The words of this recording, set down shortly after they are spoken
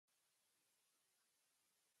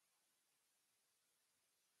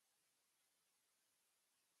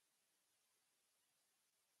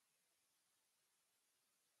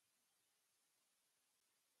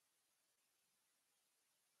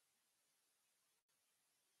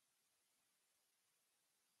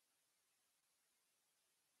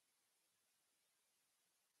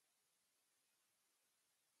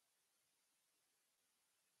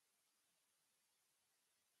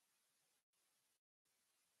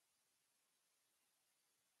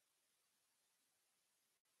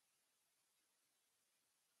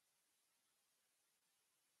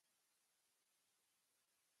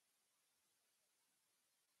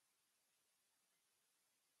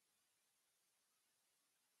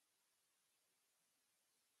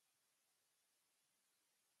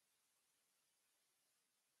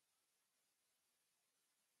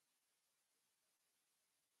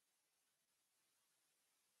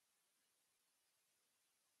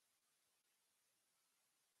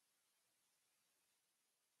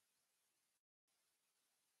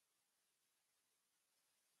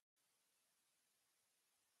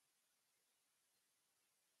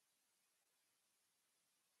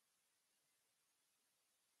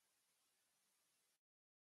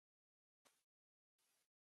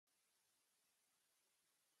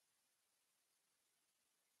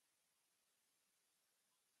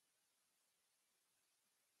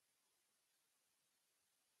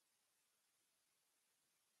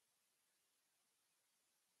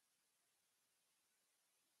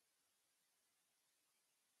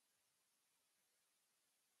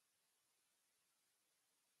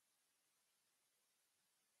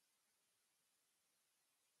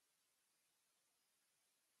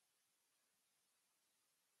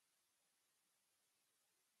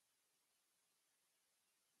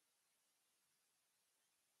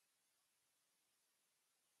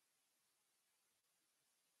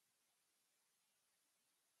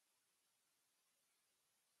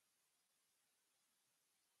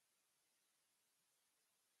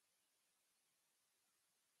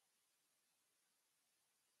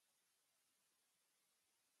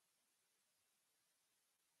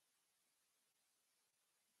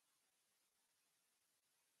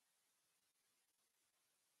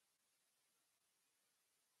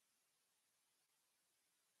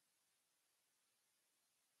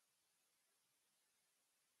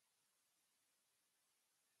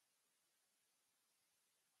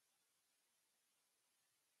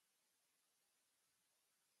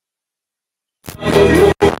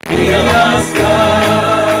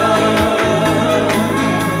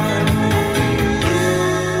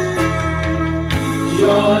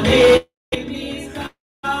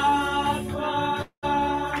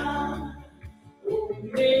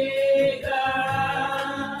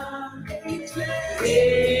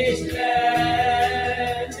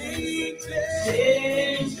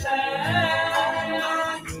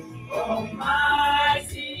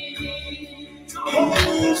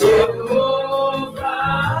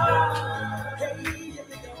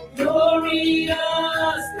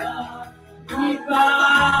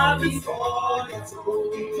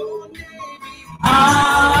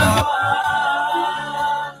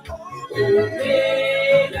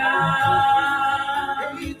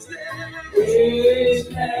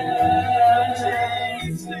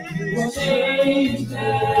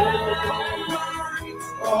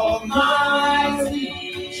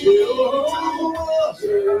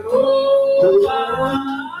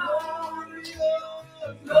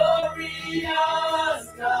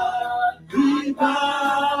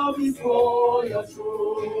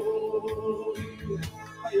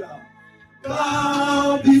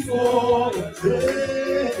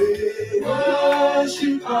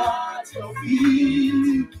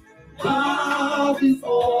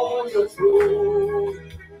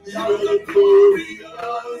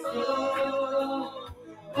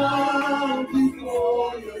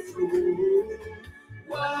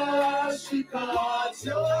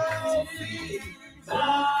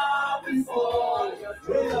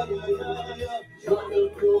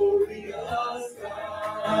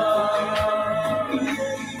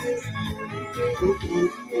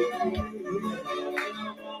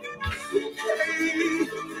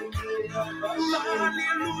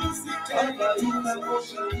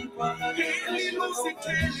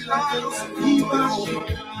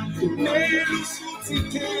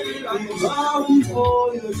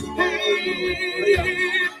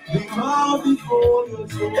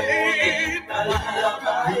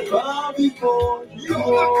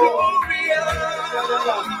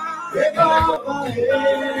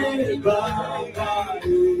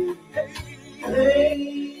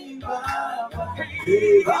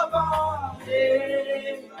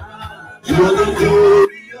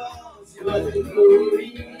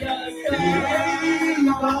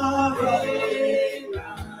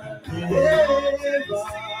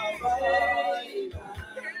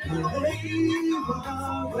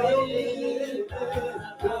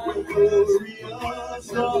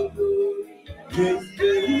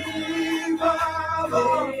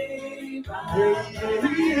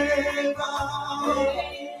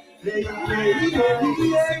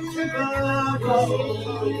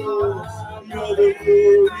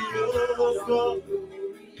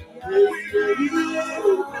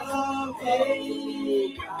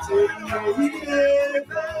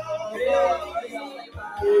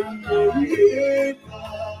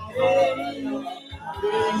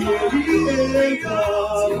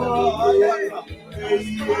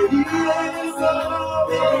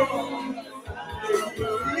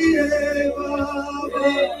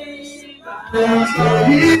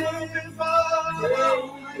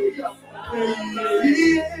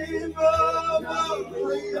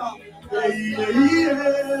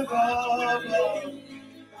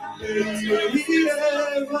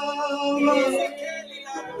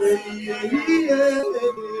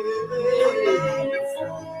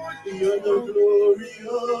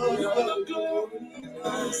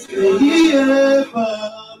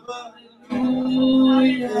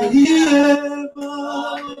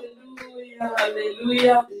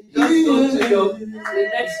Hallelujah. Just go to the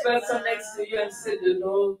next person next to you and say, the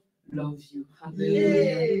Lord loves you.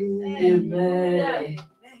 Hallelujah. Amen.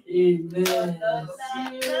 Amen.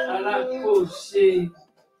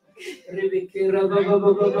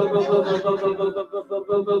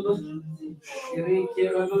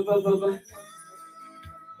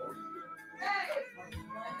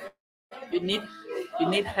 You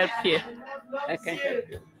need help here. I can help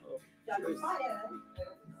you.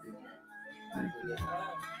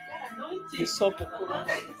 It's so cool.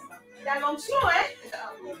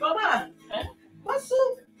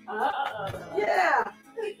 Yeah.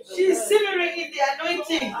 She's simmering in the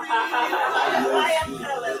anointing.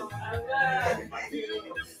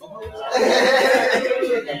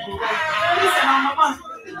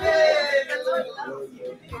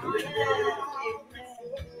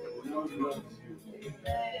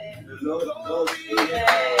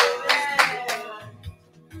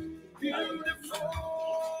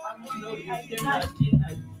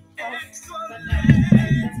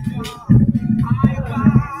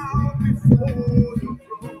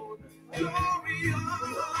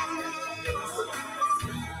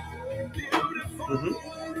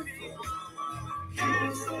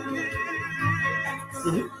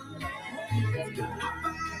 Your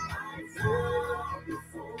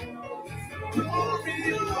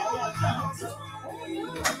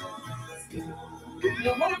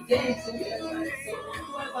whole day is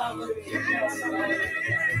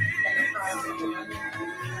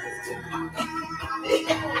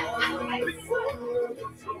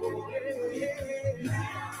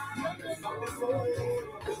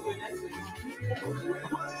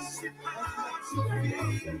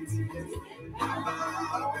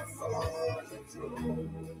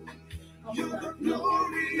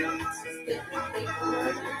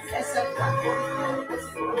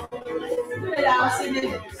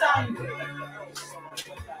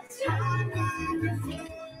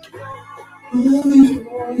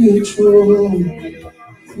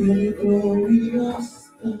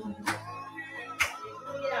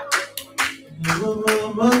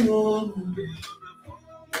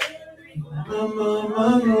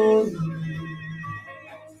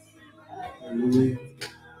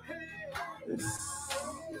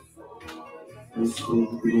Let's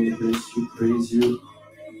go. We want to bless you, praise you.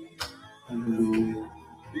 Hallelujah.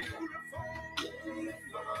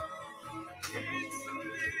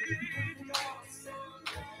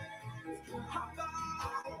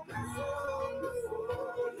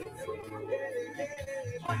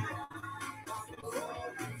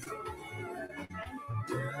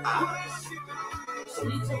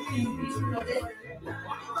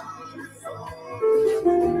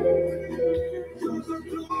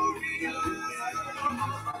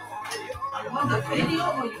 You want the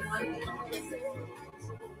video or you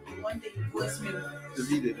want the voice memo? The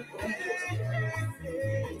video.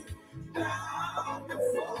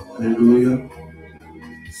 Hallelujah.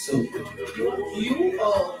 So, You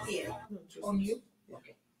or here? On you?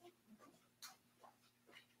 Okay.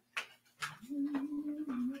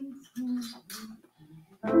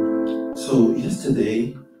 So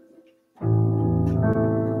yesterday,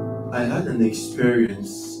 I had an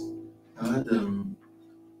experience. I had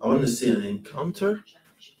I want to say an encounter.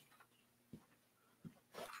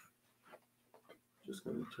 Just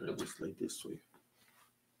gonna turn this like this way.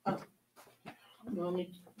 Okay.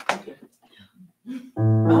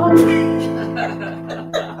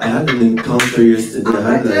 I had an encounter yesterday.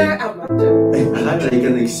 I had like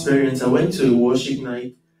an experience. I went to a worship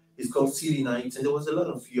night. It's called City Nights, and there was a lot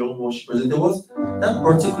of young worshipers. And there was that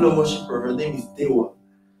particular worshiper. Her name is Dewa,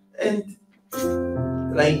 and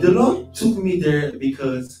like the Lord took me there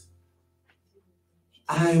because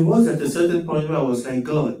I was at a certain point where I was like,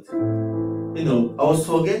 God, I was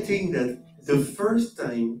forgetting that the first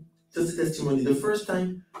time, just a testimony, the first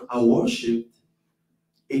time I worshipped,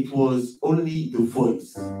 it was only the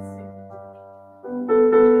voice.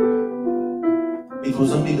 It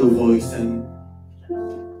was only the voice, and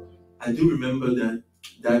I do remember that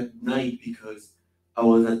night because I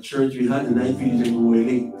was at church. We had the night video and we were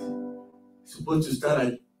late. Supposed to start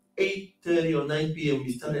at 8:30 or 9 p.m.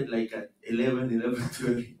 We started like at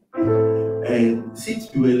 11:30. And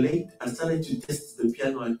since we were late, I started to test the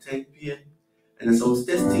piano at 10 p.m. And as I was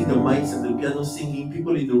testing the mics and the piano singing,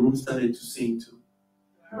 people in the room started to sing too.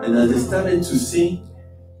 And as they started to sing,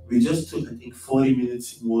 we just took, I think, 40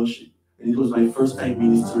 minutes in worship. And it was my first time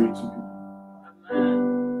ministering to people.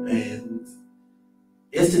 And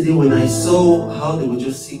yesterday when I saw how they were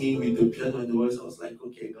just singing with the piano and the voice, I was like,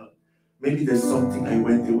 okay, God, maybe there's something I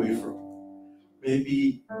went away from.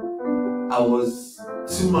 Maybe I was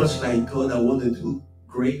too much like God. I want to do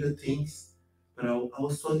greater things. But I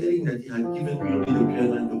was forgetting that He had given me only the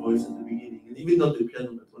piano and the voice at the beginning. And even not the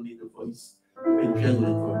piano, but only the voice. Piano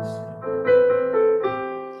and voice.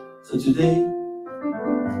 So today,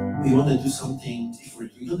 we want to do something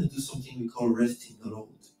different. We're going to do something we call rest in the Lord.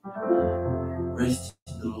 Rest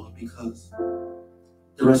in the Lord, because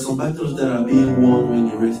there are some battles that are being won when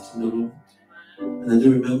you rest in the Lord. And I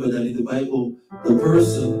do remember that in the Bible, the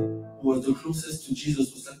person who was the closest to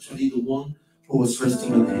Jesus was actually the one who was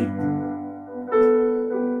resting on Him.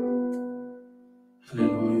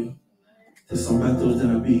 Hallelujah. There's some battles that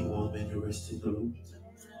are being won when you rest in the Lord.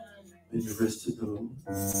 When you rest in the Lord.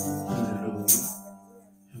 Hallelujah.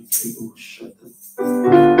 Okay, oh, shut up.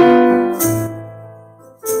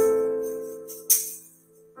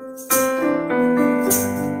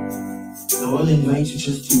 I want to invite you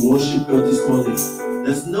just to worship God this morning.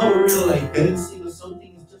 There's no real like dancing or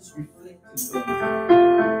something, it's just reflecting God.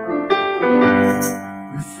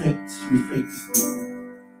 Reflect.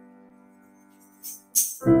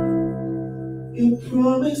 Your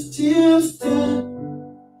promise still stands.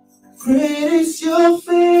 Great is your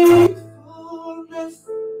faithfulness.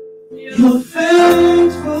 Your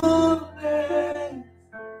faithfulness.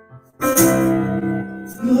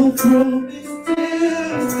 Your promise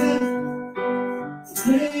still stands.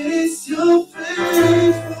 Great is your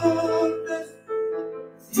faithfulness.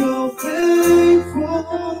 Your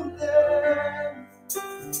faithfulness.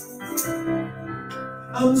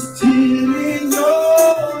 I'm still in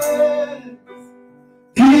your hands.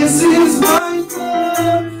 This is my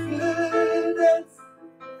confidence.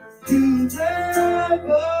 You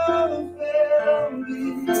never fail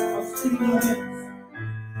me. I'm still in your hands.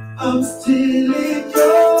 I'm still in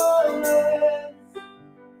your hands.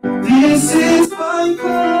 This is my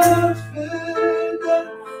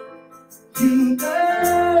confidence. You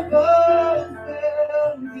never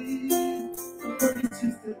fail me.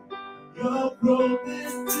 Your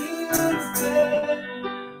promise still stands.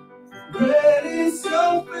 Great is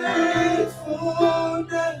your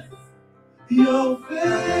faithfulness. Your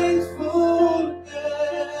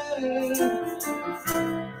faithfulness.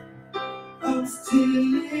 I'm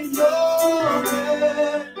still in your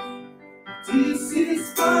hands. This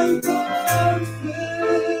is my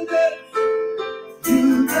confidence.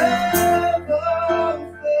 You never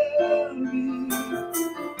fail me.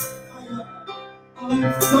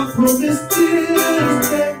 Your promise still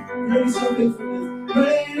stands. Great is your faithfulness.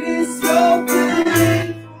 Great is your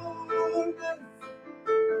faithfulness.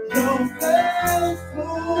 Your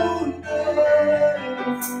faithfulness.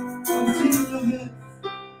 I'm still in your hands.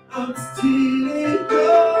 I'm still in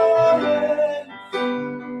your hands.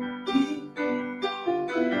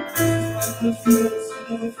 I can feel it, you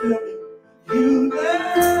never fail me. You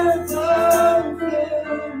never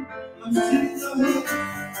fail. I'm still in your hands.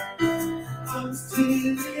 I'm still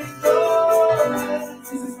in your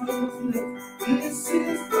hands. This is my confidence. This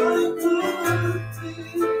is my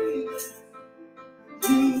confidence.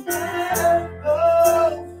 You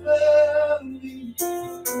never fail me.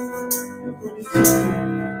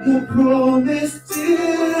 Your promise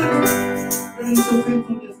still. Great is your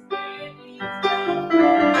faithfulness.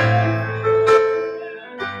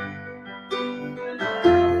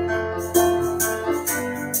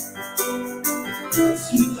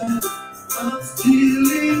 I'm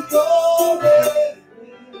still in your hands.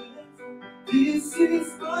 This is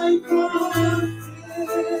my confidence.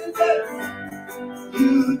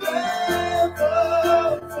 You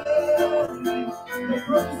never fail me. Your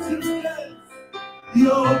promise still stands.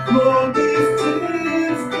 Your promise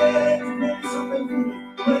still stands.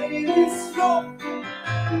 Great is your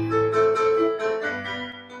faithfulness.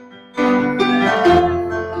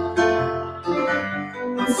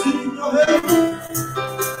 I'm still in your hands.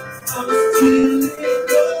 I'm still in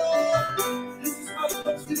your. This is my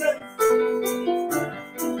confidence.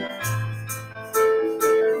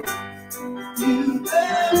 You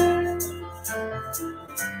never.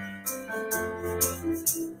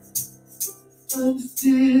 I'm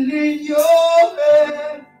still in your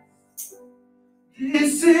hands.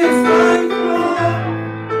 This is my God.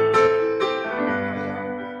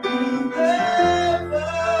 You never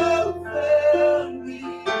fail me.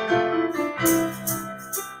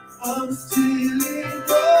 I'm still in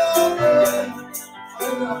your hands.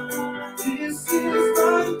 This is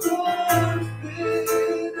my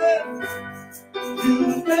confidence.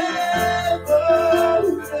 You never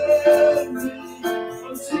fail me.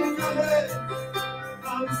 I'm still in your hands.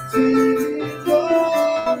 I'm still in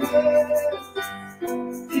your hands.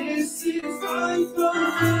 This is my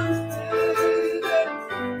confidence.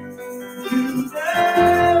 You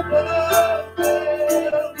never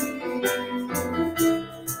fail me.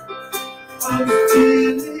 I'm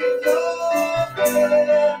still in your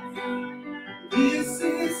hands. This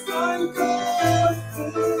is my confidence.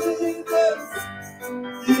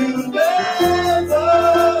 You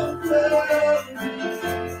never fail me.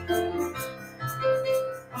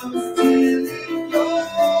 I'm still in your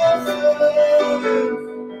hands.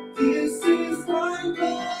 This is my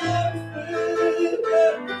confidence.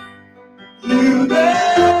 You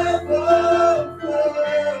never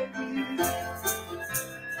fail me.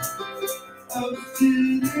 I'm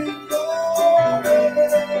still in your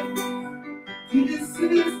hands. This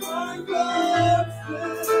is my confidence.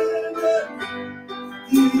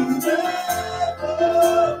 You never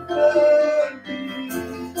fail me.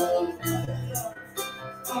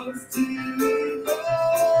 I'm still in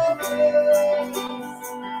your hands.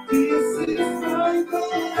 This is my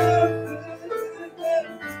confidence.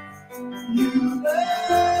 You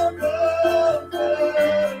never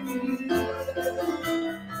fail me.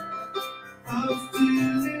 I'm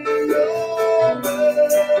still in your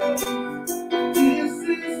hands. This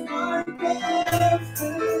is my confidence.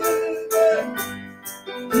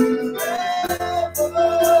 You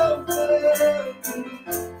never fail me.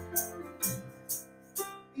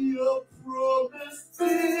 Your promise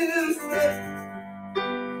still stands.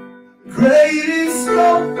 Great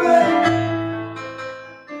Your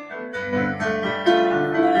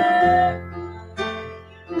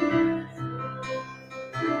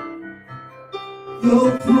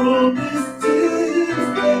promise is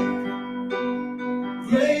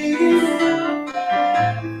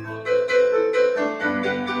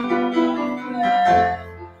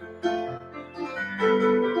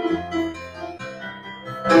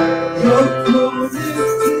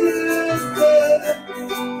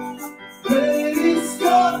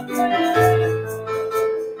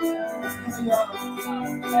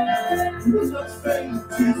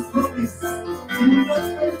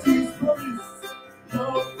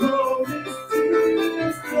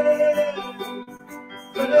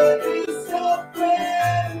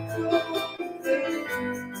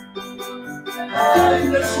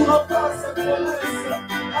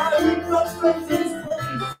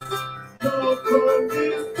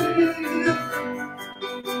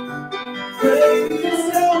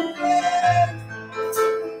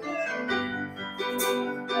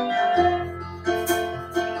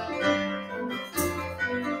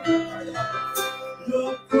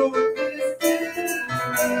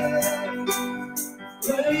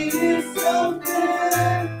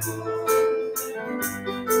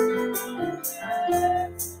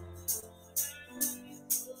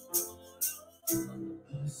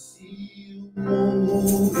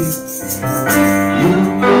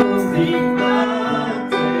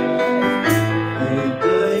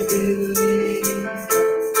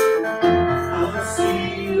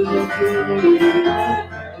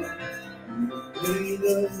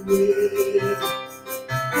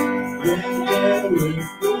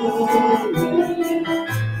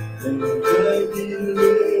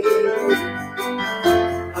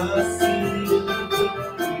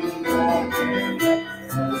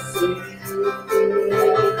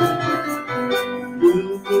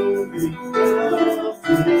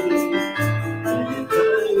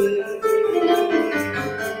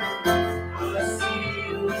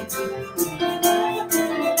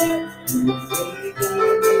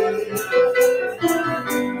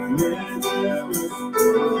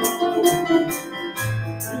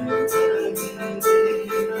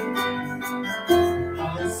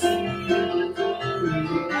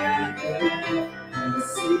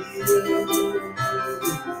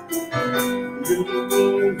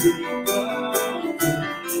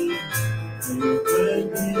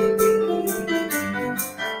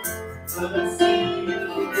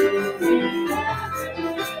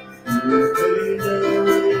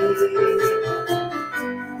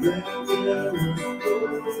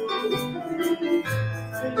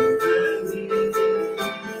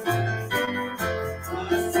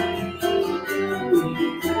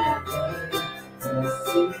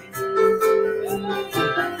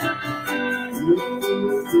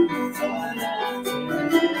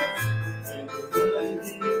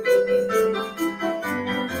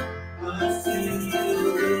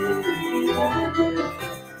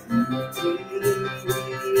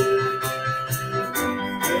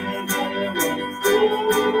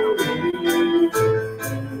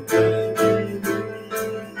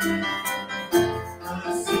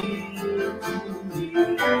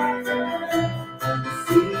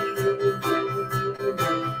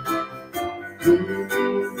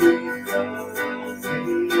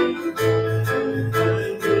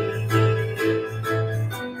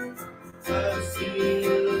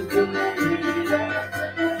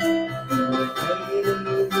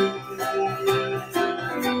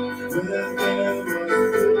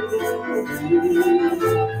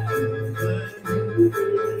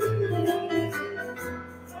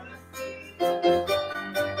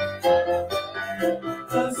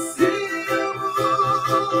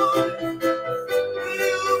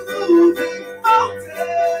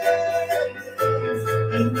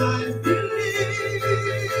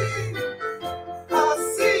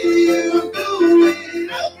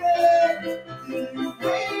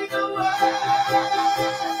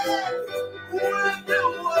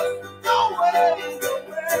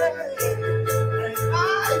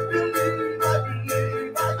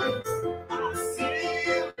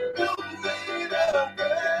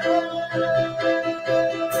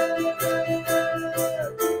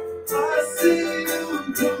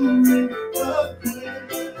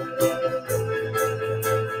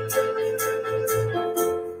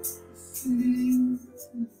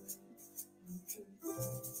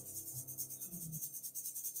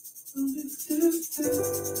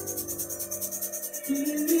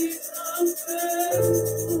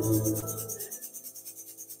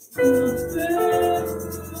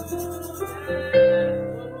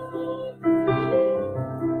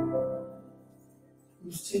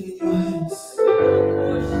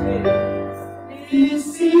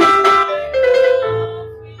This is my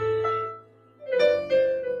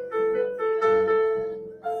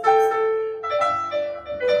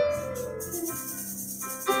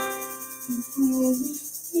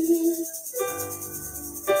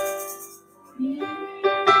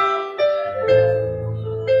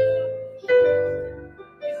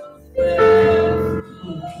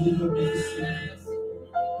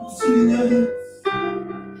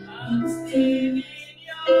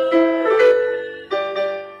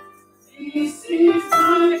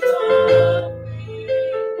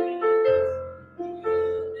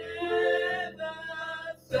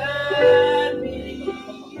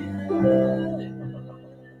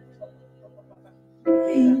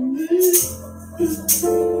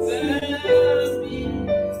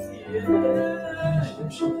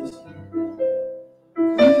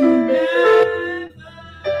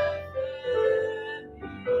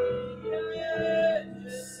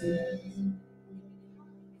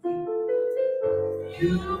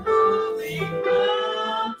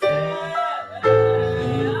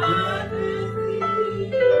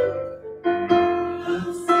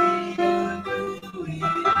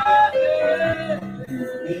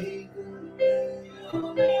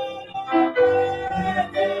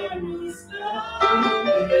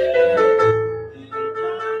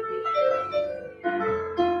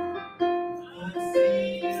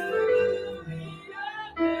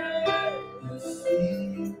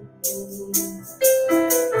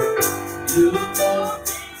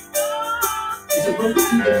It's a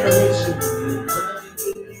prophecy declaration.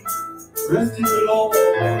 Rest in the Lord.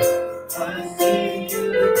 I see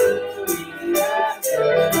you doing that.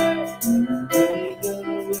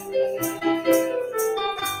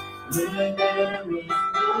 When there is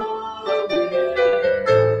no way,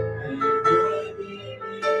 and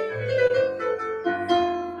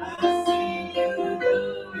I see you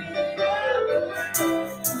doing that.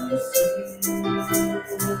 I see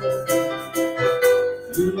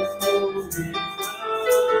you moving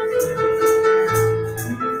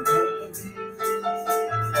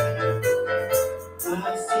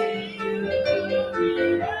I see you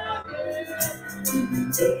doing that.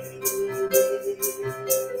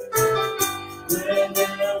 When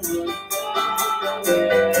there was no way,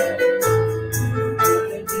 I see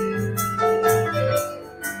you doing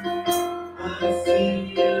that. I see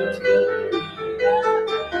you moving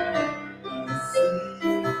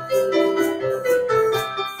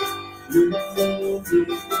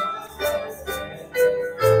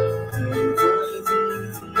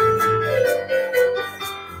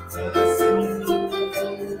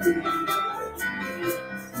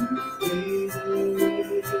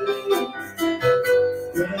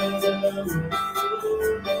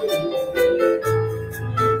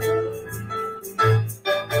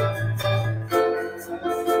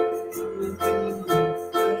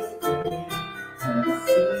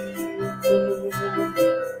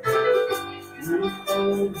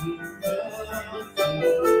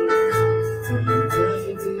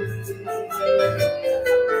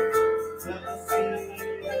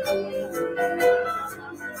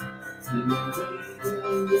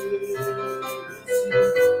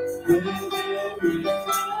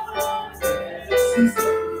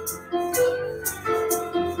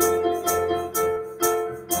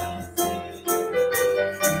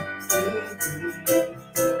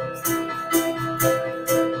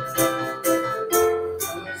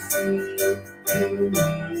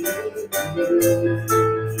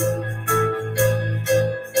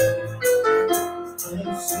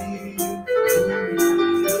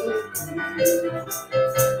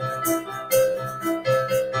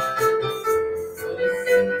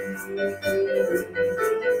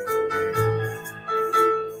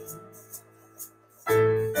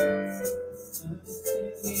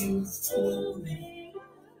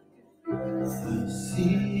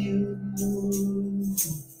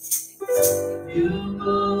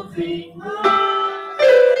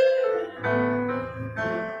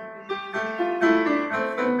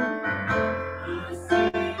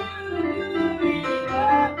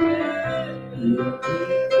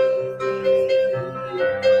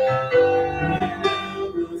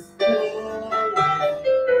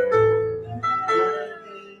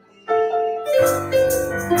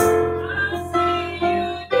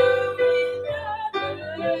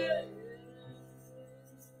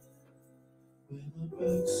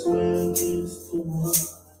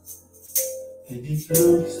and it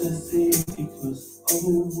looks as if it was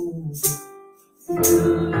over.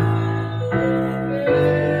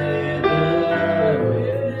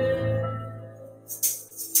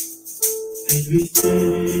 And we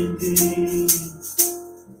standing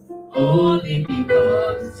only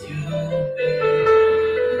because you made.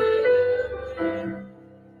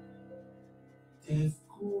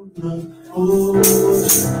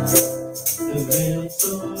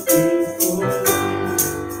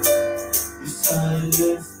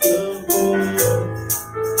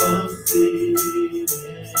 I'm singing.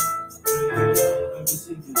 I'm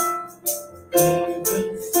singing.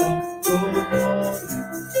 Heaven's song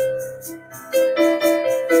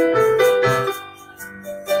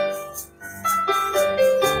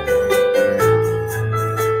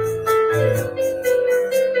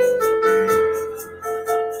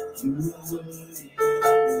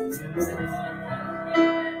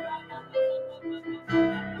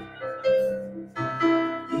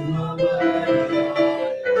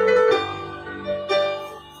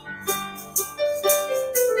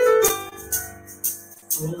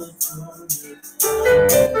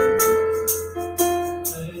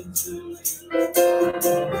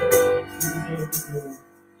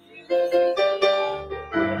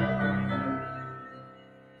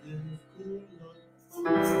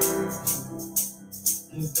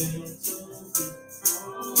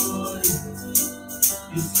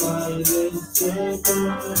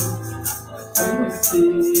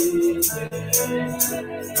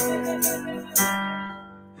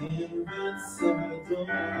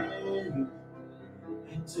for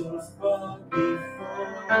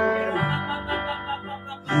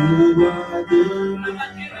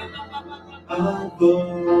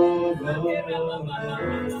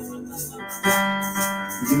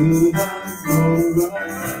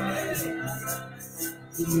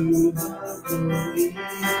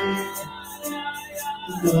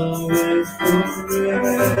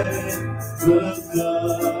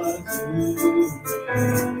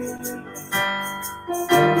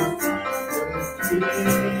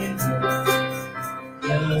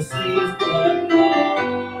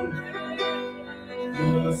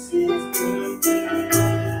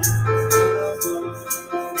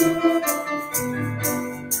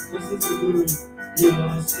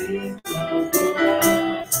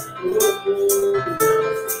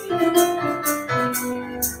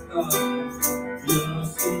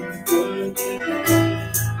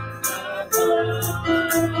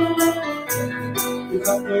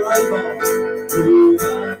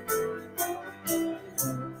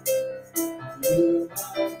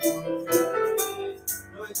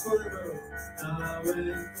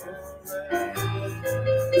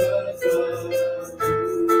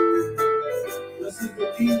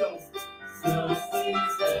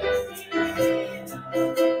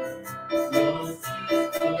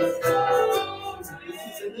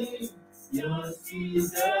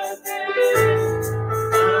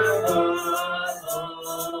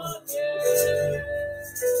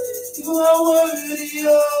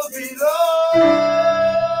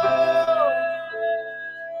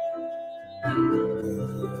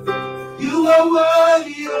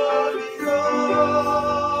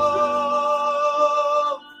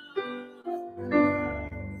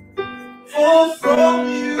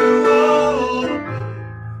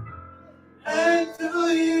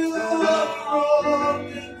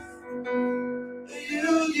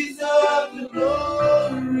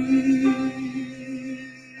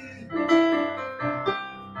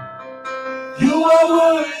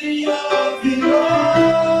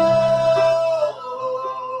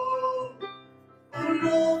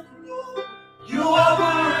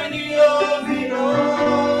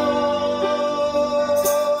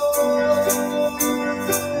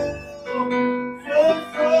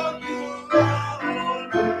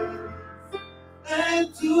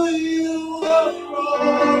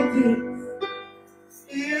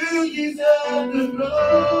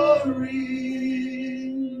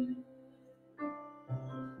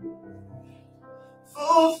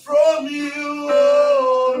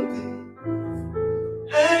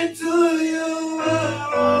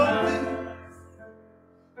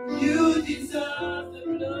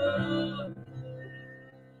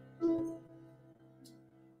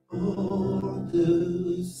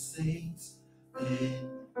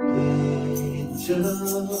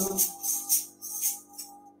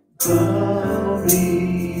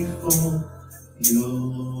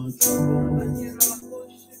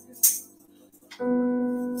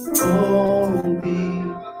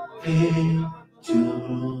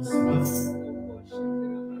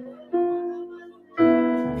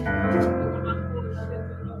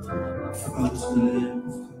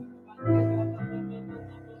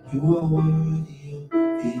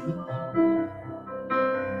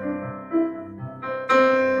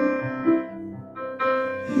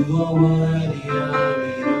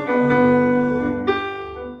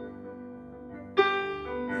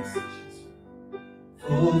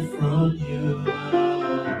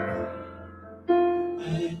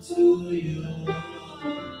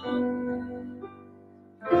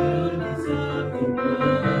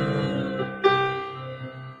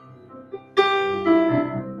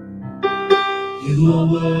You are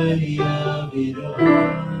worthy of it all.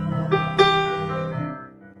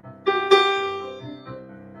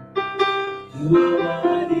 You are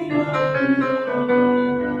worthy of it all.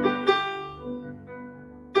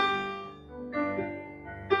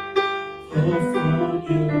 For from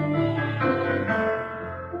you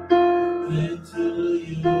went to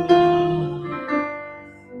you are.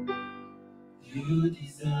 You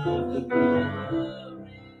deserve the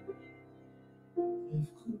glory. If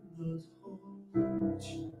could not hold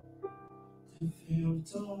you, the veil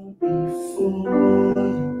down before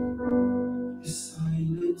you. You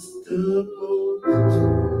silenced the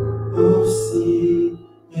boast of sin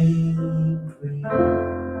and grave.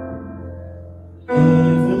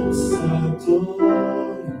 Heaven's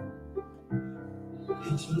adore you.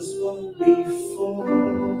 Angels bow before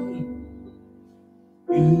you.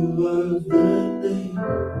 You are the name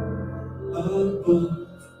above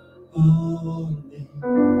all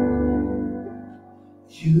names.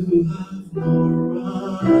 You have no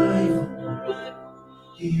rival.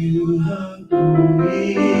 You have no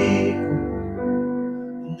equal.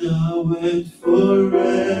 Now and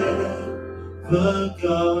forever,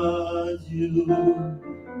 God, you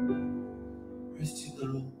rest in the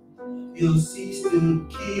Lord. Your sister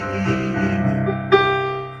king,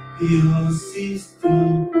 your sister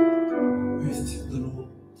rest in the Lord.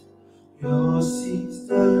 Your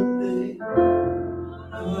sister name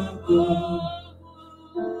above.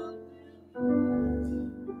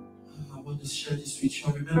 I want to share this with you.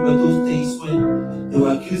 I remember those days when they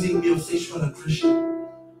were accusing me of sexual aggression,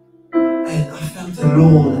 and I felt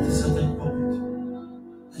alone at a certain point.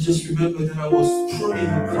 I just remember that I was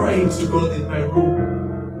praying, crying to God in my room.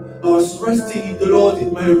 I was resting in the Lord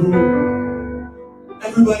in my room.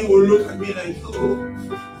 Everybody will look at me like, oh,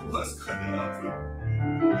 what's coming up?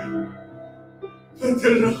 But the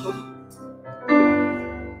Lord,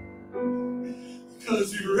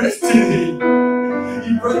 because we rested in Him,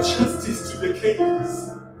 He brought justice to the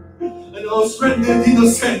case. And I was rendered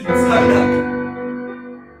innocent.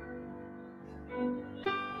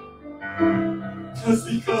 Just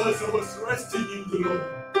because I was resting in the Lord.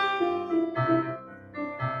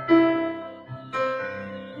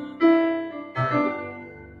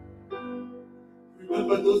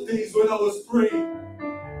 Remember those days when I was praying,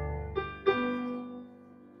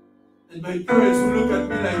 and my parents would look at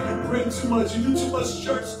me like, you pray too much, you do too much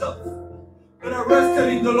church stuff. But I rested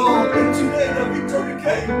in the Lord, and today the victory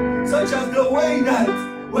came, such as the way that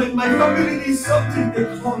when my family needs something,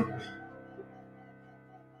 they call me.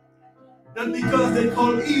 Not because they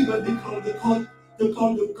call Eve, but they call the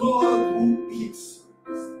God who is.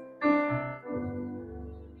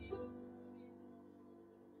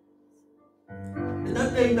 And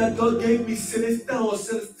that name that God gave me, Celestin or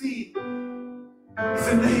Celestine, is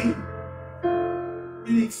a name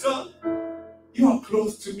meaning, son, you are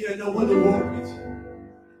close to me and I want to walk with you.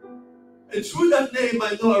 And through that name,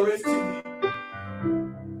 I know I rest in Him.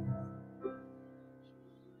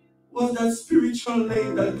 What's that spiritual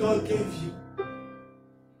name that God gave you?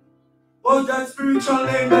 What's that spiritual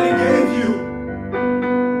name that He gave you?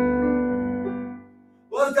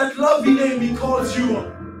 What's that loving name He calls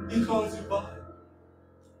you? He calls you by.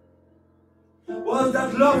 What's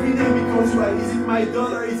that loving name He calls you by? Is it my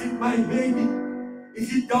daughter? Is it my baby?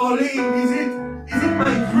 Is it darling? Is it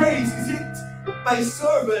my grace? Is it my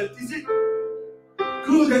servant? Is it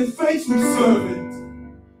good and faithful servant?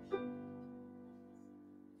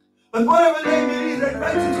 But whatever name it is, I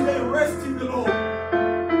invite you today, rest in the Lord.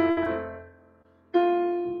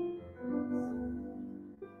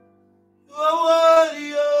 You are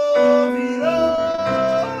worthy of it all.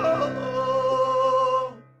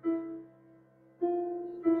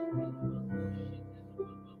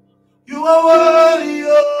 You are worthy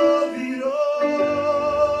of it all.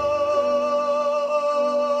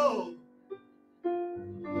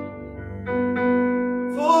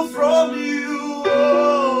 For from you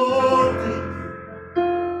all things,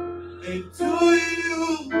 and to you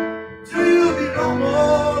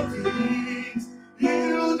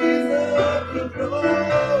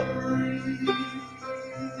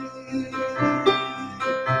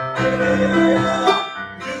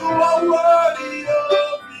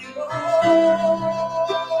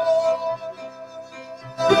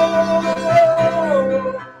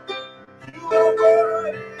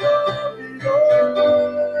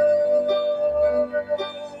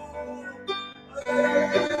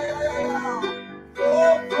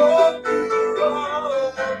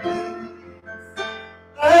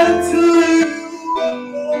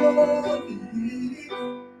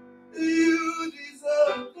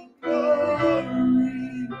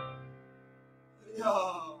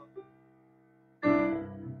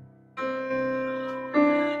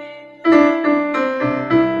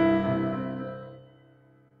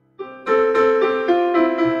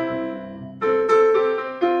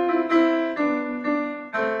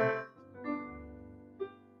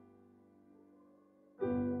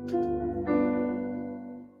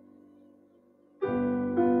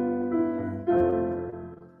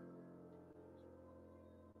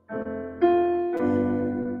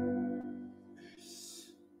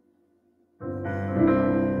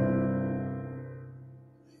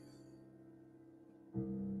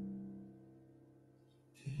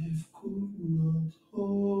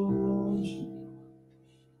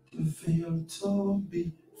tall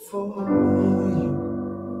before you.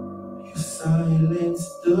 You silence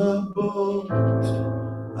the bolt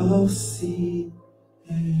of sin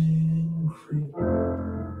and grief.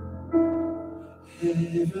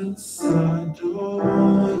 Heavens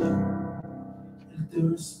adore you, and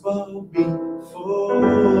there's bow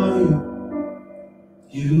before you.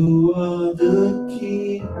 You are the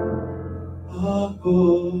King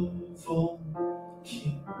above all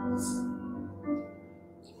kings.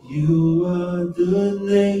 You are the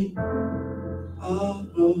name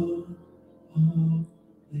above all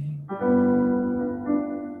names.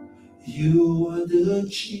 You are the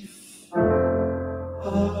chief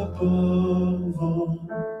above all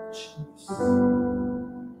chiefs.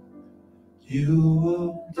 You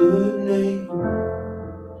are the name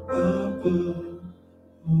above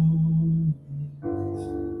all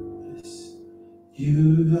names. Yes.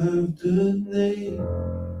 You have the name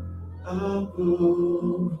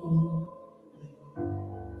above all names.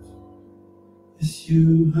 Yes,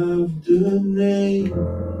 you have the name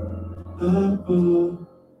above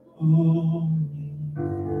all names.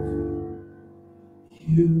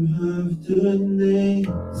 You have the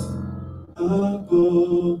names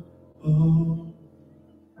above all.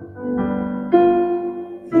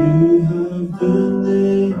 You have the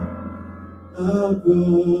name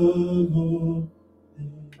above all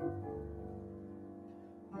names.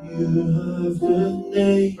 You have the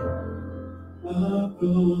name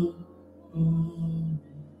above all.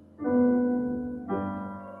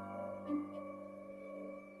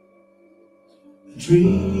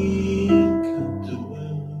 Drink of the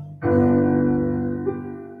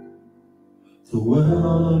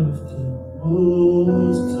well of the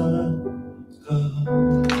Most High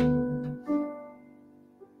God.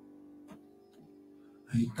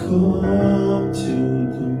 I come to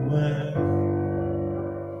the well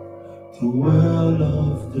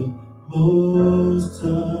of the Most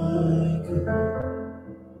High God.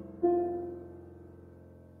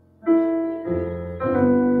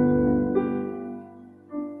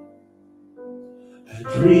 I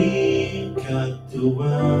drink at the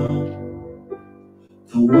well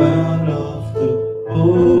of the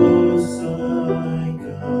Most High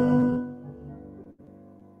God.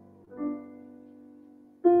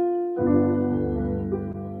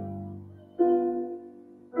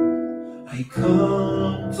 I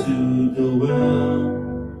come to the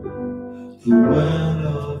well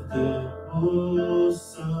of the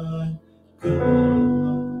Most High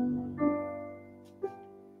God.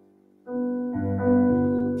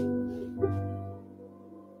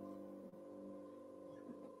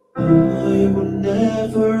 I will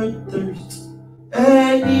never thirst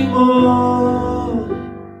anymore.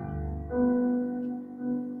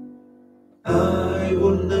 I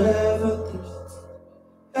will never thirst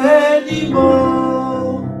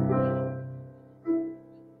anymore.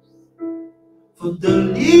 For the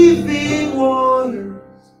living waters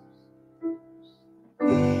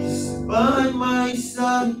is by my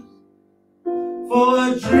side. For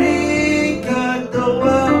a drink at the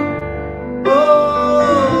well.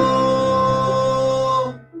 Oh,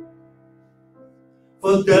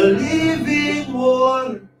 for the living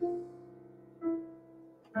water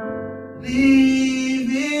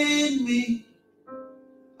live in me.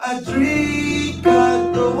 I drink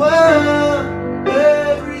at the well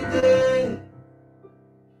every day.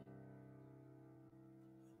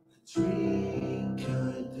 I drink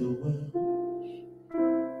at the well.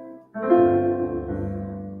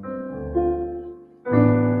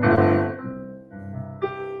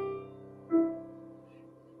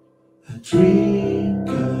 I drink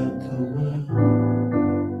at the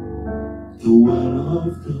well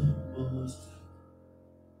of the Most High.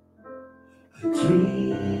 I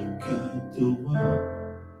drink at the well.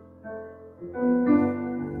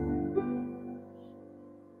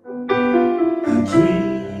 I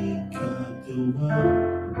drink at the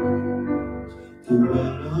well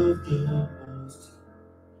of the Most High.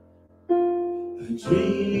 I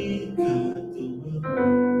drink at the well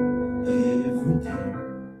every day.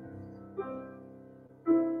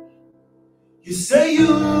 You say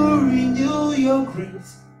you renew your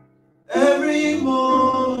grace every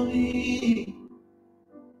morning,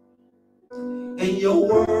 and your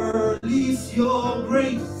word is your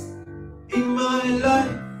grace in my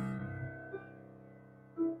life.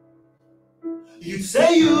 You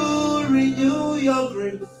say you renew your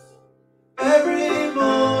grace every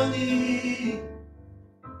morning,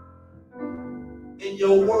 and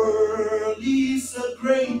your word is a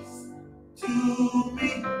grace to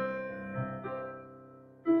me.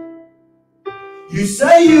 You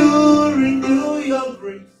say you renew your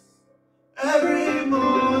grace every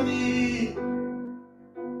morning,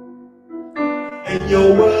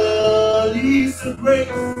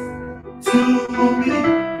 me.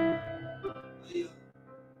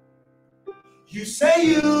 You say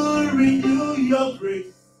you'll renew your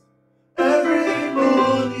grace every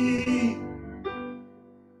morning,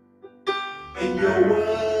 and your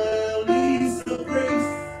world is a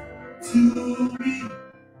grace to me.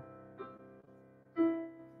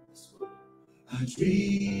 I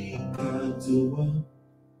drink at the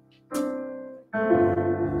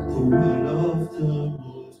well of the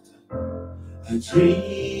Most High. I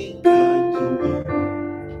drink at the well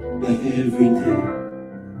every day.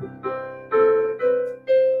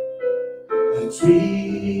 I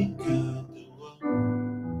drink at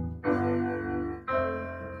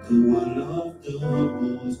the well of the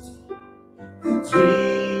Most High. I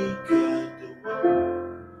drink at the well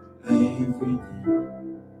every day.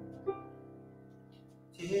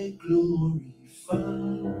 Take glory,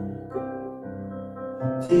 Father.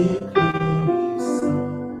 Take glory,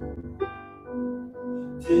 Son.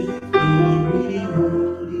 Take glory,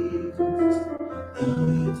 Holy Ghost, now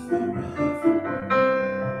and forever.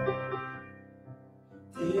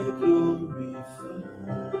 Take glory,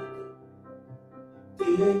 Father.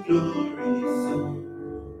 Take glory, Son.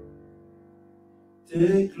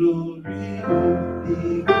 Take glory,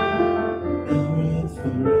 Holy Ghost, now and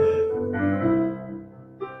forever.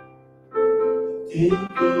 Take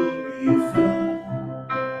glory, Father.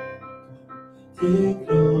 Take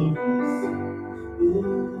glory, Son.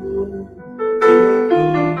 Oh, take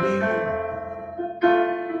glory.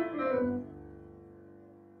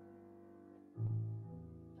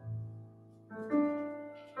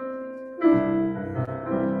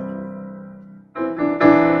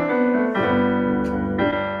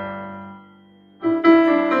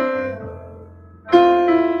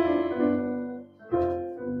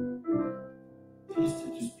 Please to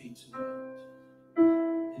just speak to me.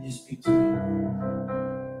 Can you speak to me?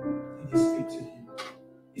 Can you speak to him?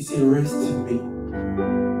 He said, rest in me.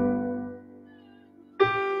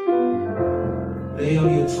 Lay all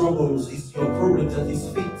your troubles, your problems at his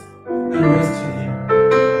feet, and rest in him.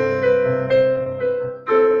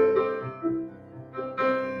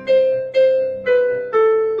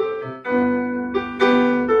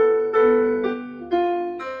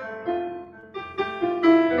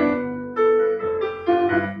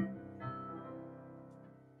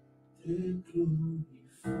 Take glory,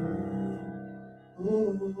 Father.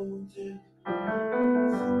 Oh, take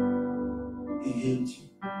glory. He healed you.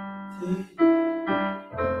 Take.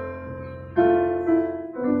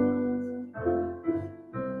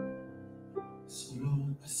 So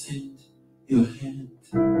Lord, ascend your hand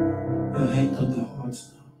on the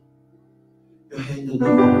hearts now. Your hand on the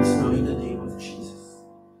hearts now in the name of Jesus.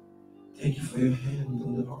 Thank you for your hand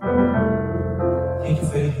on the heart. Thank you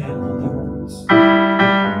for your hand on the hearts.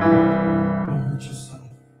 Don't hurt yourself.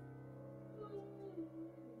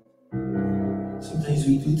 Sometimes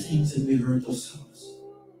we do things and we hurt ourselves.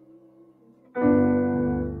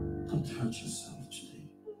 Don't hurt yourself today.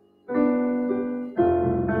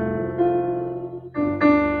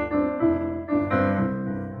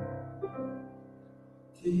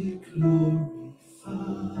 Take glory,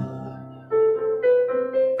 Father.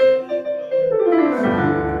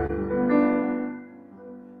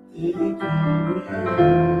 Take glory,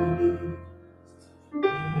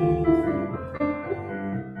 Holy.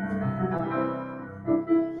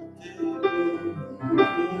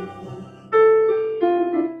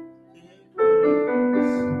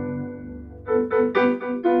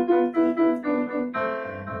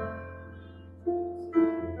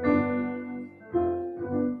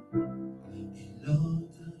 Lord,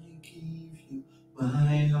 I give you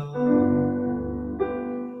my heart.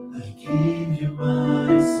 I give you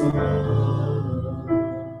my soul.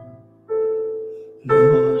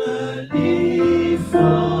 Lord, I live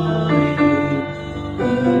for you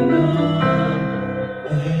alone.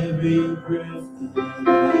 Every breath that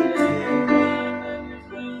I take,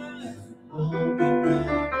 every moment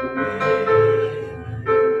I'm awake.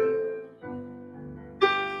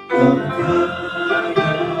 Lord, have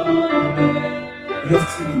your way.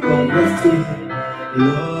 Rest in God, rest in Him.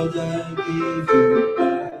 Lord, I give you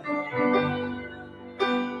my heart.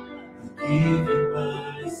 I give you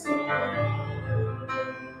my soul.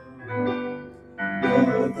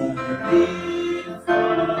 Lord, I live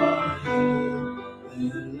for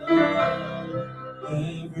you alone.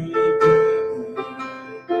 Every breath,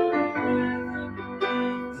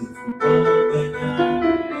 every moment I'm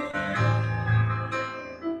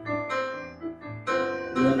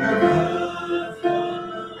Lord, I have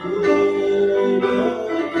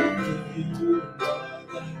Lord, I give you,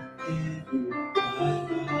 Lord, I give you my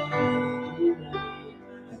heart.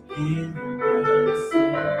 I give you my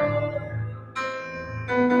soul.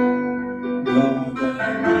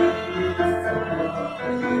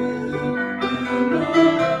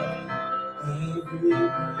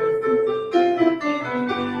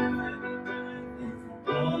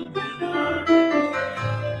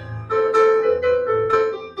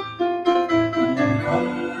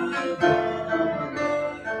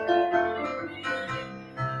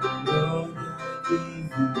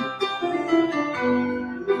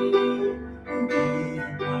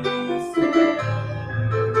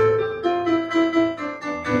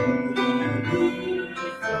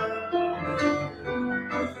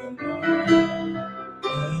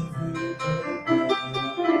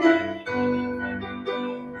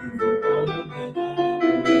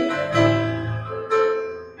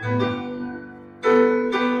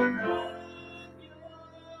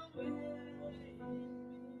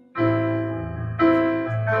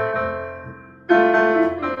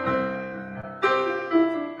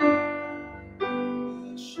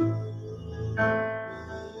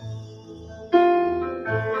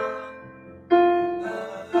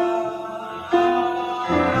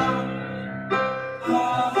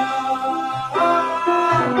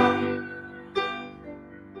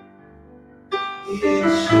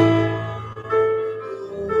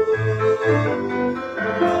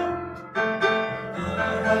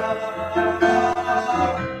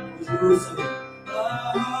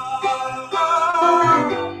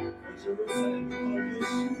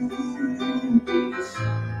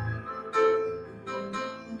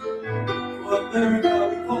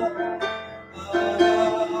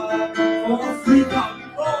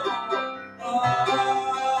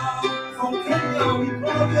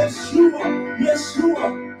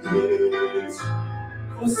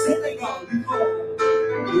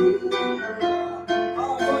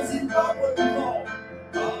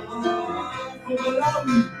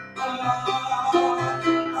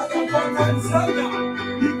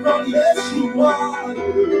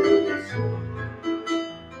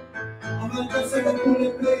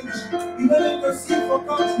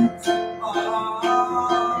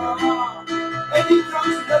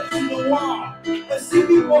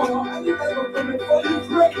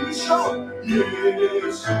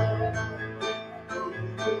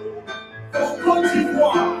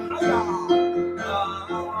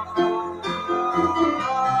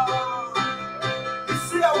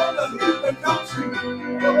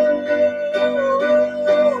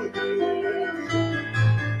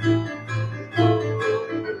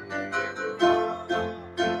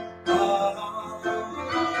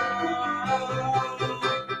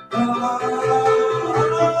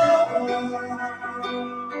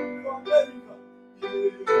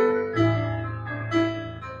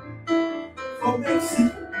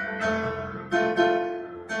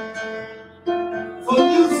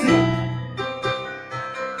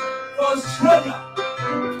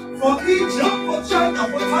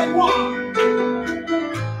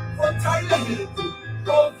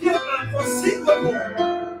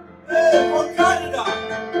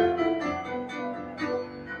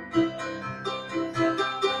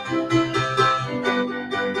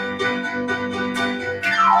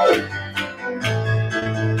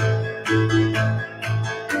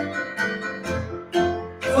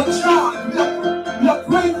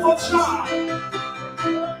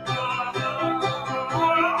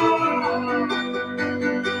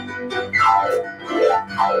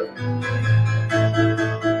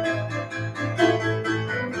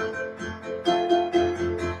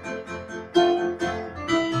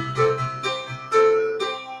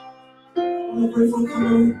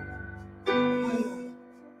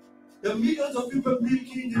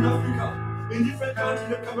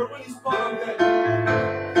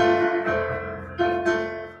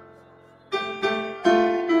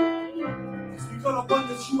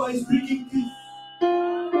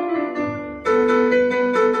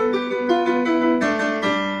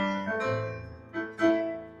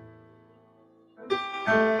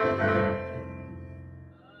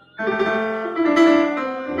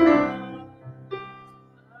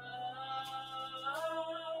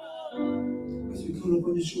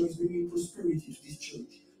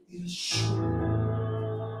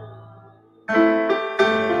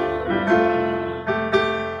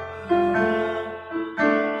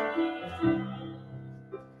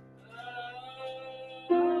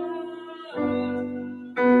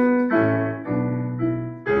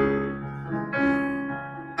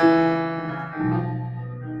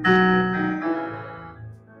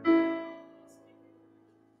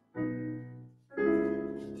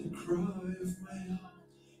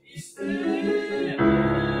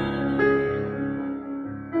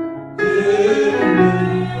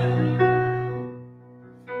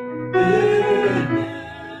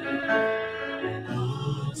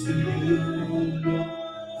 to you, Lord.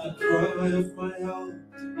 The cry of my heart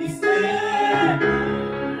is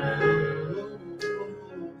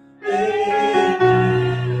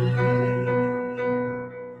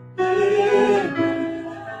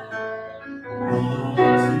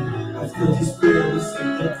after this prayer, we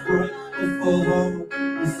sing the cry of our heart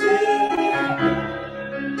is the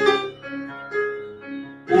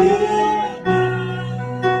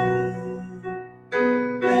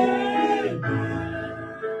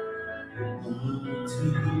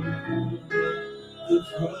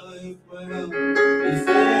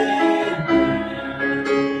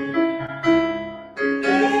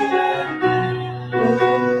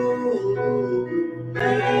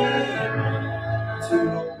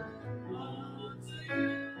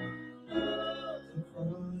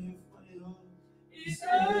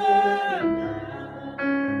cry of my heart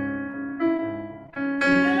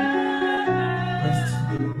is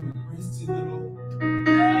rest in the Lord.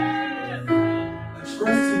 I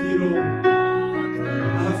trust in you, Lord. I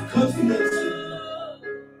have confidence in you.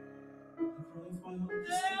 The cry of my heart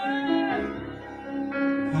is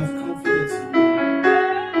I have confidence in you.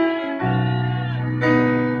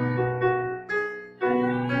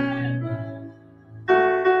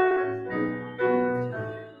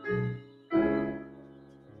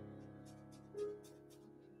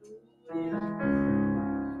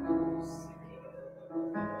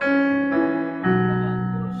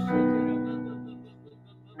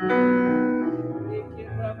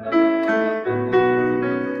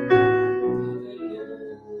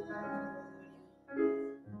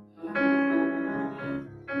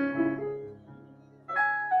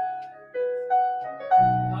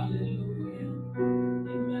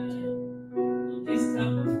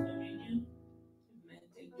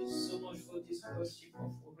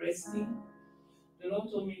 Resting. The Lord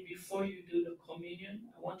told me before you do the communion,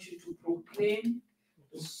 I want you to proclaim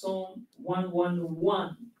the Psalm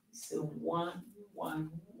 111. It's a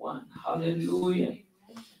 111. Hallelujah.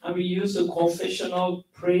 And we use the confessional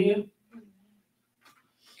prayer.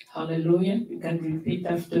 Hallelujah. You can repeat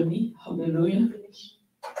after me. Hallelujah.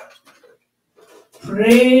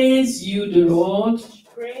 Praise you, the Lord.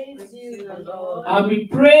 Praise you, the Lord. I will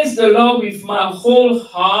praise the Lord with my whole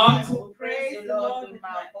heart. Praise the Lord with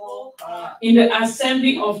my whole heart. In the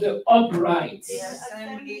assembly of the upright. The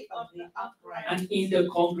assembly of the upright. And in the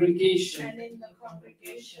congregation. And in the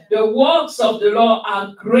congregation. The works of the Lord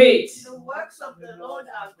are great. The works of the Lord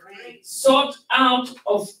are great. Sought out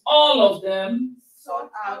of all of them.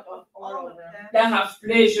 Sought out of all of them. That have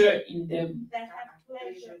pleasure in them. That have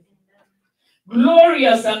pleasure in them.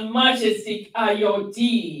 Glorious and majestic are your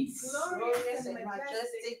deeds. Glorious and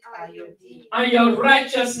majestic are your deeds. And your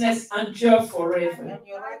righteousness endure forever. And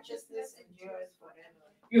your righteousness endures forever.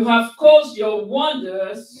 You have caused your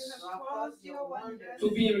wonders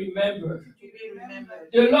to be remembered. remembered.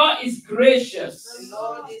 The Lord is gracious. The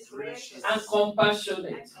Lord is gracious And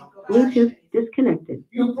compassionate. Bluetooth disconnected.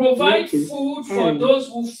 You provide Bluetooth food for pairing. those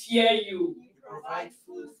who fear you. Provide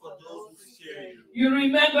food for those who fear you. You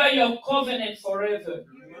remember your covenant forever.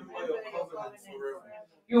 Remember your covenant forever.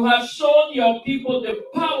 You have shown your people the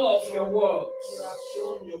power of your words, You have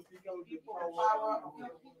shown your people the power of your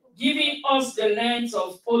people. giving us the lands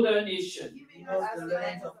of other nations. Giving us the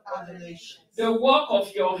land of other nations. The work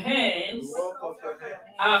of your hands The work of your hands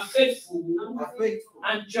are faithful are faithful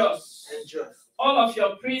and just. and just. All of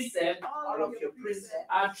your precepts All of your precepts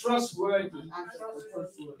are trustworthy. are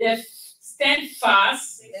trustworthy. They stand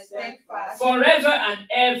fast They stand fast forever and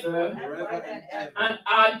ever forever and ever. and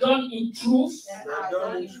are done in truth And are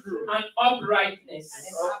done in truth and uprightness.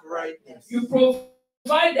 and uprightness. You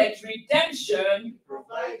provided redemption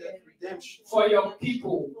Provided redemption for your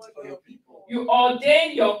people. for your people. You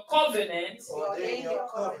ordain your covenant You ordain your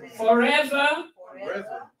covenant forever,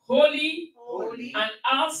 forever. holy Holy and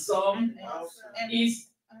awesome and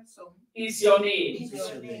awesome is your name. is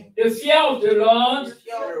your name. The fear of the Lord The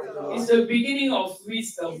fear of the Lord is the beginning of is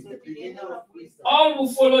wisdom. the beginning of wisdom. All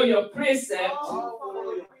who follow your precepts All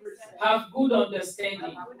follow your precepts. have good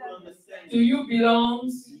understanding. Have good understanding. To you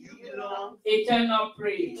belongs To you belong eternal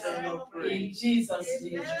praise. eternal praise. In Jesus'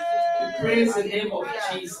 name. We praise the name of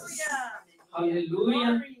Jesus.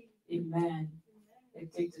 Hallelujah. Amen.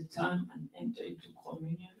 Let's take the time and enter into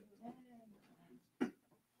communion.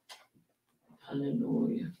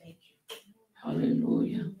 Hallelujah.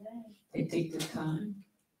 Hallelujah. They take the time.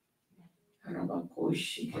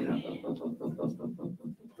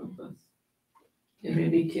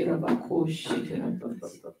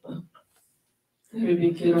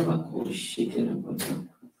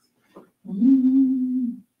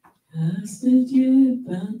 As the deer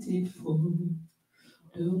panted for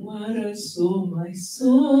No matter so my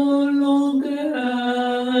soul longer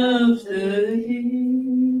after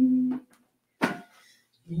Him.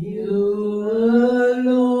 You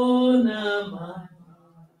alone are my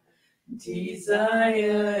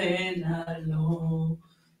desire, and I long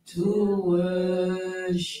to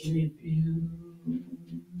worship You.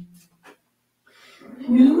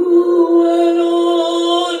 You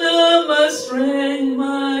alone are my strength,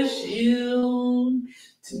 my shield.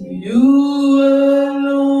 To You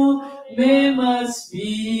alone may my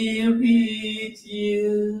spirit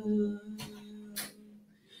yield.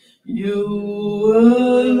 You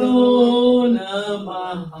alone are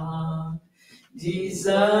my heart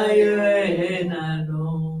desire, and I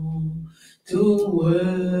long to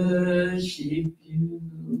worship You.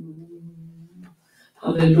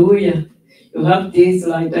 Hallelujah. You have days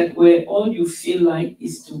like that where all you feel like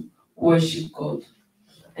is to worship God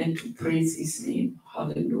and to praise His name.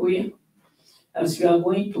 Hallelujah. As you are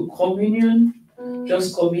going to communion,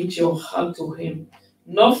 just commit your heart to Him.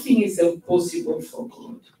 Nothing is impossible for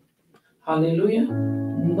God. Hallelujah.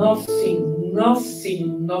 Nothing.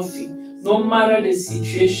 No matter the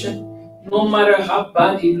situation, no matter how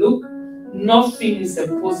bad it looks, nothing is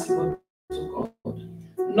impossible to God.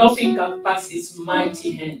 Nothing can pass His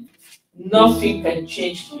mighty hand. Nothing can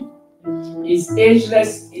change Him. He's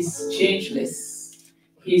ageless, He's changeless.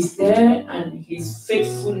 He's there and His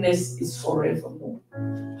faithfulness is forevermore.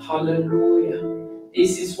 Hallelujah.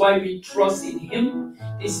 This is why we trust in Him.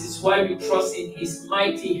 This is why we trust in His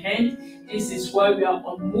mighty hand. This is why we are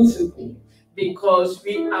unmovable, because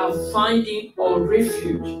we are finding our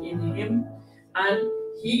refuge in Him and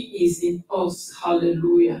He is in us.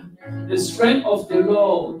 Hallelujah. The strength of the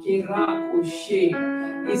Lord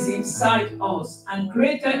is inside us, and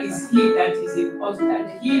greater is He that is in us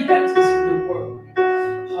than he that is in the world.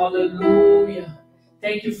 Hallelujah.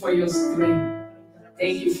 Thank You for Your strength.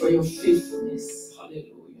 Thank You for Your faithfulness.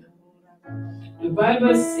 Hallelujah. The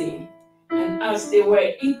Bible says, and as they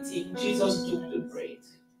were eating, Jesus took the bread.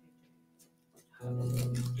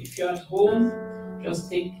 If you're at home, just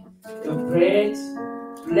take your bread,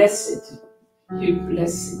 bless it. You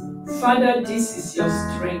bless it. Father, this is Your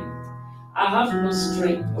strength. I have no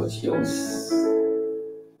strength but Yours.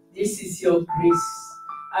 This is Your grace.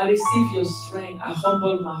 I receive Your strength. I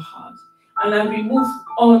humble my heart. And I remove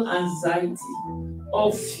all anxiety,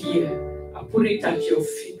 all fear. I put it at Your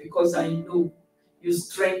feet because I know You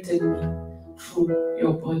strengthen me through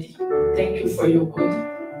Your body. Thank You for Your body.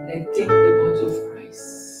 And take the body of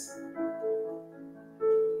Christ.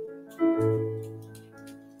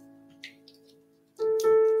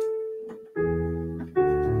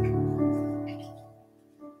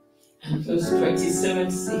 And verse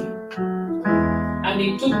 27 says, and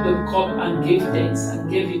He took the cup and gave thanks and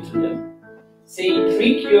gave it to them, saying,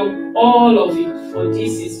 drink you all of it, for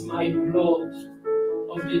this is my blood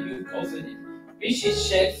of the new covenant, which is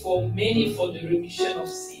shed for many for the remission of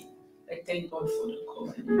sin. I thank God for the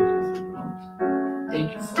covenant of the blood.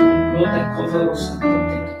 Thank You for the blood that covers us and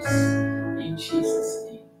protects us. In Jesus'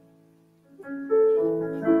 name.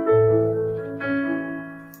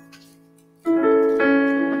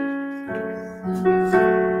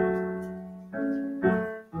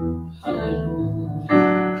 Hallelujah.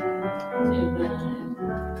 Amen.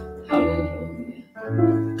 Hallelujah.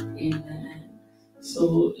 Amen.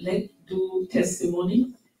 So let's do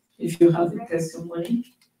testimony. If you have a testimony,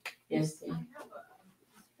 yes, dear.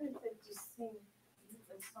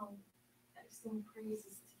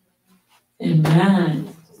 Amen.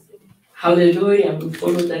 Hallelujah. We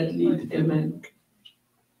follow that lead. Amen.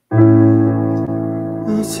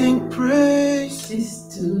 I sing praises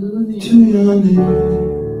to Your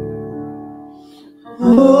name.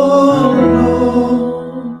 Oh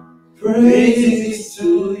Lord, praises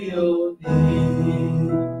to Your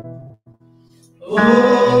name.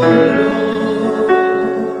 Oh Lord,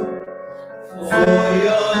 for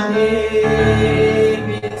Your name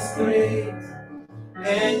is great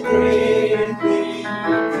and greatly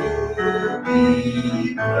to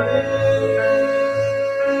be praised.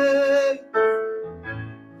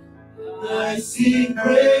 I sing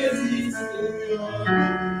praises to Your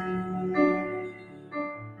name.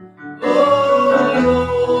 Oh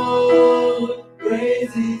Lord,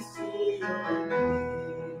 praises to Your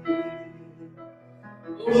name.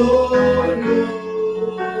 Oh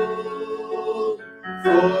Lord,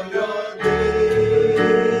 for Your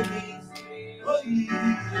name is holy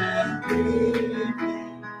and greatly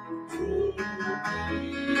to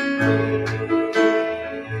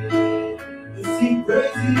be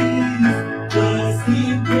praised. I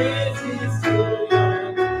sing praises to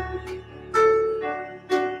Your name.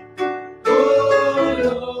 Oh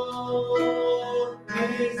Lord,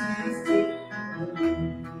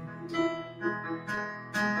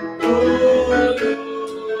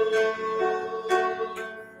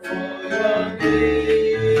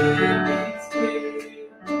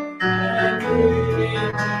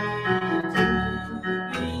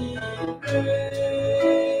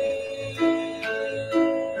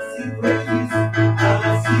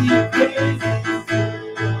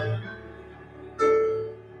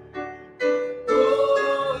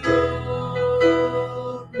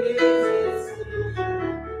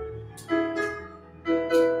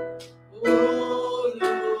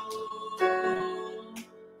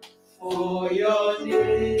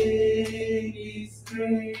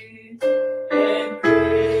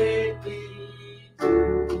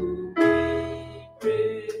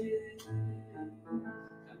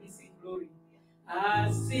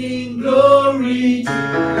 to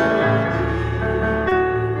your name.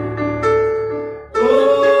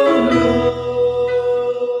 Oh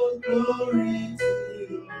Lord, glory to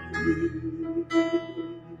your name.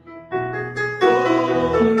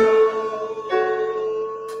 Oh Lord,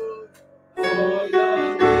 for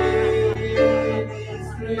your name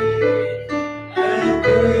is great and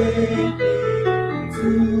greatly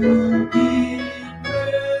to be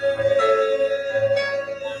praised.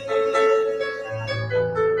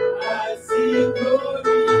 I see glory to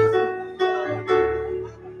your name.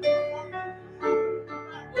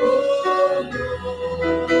 Oh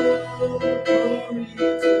Lord, glory to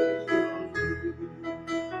your name.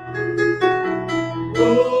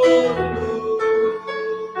 Oh Lord,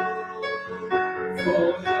 for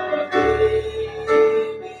your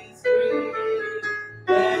name is great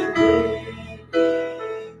and greatly to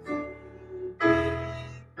be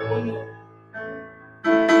praised. Oh Lord,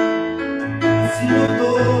 I see your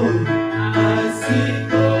Lord, I see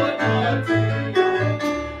your Lord to your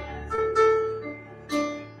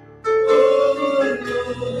oh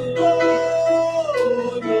Lord,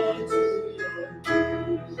 to your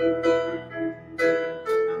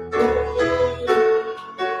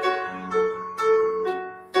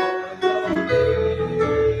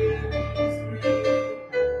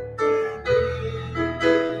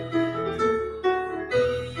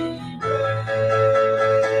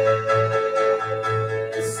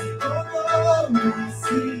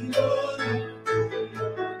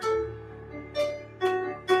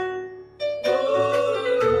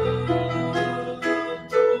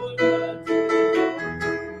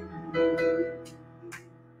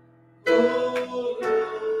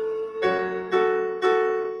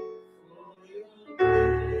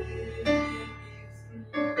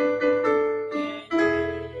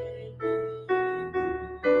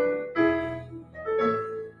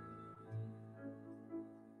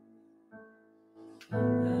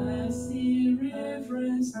I see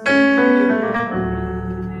reverence to your name.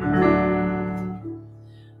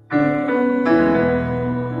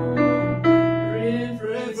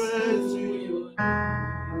 Reverence to your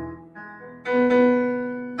name.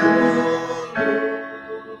 Oh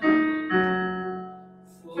Lord,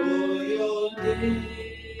 for your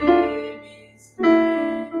name is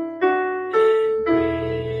great and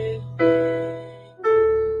greatly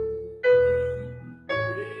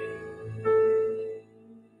praised.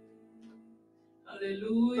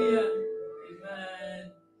 Hallelujah.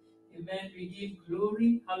 Amen. Amen. We give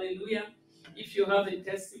glory. Hallelujah. If you have a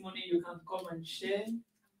testimony, you can come and share.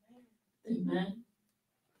 Amen.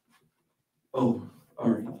 Oh, all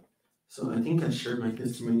right. So I think I shared my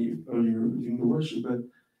testimony earlier during the worship, but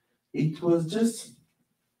it was just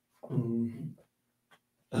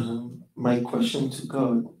my question to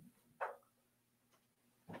God.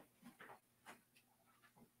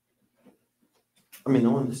 I mean, I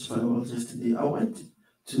want to testify about yesterday. I went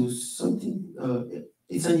to something,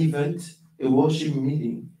 it's an event, a worship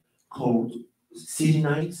meeting called City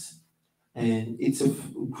Nights, and it's a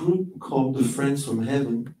group called the Friends from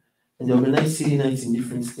Heaven, and they organize City Nights in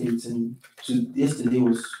different states. And yesterday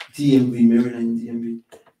was DMV, Maryland, DMV.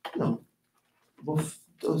 No, both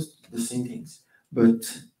those the same things.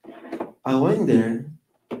 But I went there.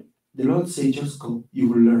 The Lord said, "Just go, you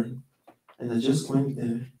will learn." And I just went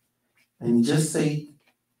there, and He just said,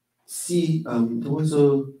 "See, there was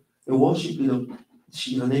a worship leader.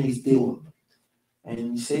 Her name is Dewa,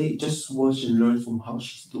 and He said, just watch and learn from how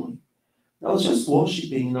she's doing." I was just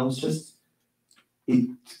worshiping, and it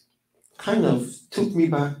kind of took me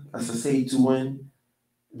back, as I say, to when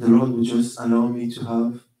the Lord would just allow me to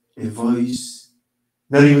have a voice,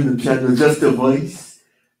 not even a piano, just a voice,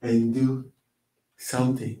 and do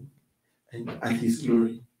something and at His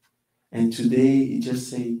glory. And today He just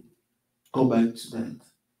said, go back to that.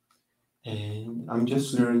 And I'm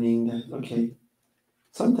just learning that, okay,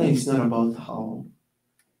 sometimes it's not about how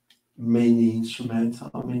many instruments,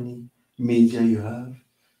 how many media you have,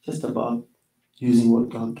 just about using what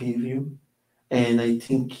God gave you. And I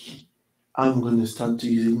think I'm going to start to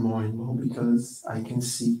use it more and more because I can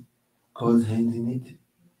see God's hand in it.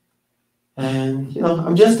 And,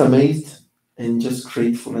 I'm just amazed and just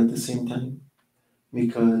grateful at the same time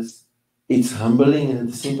because it's humbling, and at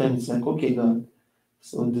the same time, it's like, okay, God,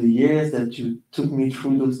 so the years that you took me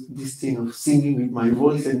through this thing of singing with my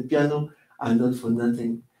voice and piano are not for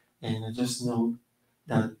nothing. And I just know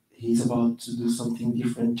that He's about to do something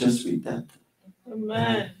different just with that.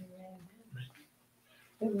 Amen.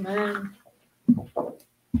 Amen.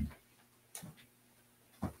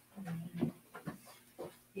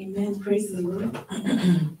 Amen. Praise the Lord.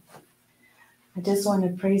 I just want to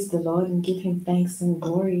praise the Lord and give Him thanks and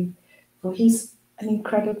glory, for He's an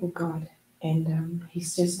incredible God. and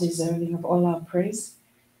he's just deserving of all our praise.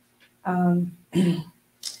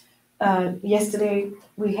 Yesterday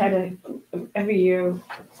we had every year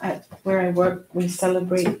at where I work, we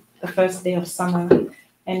celebrate the first day of summer,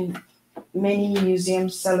 and many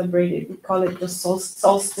museums celebrate it. We call it the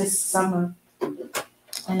solstice summer,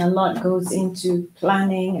 and a lot goes into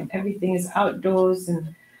planning, and everything is outdoors,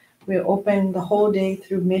 and we're open the whole day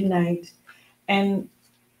through midnight. And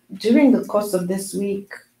during the course of this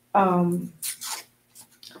week,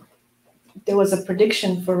 there was a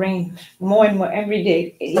prediction for rain, more and more every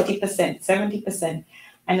day, 80%, 70%.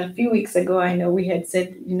 And a few weeks ago, I know we had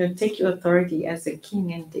said, take your authority as a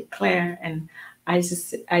king and declare. And I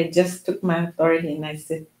just took my authority and I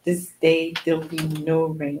said, this day there'll be no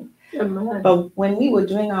rain. Amen. But when we were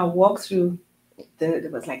doing our walkthrough, there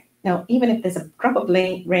was like, no, even if there's a drop of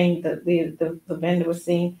rain, the vendor was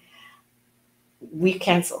saying, we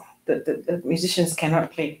cancel. The musicians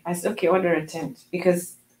cannot play. I said, okay, order a tent,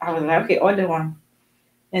 because I was like, okay, order one.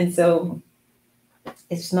 And so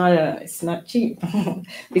it's not cheap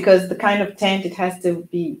because the kind of tent, it has to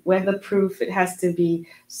be weatherproof. It has to be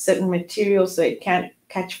certain material so it can't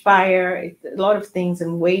catch fire. A lot of things,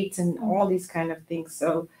 and weight and all these kind of things.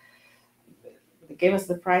 So they gave us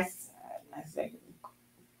the price. I said,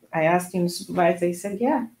 I asked him, the supervisor, he said,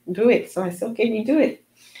 yeah, do it. So I said, okay, we do it.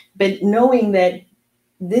 But knowing that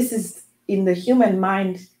this is in the human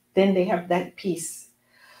mind, then they have that peace.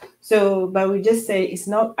 So, but we just say it's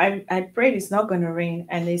not, I prayed it's not going to rain.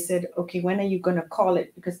 And they said, okay, when are you going to call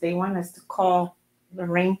it? Because they want us to call the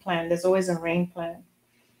rain plan. There's always a rain plan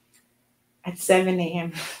at 7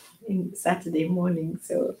 a.m. in Saturday morning.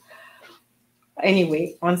 So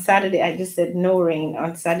anyway, on Saturday, I just said no rain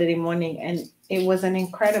on Saturday morning. And it was an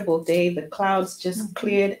incredible day. The clouds just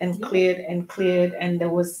cleared and cleared and cleared. And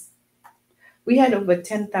we had over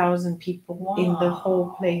 10,000 people in the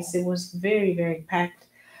whole place. It was very, very packed.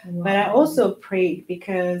 Wow. But I also prayed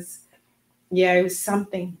because, it was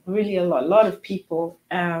something, really a lot of people.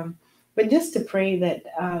 But just to pray that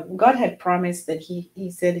God had promised that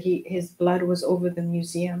he said his blood was over the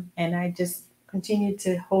museum. And I just continued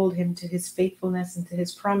to hold him to his faithfulness and to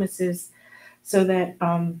his promises, so that,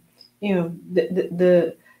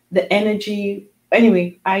 the energy,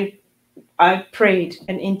 anyway, I prayed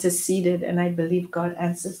and interceded, and I believe God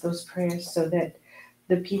answers those prayers so that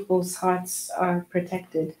the people's hearts are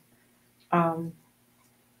protected. So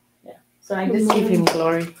I just give him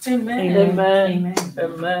glory. Amen. Amen. Amen.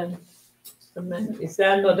 Amen. Amen. Is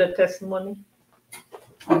there another testimony?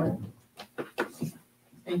 Amen.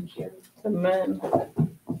 Thank you. Amen.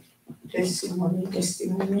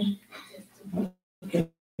 Testimony. Okay.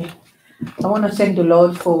 I want to thank the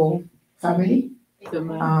Lord for family.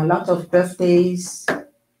 A lot of birthdays.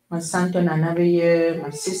 My son turned another year, my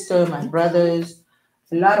sister, my brothers,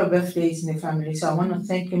 a lot of birthdays in the family. So I want to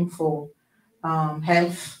thank him for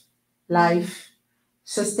health, life,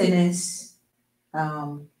 sustenance,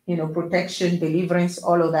 protection, deliverance,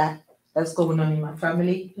 all of that that's going on in my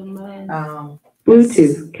family.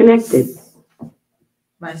 Bluetooth connected.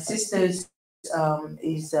 My sister's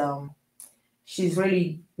she's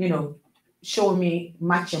really, showing me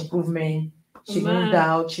much improvement. She moved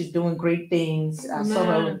out. She's doing great things. I saw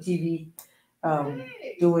her on TV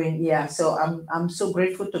so I'm so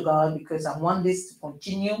grateful to God, because I want this to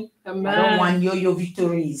continue. Amen. I don't want yo-yo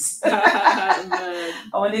victories. I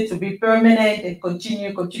want it to be permanent and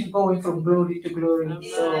continue going from glory to glory. Amen.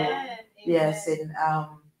 So yes,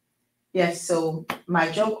 and so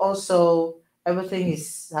my job also, everything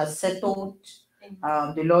has settled.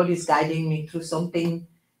 The Lord is guiding me through something,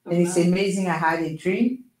 and it's amazing. I had a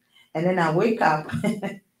dream, and then I wake up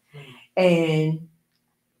and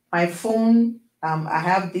my phone, I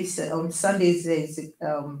have this on Sundays, there's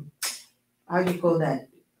how do you call that?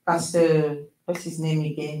 Pastor, what's his name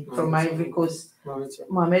again? From Ivory Coast,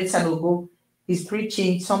 Mohamed Sanogo. He's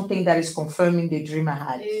preaching something that is confirming the dream I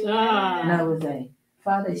had. And I was like,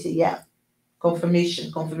 Father, he said,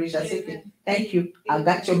 confirmation. I said, thank you. I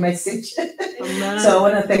got your message. So I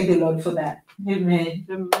want to thank the Lord for that. Amen.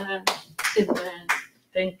 Amen. Amen.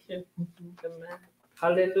 Thank you. Amen.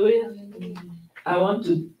 Hallelujah. I want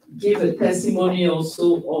to give a testimony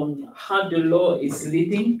also on how the Lord is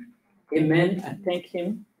leading. Amen. I thank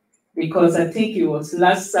him, because I think it was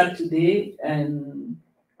last Saturday, and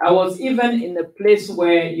I was even in a place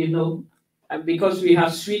where, because we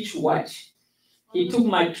have switch watch, he took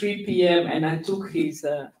my 3 p.m. and I took his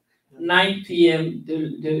 9 p.m.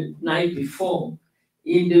 the night before.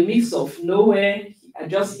 In the midst of nowhere, I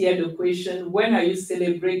just hear the question, when are you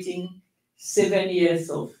celebrating 7 years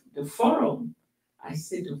of the forum? I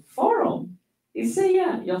said, the forum? He said,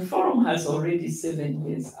 yeah, your forum has already 7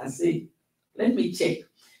 years. I said, Let me check.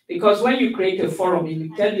 Because when you create a forum, it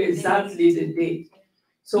will tell you exactly the date.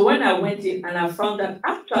 So when I went in and I found that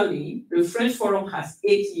actually the French forum has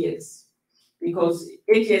 8 years. Because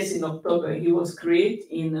 8 years in October, it was created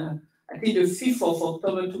in, I think, the 5th of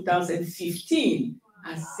October 2015.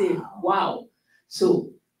 I said, wow.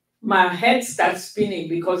 So my head starts spinning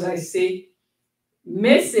because I say,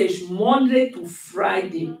 message Monday to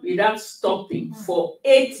Friday without stopping for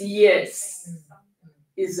 8 years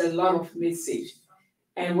is a lot of message.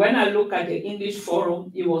 And when I look at the English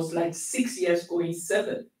forum, it was like 6 years going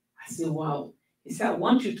 7. I said, wow. He said, I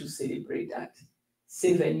want you to celebrate that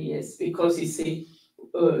 7 years because he said,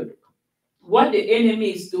 what the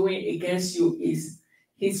enemy is doing against you is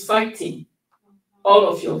he's fighting all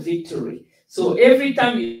of your victory. So every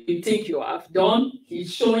time you think you have done,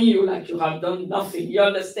 he's showing you like you have done nothing. You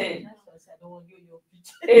understand?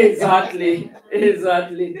 Exactly,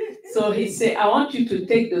 exactly. So he said, I want you to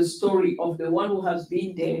take the story of the one who has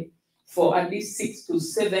been there for at least 6 to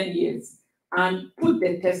 7 years and put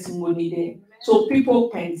the testimony there so people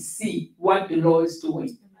can see what the Lord is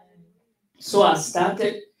doing. So I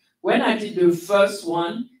started, when I did the first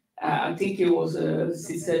one, I think it was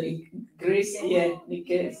Sister Grace here,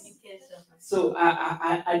 Nikes. So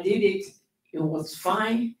I did it, it was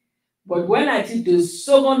fine. But when I did the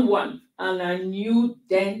second one, and I knew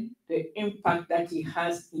then the impact that it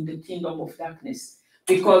has in the kingdom of darkness.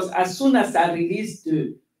 Because as soon as I released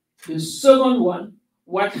the second one,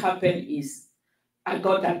 what happened is I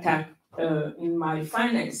got attacked in my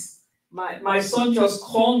finance. My son just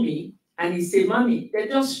called me and he said, Mommy, they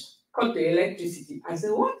just cut the electricity. I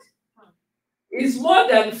said, what? It's more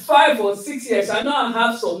than 5 or 6 years. I know I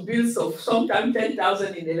have some bills of sometimes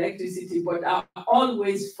 10,000 in electricity, but I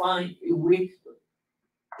always find a way.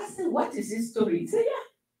 I said, what is this story? He said, yeah,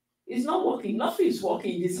 it's not working. Nothing is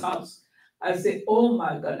working in this house. I said, oh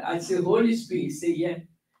my God. I said, Holy Spirit. He said, yeah.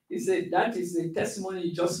 He said, that is the testimony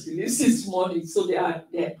you just released this morning. So they are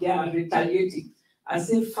retaliating. I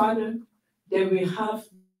said, Father, they will have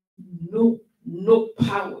no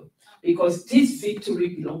power because this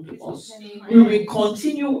victory belongs to us. We will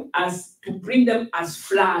continue as to bring them as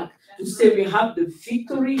flag to say we have the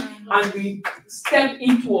victory and we step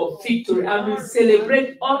into a victory and we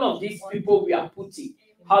celebrate all of these people we are putting.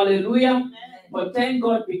 Hallelujah. But thank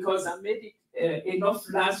God because I made it enough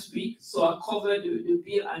last week, so I covered the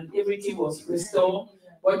bill and everything was restored.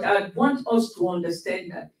 But I want us to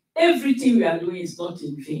understand that everything we are doing is not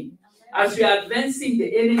in vain. As we are advancing,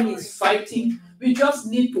 the enemy is fighting. We just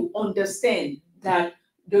need to understand that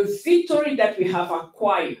the victory that we have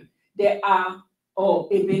acquired, there are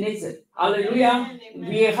Ebenezer. Hallelujah.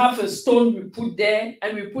 We have a stone we put there,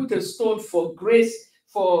 and we put a stone for grace,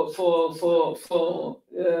 for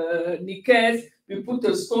Nikes. We put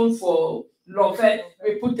a stone for Laurel.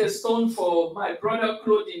 We put a stone for my brother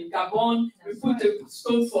Claude in Gabon. We put a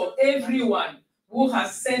stone for everyone who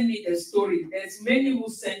has sent me the story. There's many who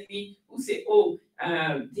send me, who say, oh,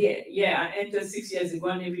 I entered 6 years ago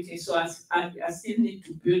and everything, so I still need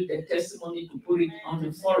to build the testimony to put it on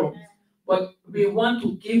the forum. But we want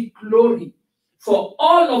to give glory for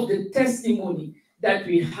all of the testimony that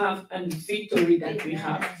we have and the victory that we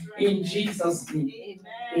have. In Jesus' name,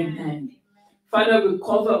 amen. Father, we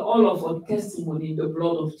cover all of our testimony in the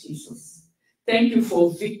blood of Jesus. Thank you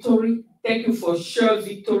for victory. Thank you for sure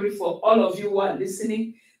victory for all of you who are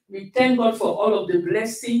listening. We thank God for all of the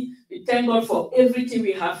blessing. We thank God for everything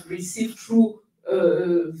we have received through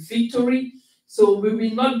victory. So we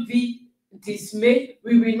will not be dismayed.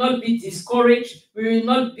 We will not be discouraged. We will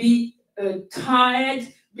not be tired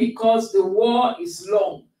because the war is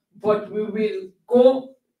long. But we will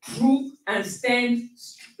go through and stand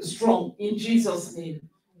strong in Jesus' name.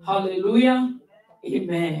 Hallelujah.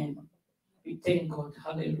 Amen. We thank God.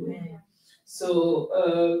 Hallelujah.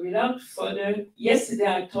 So without further, yesterday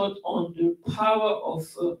I taught on the power of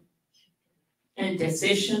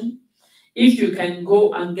intercession. If you can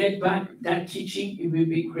go and get back that teaching, it will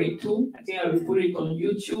be great too. I think I will put it on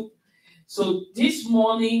YouTube. So this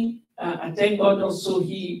morning, I thank God also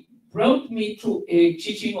he brought me to a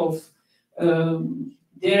teaching of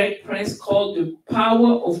Derek Prince called The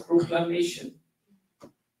Power of Proclamation.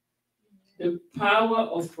 The power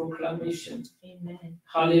of proclamation. Amen.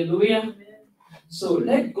 Hallelujah. Amen. So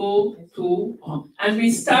let's go to, and we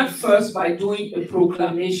start first by doing a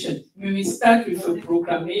proclamation. We will start with a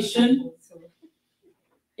proclamation.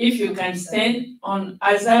 If you can stand on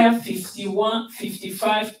Isaiah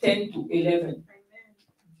 55, 10 to 11.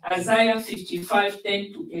 Isaiah 55,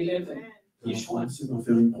 10 to 11. Je vais commencer par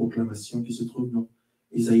faire une proclamation qui se trouve dans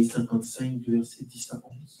Isaïe 55, versets 10 à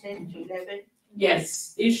 11. 10 to 11.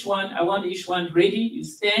 Yes, each one, I want each one ready. You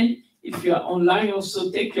stand. If you are online, also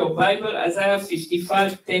take your Bible, Isaiah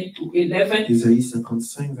 55, 10 to 11. Ésaïe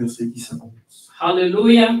 55, verset 10 à 11.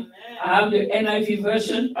 Hallelujah. I have the NIV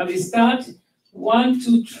version. I will start 1,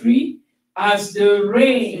 2, 3. As the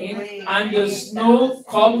rain and the snow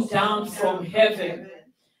come down from heaven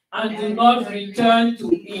and do not return to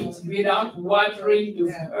it without watering the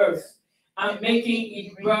earth and making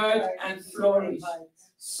it bud and flourish,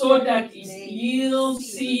 so that it yields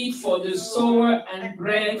seed for the sower and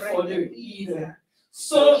bread for the eater.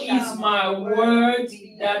 So is my word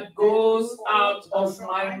that goes out of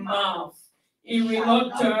my mouth. It will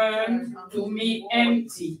not turn to me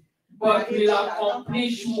empty, but will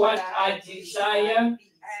accomplish what I desire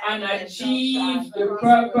and achieve the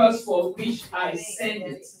purpose for which I send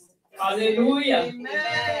it. Hallelujah.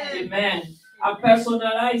 Amen. I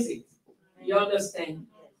personalize it. You understand?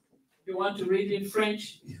 You want to read in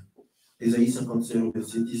French? Ésaïe 55,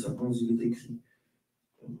 verset 10 à 11, il est écrit: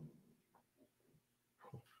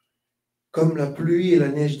 Comme la pluie et la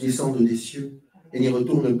neige descendent des cieux et n'y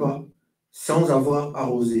retournent pas, sans avoir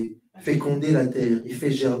arrosé, fécondé la terre et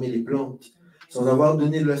fait germer les plantes, sans avoir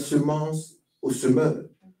donné de la semence au semeur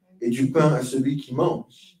et du pain à celui qui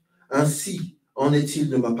mange. Ainsi en est-il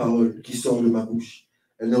de ma parole qui sort de ma bouche.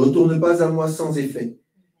 Elle ne retourne pas à moi sans effet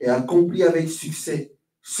et accomplit avec succès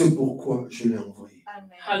ce pourquoi je l'ai envoyée.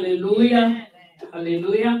 Hallelujah.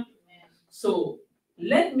 Hallelujah. So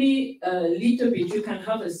let me a little bit, you can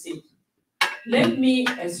have a seat. Let me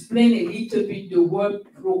explain a little bit the word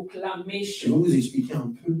Je proclamation. vais vous expliquer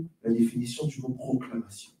un peu la définition du mot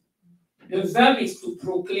proclamation. The verb is to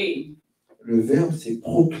proclaim. Le verbe, c'est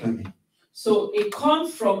proclamer. So it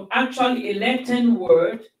comes from actually a Latin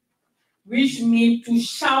word which means to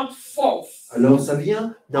shout forth. Alors, ça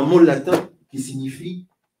vient d'un mot latin qui signifie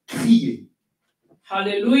crier.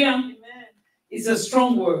 Hallelujah. It's a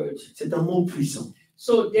strong word. C'est un mot puissant.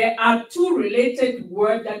 So there are two related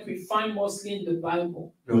words that we find mostly in the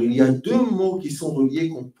Bible. Alors, il y a deux mots qui sont reliés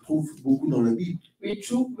qu'on trouve beaucoup dans la Bible.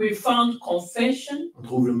 We found confession, On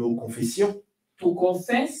trouve le mot confession, to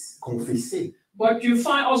confess, confesser. but you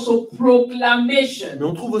find also proclamation, Mais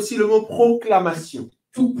on trouve aussi le mot proclamation,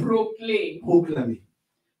 to proclaim. proclamer.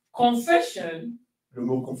 Confession, Le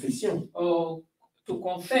mot confession or to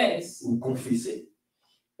confess, ou confesser.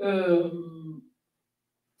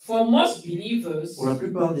 for most believers, Pour la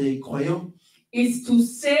plupart des croyants, is to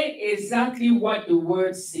say exactly what the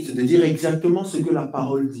word c'est says. de dire exactement ce que la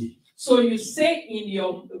parole dit. So you say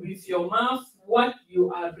with your mouth what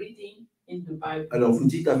you are reading in the Bible. Alors, vous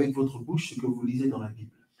dites avec votre bouche ce que vous lisez dans la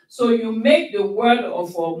Bible. So you make the word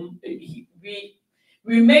of our,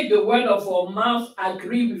 we make the word of our mouth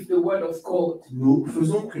agree with the word of God. Nous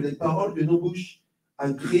faisons que les paroles de nos bouches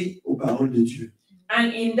agréent aux paroles de Dieu.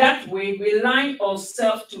 And in that way, we line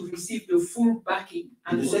ourselves to receive the full backing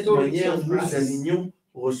Et and de cette authority manière, of nous Christ. alignons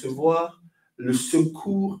pour recevoir le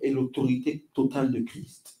secours et l'autorité totale de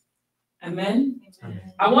Christ. Amen. Amen.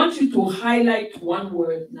 I want you to highlight one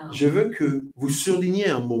word now. Je veux que vous surligniez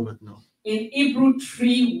un mot maintenant. In Hebrew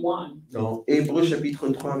 3:1. Dans Hébreux chapitre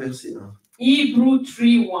 3, verset 1. Hebrew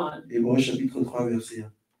 3:1. Hébreux chapitre 3, verset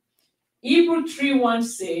 1. Hebrew 3:1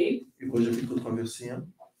 say, Hébreux chapitre 3, verset 1.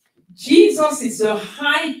 Jesus is the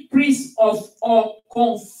high priest of our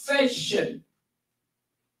confession.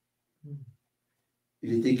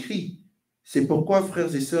 Il est écrit: c'est pourquoi,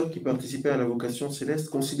 frères et sœurs qui participaient à la vocation céleste,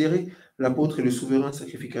 considérez l'apôtre et le souverain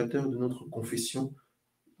sacrificateur de notre confession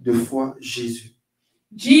de foi, Jésus.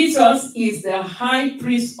 Jesus is the high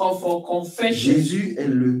priest of our confession. Jésus est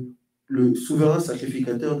le souverain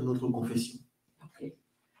sacrificateur de notre confession. Okay.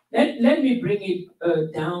 Let me bring it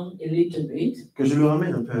down a little bit. Que je le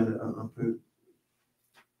ramène un peu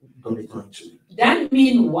dans les temps actuels. That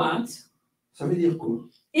means what? Ça veut dire quoi?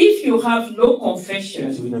 If you have no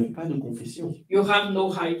confession, Si vous n'avez pas de confession, you have no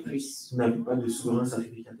high priest. vous n'avez pas de souverain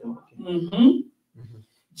sacrificateur. Mhm.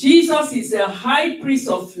 Jesus is the high priest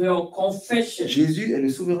of your confession. Jésus est le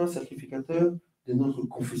souverain sacrificateur de notre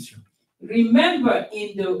confession. Remember,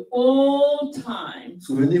 in the old time,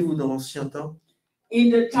 Souvenez-vous, dans l'ancien temps, in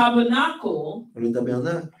the tabernacle, dans le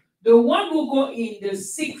tabernacle, the one who go in the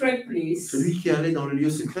secret place celui qui allait dans le lieu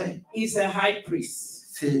secret, is a high priest.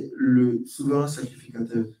 c'est le souverain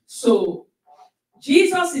sacrificateur. So,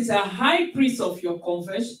 Jesus is a high priest of your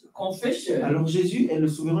confession. Alors Jésus est le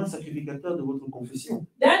souverain sacrificateur de votre confession.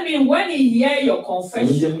 That means when he hears your Ça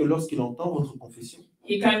veut dire confession, que lorsqu'il entend votre confession,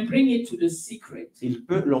 he can bring it to the secret, il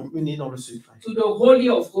peut l'emmener dans le secret, to the Holy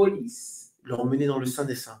of Holies. l'emmener dans le Saint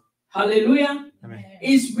des Saints. Hallelujah. Amen.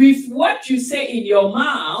 It's with what you say in your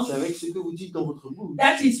mouth C'est avec ce que vous dites dans votre bouche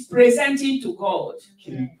that is presenting to God.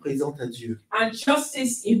 qu'il présente à Dieu And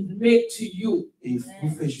justice is made to you. et vous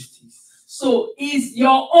fait justice. So is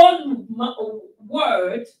your own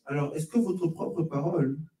word Alors, est-ce que votre propre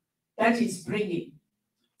parole, that is bringing?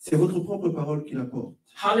 c'est votre propre parole qui l'apporte?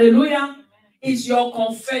 Hallelujah. Is your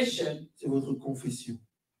confession. C'est votre confession.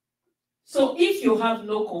 So if you have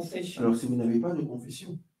no confession, Alors, si vous n'avez pas de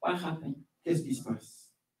confession, what happened? qu'est-ce qui se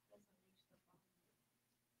passe?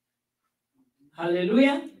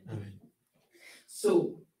 Hallelujah. Amen.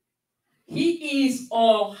 So he is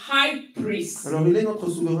our high priest. Alors, il est notre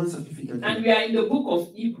souverain sacrificateur. And we are in the book of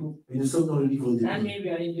Hebrew. Et nous sommes dans le livre des That Hébreux. means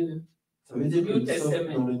we are in the Ça veut dire que New nous sommes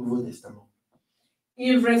Testament. dans le Nouveau Testament.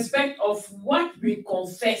 in respect of what we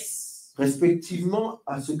confess. Respectivement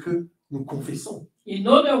à ce que nous confessons. In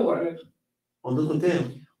other words, En d'autres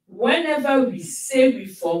termes, whenever we say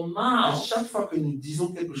with our à mouth, chaque fois que nous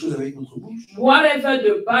disons quelque chose avec notre bouche, whatever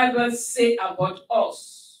the Bible say about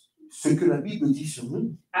us ce que la Bible dit sur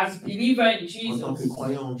nous, as believer in en tant que Jesus,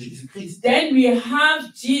 croyants en Jésus-Christ, then we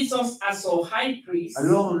have Jesus as our high priest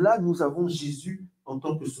alors là, nous avons Jésus en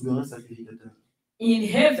tant que souverain sacrificateur in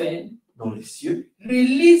heaven, dans les cieux,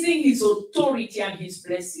 releasing his authority and his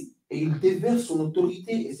blessing. et il déverse son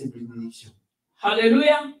autorité et ses bénédictions.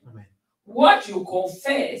 Hallelujah. Amen. What you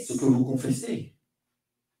confess, Ce que vous confessez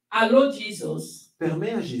allow Jesus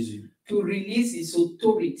permet à Jésus to release his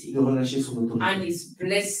authority de relâcher son and autorité his et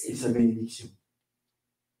blessing. sa bénédiction.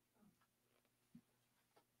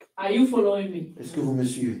 Are you following me? Est-ce que vous me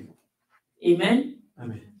suivez? Amen.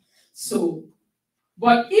 Amen. So,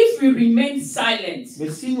 but if we remain silent Mais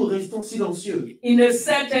si nous restons silencieux, in a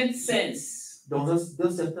certain sense,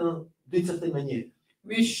 d'une certaine manière,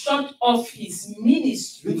 we shut off his d'une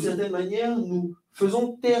ministry certaine manière, nous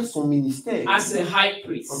faisons taire son ministère as a high en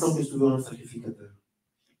priest. tant que souverain sacrificateur.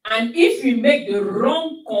 And if we make the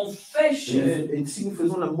wrong confession, Et si nous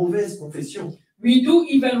faisons la mauvaise confession, we do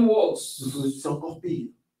even worse. c'est encore pire.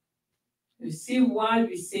 You see why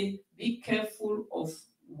we say, be careful of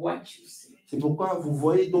what you say. C'est pourquoi vous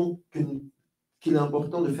voyez donc qu'il est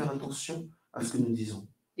important de faire attention à ce que nous disons.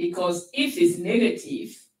 Because if it's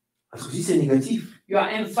negative, Parce que si c'est négatif, you are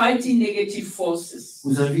inviting negative forces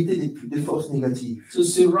vous invitez des forces négatives to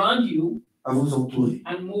surround you à vous entourer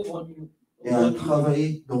and move on you. et à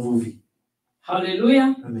travailler dans vos vies.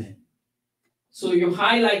 Hallelujah. Amen. So you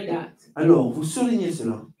highlight that. Alors, vous soulignez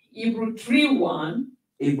cela. Hebrew 3:1,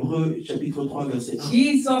 Hébreux chapitre 3, verset 1.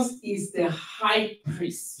 Jesus is the high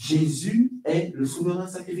priest Jésus est le souverain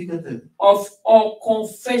sacrificateur of our de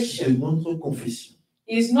confession. notre confession.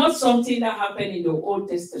 It's not something that happened in the Old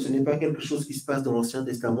Ce Testament. n'est pas quelque chose qui se passe dans l'Ancien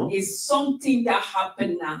Testament, It's something that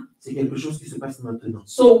happened now. c'est quelque chose qui se passe maintenant.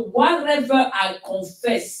 So whatever I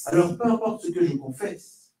confess, Alors, peu importe ce que je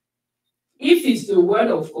confesse, if it's the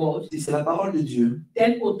word of God, si c'est la parole de Dieu,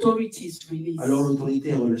 then authority is released. alors l'autorité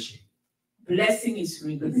est relâchée. Blessing is La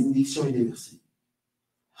released. bénédiction est déversée.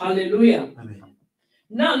 Hallelujah. Amen.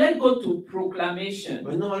 Now let's go to proclamation.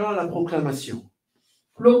 Maintenant, alors la proclamation.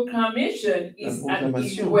 Proclamation is La an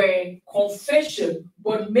proclamation. where confession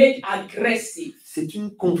but made aggressive. C'est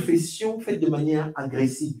une confession faite de manière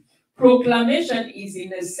agressive. Proclamation is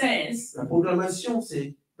in a sense La proclamation,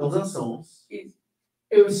 c'est, dans un sens,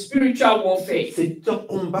 a spiritual warfare. c'est un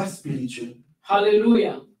combat spirituel.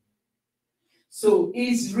 Hallelujah. So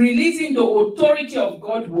it's releasing the authority of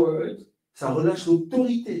God's word Ça relâche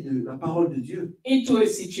l'autorité de la parole de Dieu into a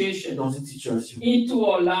situation, dans une situation, into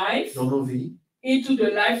our life, dans nos vies, into the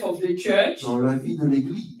life of the church, dans la vie de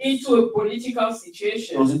l'Église, into a political dans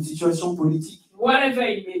situation, une situation politique, whatever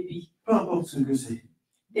it may be. peu importe ce que c'est.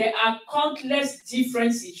 There are countless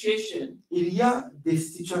different situations Il y a des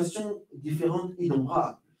situations différentes et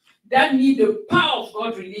innombrables that need the power of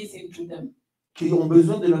God released into them. qui ont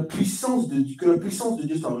besoin de la puissance de Dieu, que la puissance de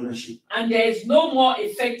Dieu soit relâchée. And there is no more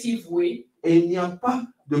effective way Et il n'y a pas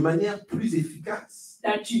de manière plus efficace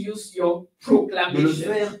than to use your de le proclamation.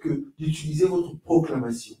 faire que d'utiliser votre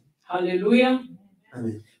proclamation. Hallelujah.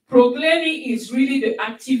 Amen. Proclaiming is really the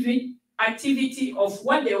activity of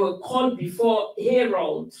what they were called before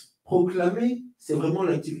herald. Proclamer, c'est vraiment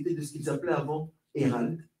l'activité de ce qu'ils appelaient avant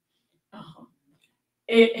hérald.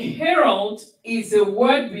 A herald is a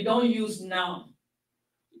word we don't use now.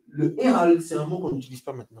 Le hérald, c'est un mot qu'on n'utilise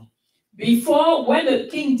pas maintenant. Before, when the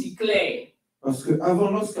king declared, Parce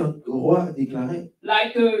qu'avant, lorsqu'un roi déclarait,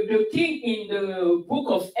 like the king in the book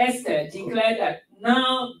of Esther declared that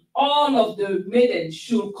now all of the maidens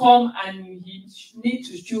should come and he need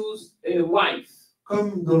to choose a wife.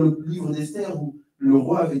 comme dans le livre d'Esther où le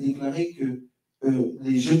roi avait déclaré que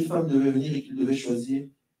les jeunes femmes devaient venir et qu'il devait choisir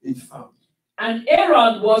une femme. And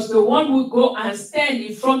Aaron was the one who go and stand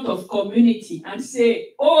in front of community and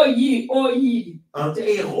say, "Oh ye, oh ye." Un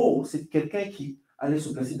héros, c'est quelqu'un qui allait se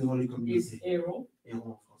placer devant les Is communautés. Aaron? Héros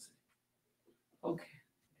en français. Okay.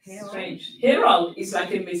 Herald. Strange. Herald is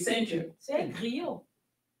like a messenger. C'est griot.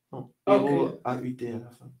 Non, Ok. héros A-U-T à la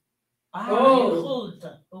fin. Ah, Oh.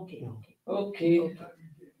 Herald. Okay. Okay.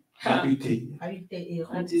 Ha, A-U-T.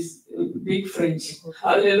 that is big French.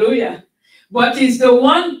 Hallelujah. But he's the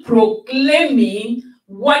one proclaiming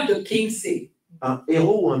what the king said. Un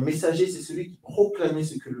héros ou un messager, c'est celui qui proclamait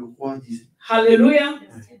ce que le roi disait. Hallelujah.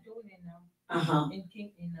 They're still doing it now Uh-huh. in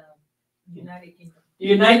United Kingdom.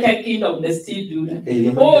 United Kingdom, they still do that. Et il y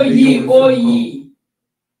a même Oh des pays ye, où on le oh fait encore. ye.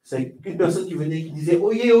 C'est une personne qui venait et qui disait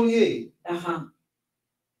oyez, oyez. Uh-huh.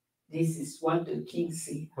 This is what the king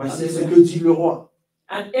said. Voici ce Hallelujah. que dit le roi.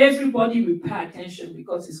 And everybody will pay attention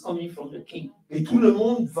because it's coming from the king. Et tout le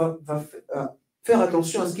monde va faire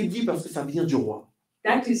attention à ce qu'il dit parce que ça vient du roi.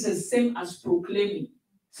 That is the same as proclaiming.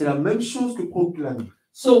 C'est la même chose que proclamer.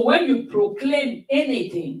 So when you proclaim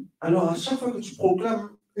anything, Alors à chaque fois que tu proclames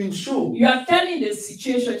une chose, you are telling the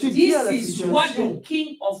situation, Tu dis à la this is what the situation,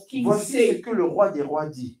 king of kings voici ce said. que le roi des rois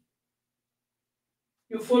dit.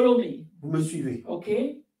 You follow me, Vous me suivez.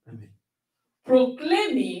 okay? Amen.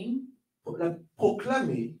 Proclaiming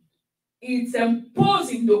Proclamer, is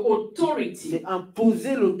imposing the authority, c'est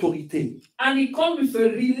imposer l'autorité. and it comes with a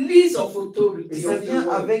release of Et authority. ça Of the vient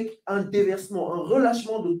word. avec un déversement, un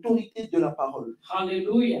relâchement d'autorité de la parole.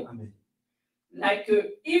 Hallelujah. Amen. Like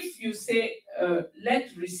if you say,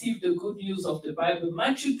 let's receive the good news of the Bible,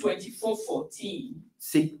 Matthew 24:14.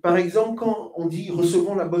 C'est par exemple quand on dit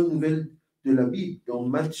recevons la bonne nouvelle de la Bible dans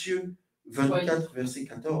Matthieu 24, verset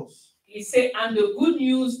 14. He said, and the good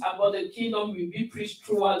news about the kingdom will be preached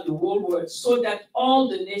throughout the whole world, so that all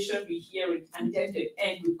the nations will hear it, and then the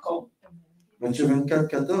end will come. Matthieu 24,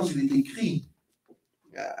 14, il est écrit.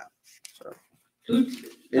 Toute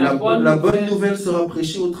Et la bonne nouvelle sera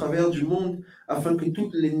prêchée au travers du monde afin que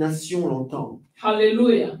toutes les nations l'entendent.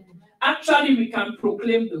 Hallelujah. Actually, we can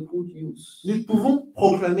proclaim the good news. Nous pouvons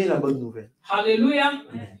proclamer la bonne nouvelle. Hallelujah.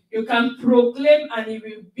 Amen. You can proclaim and it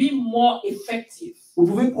will be more effective. Vous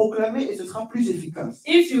pouvez proclamer et ce sera plus efficace.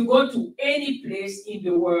 If you go to any place in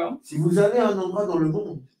the world Si vous allez à un endroit dans le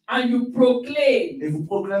monde and you proclaim et vous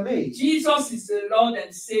proclamez Jesus is the Lord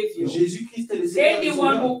and Savior, Jésus-Christ est le Seigneur des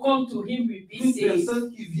anyone Seigneurs, who comes to him will be toute saved.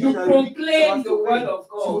 personne qui You vient à lui sera proclaim the word sauvée. of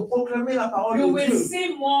Si vous God. proclamez la parole You de will Dieu,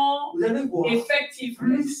 see more vous allez voir plus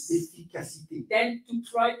effectiveness d'efficacité than to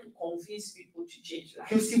try to convince people to change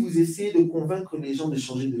que lives. si vous essayez de convaincre les gens de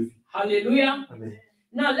changer de vie. Hallelujah. Amen.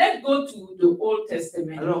 Now let's go to the Old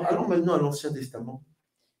Testament. Alors, allons maintenant à l'Ancien Testament.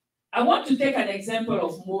 I want to take an example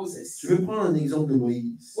of Je Moses. vais prendre un exemple de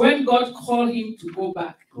Moïse. When God called him to go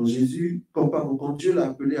back Quand Dieu l'a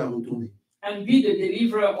appelé à retourner and be the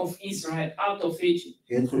deliverer of Israel out of Egypt.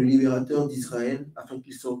 et être le libérateur d'Israël afin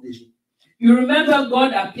qu'il sorte d'Égypte. You remember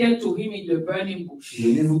God appeared to him in the burning bush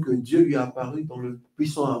Souvenez-vous que Dieu lui a apparu dans le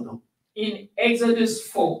buisson ardent, in Exodus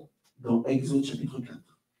 4. dans Exode chapitre 4.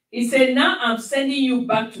 He said, now I'm sending you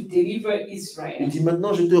back to deliver Il Israel. dit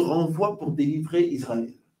maintenant je te renvoie pour délivrer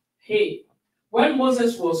Israël. Hey, when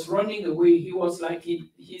Moses was running away, he was like in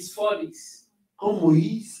his 40s. Quand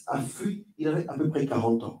Moïse a fui, il avait à peu près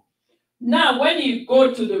 40 ans. Now, when you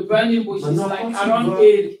go to the burning bush, it's Maintenant, like quand il around va-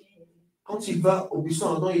 80. Quand il va au buisson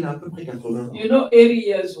ardent, il a à peu près 80 ans. You know, 80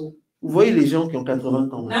 years old. Vous voyez les gens qui ont 80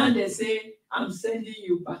 ans. Now Maintenant, they say, I'm sending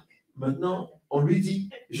you back. Maintenant, on lui dit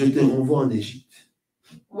je te renvoie en Égypte.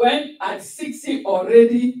 When at 60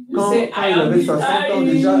 already, you Quand say, il I am avait 60 ans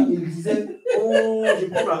déjà, retiring. il disait oh, je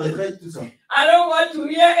prends ma retraite, tout ça. I don't want to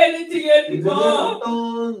hear anything Je veux anymore.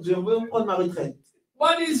 entendre, je veux prendre ma retraite.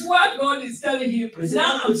 But it's what God is telling him. Mais c'est Now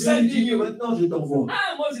là que I'm Dieu lui sending dit you. maintenant je t'envoie.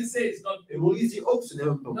 Ah, Moses says it's not. Et Moïse dit oh, ce n'est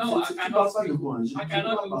même pas. No, Tu I ne cannot parles pas de speak. moi. Je I ne peux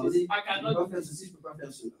cannot pas do parler. this. I Je ne peux cannot pas do faire this. ceci, je ne peux pas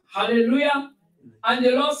faire cela. Hallelujah. And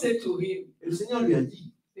the Lord said to him, Et le Seigneur lui a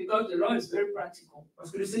dit, because the Lord is very practical, parce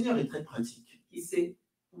que le Seigneur est très pratique, he said,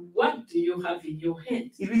 what do you have in your hand?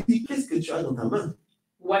 il lui dit qu'est-ce que tu as dans ta main?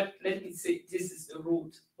 What, let me say, this is the road,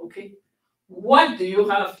 okay? What do you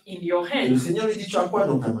have in your Et le hand? Seigneur lui dit tu as quoi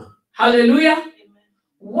dans ta main? Hallelujah.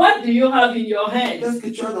 What do you have in your hand? Qu'est-ce que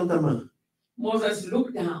tu as dans ta main? Moses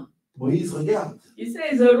looked down. Moïse regarde. He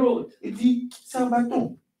says a road. Il dit c'est un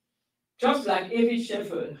bâton. Just like every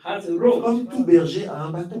shepherd has a road. Comme tout berger a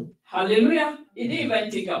un bâton. Hallelujah. He didn't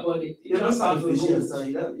even think about it. He Il n'a just pas has a réfléchi à road. ça,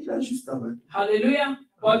 il a juste un bâton. Hallelujah.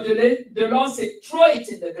 But the Lord said, throw it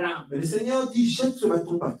in the ground. Mais le Seigneur dit jette ce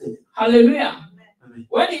bâton par terre. Hallelujah. Amen.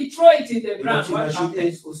 When he threw it in the Et quand ground, il l'a what happened?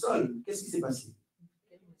 jeté au sol, qu'est-ce qui s'est passé?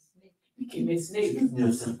 Became a C'est snake. devenu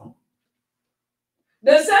un serpent.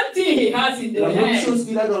 The same thing he has in the La même hand. chose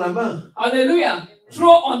qu'il a dans la main, Hallelujah.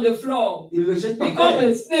 Throw on the floor. il le jette par Become terre.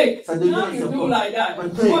 a snake. Ça devient Now un you do serpent. like that.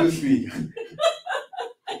 Maintenant, il But, veut fuir.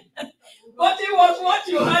 but it was what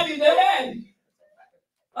you had in the hand.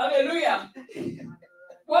 Hallelujah.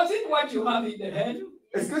 Was it what you have in the hand?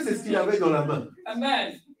 Est-ce que c'est ce qu'il avait dans la main?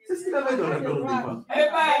 Amen. C'est ce qu'il avait dans la main au départ.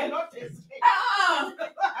 Amen. Ah,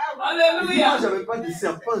 Il dit, moi, hallelujah. j'avais pas de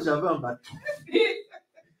serpent, j'avais un bâton.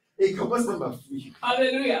 Et il commence même à fuir.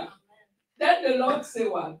 Hallelujah. Then the Lord said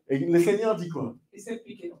what? Et le Seigneur dit quoi? He said,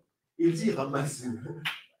 pick it up. Il dit, ramasse-le.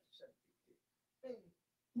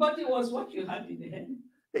 But it was what you had in the hand.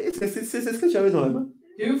 Et c'est ce que tu avais dans la main.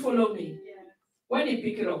 Do you follow me? When he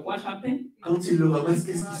picked it up, what happened? Quand il le ramasse,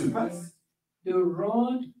 qu'est-ce qui se passe? The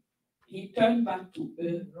rod, he turned back to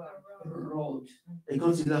a rod. Et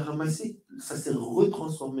quand il l'a ramassé, ça s'est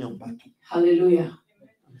retransformé en bâton. Hallelujah.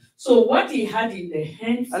 So what he had in the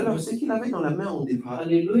hand, Alors, ce qu'il avait dans la main au départ,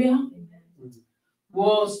 hallelujah,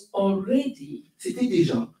 was already c'était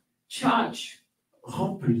déjà charged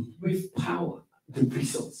rempli with power. de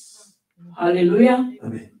puissance. Hallelujah.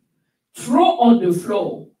 Amen. Throw on the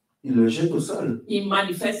floor, Il le jette au sol, he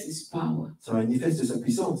manifests his power. ça manifeste sa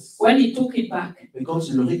puissance. When he took it back, Mais quand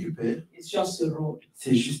il le récupère, it's just a rod.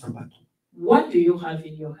 c'est juste un bâton. What do you have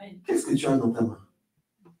in your hand? Qu'est-ce que tu as dans ta main?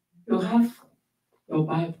 You have your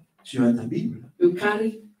Bible. Tu as ta Bible. You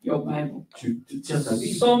carry your Bible. Tu tiens ta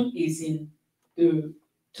Bible. Some is in the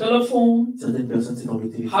telephone. Certaines personnes, c'est dans le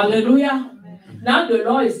téléphone. Hallelujah. Now the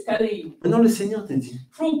Lord is telling you, Maintenant, le Seigneur te dit,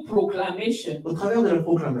 through proclamation, au travers de la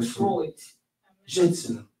proclamation, throw it. jette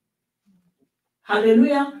cela.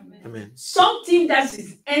 Hallelujah. Amen. Something that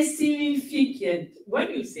is insignificant.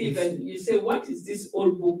 When you see it, you say, what is this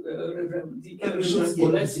old book, Reverend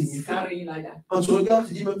Paulette is carrying like that? Quand tu regardes,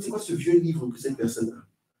 tu dis même, c'est quoi ce vieux livre que cette personne a?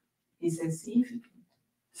 It's insignificant.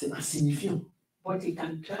 C'est insignifiant. But it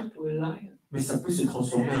can turn to a lion. Mais ça peut se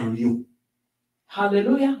transformer en lion.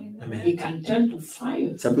 Hallelujah. Amen. It can turn to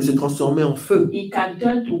fire. Ça peut se transformer en feu. It can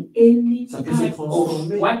turn to any Ça peut se type of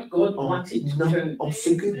transformer what God en, wanted to turn. en ce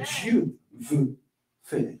que Dieu veut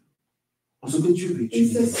faire. En ce que Dieu veut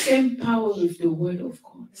It's the utiliser. same power with the word of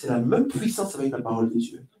God. C'est la même puissance avec la parole de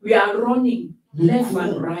Dieu. We are running Nous left courons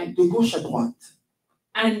and right, de gauche à droite.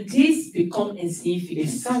 and this become Et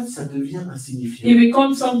insignificant. ça devient It insignifiant.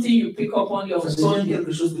 becomes something you pick up on your Ça devient Sunday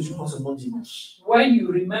quelque chose que tu prends seulement dimanche. when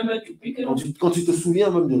you remember to pick it Quand up. quand tu te souviens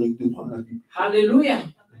même de prendre la Bible. Hallelujah.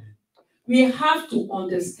 We have to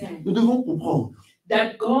understand Nous devons comprendre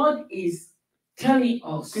that God is telling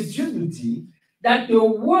us que Dieu nous dit that the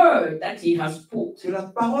word that He has put que la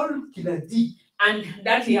parole qu'il a dit and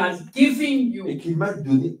that He has given et you qu'il m'a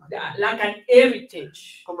donné like an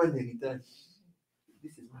heritage comme un héritage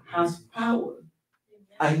has power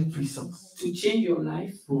a une puissance to change your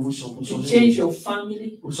life, pour vous to changer, change your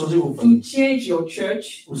family, pour changer vos to familles, change your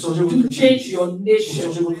church, pour changer to votre change église, your pour nation.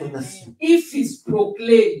 changer votre nation. If it's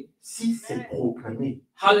proclaimed, Si c'est proclamé,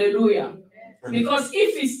 hallelujah. Amen. Because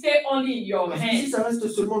if it stay only in your Parce que si hand ça reste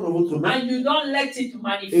seulement dans votre main and you don't let it et vous ne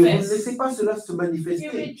manifest, laissez pas cela se it will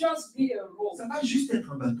manifester, just be a rope. ça va juste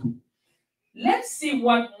être un bateau. Let's see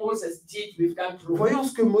what Moses did with that rope. Voyons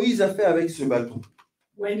ce que Moïse a fait avec ce bateau.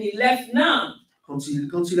 When he left now, Quand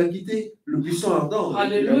il a quitté le buisson ardent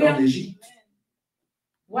Alléluia. d'Égypte,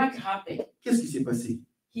 what happened? qu'est-ce qui s'est passé?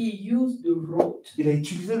 He used the rope Il a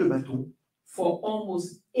utilisé le bâton for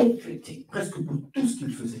almost everything. presque pour tout ce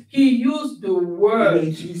qu'il faisait. He used the Il a word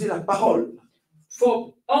utilisé la parole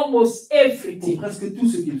for almost pour everything. presque tout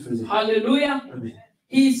ce qu'il faisait. Hallelujah. Amen.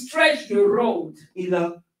 He stretched the road.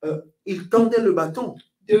 Il tendait le bâton.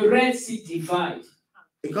 The Red Sea divide.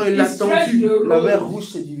 Et quand il l'a Il stretch tendu, the la road. mer rouge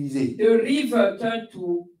s'est divisée. The river turned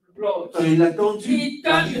to blood. Quand il l'a tendu, He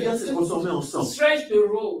la turned rivière s'est transformée en sang. stretched the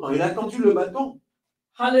road. Quand il a tendu le bâton,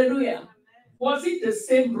 Hallelujah. Was it the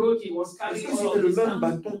same road he was est-ce carrying que all c'était of le this même time?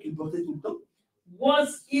 bâton qu'il portait tout le temps?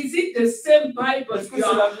 Is it the same Bible Est-ce que you c'est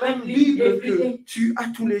are la même handling Bible every que day? tu as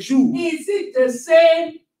tous les jours? Is it the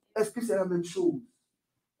same? Est-ce que c'est la même chose?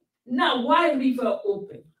 Now, why river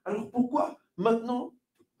open? Alors pourquoi maintenant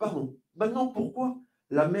pourquoi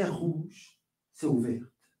la mer rouge s'est ouverte?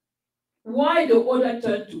 Why the other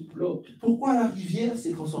turned to blood? Pourquoi la rivière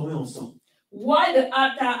s'est transformée en sang? Why the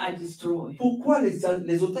altar are destroyed? Pourquoi les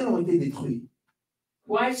hôtels ont été détruits?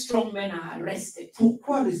 Why strong men are arrested?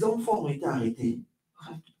 Pourquoi les enfants ont été arrêtés? You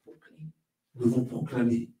have to proclaim. Nous devons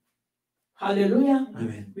proclamer. Hallelujah.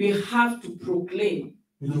 Amen. We have to proclaim.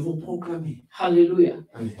 Nous devons proclamer. Hallelujah.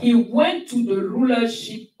 Amen. He went to the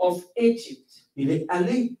rulership of Egypt. Il est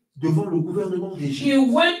allé devant le gouvernement d'Égypte. He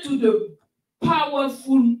went to the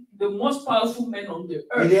powerful the most powerful man on the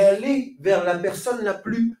Il est earth. allé vers la personne la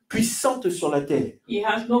plus puissante sur la terre. He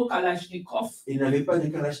has no Kalashnikov. Il n'avait pas de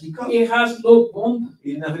Kalachnikov. He has no bomb.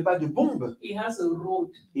 Il n'avait pas de bombe. He has a road.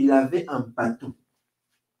 Il avait un bateau.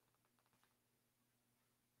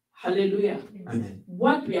 Hallelujah. Amen.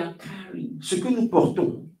 What we are carrying Ce que nous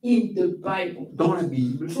portons in the Bible, dans la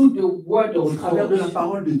Bible, through the word au of travers de la God,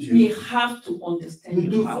 parole de we Dieu, have to understand nous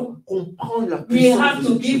the power. devons comprendre la We have puissance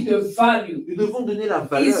to de give cette chose. the value. Nous devons donner la It's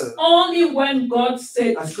valeur. only when God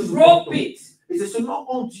said, À ce que nous drop portons. it Et c'est seulement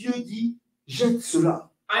quand Dieu dit, jette cela.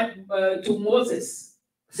 to Moses.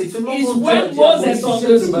 C'est seulement It's quand Dieu a when dit à Moses Moïse, jette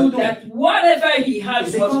le understood bateau. that whatever he Et had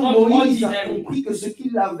c'est was quand not Moïse a ordinary. compris que ce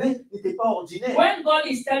qu'il avait n'était pas ordinaire. When God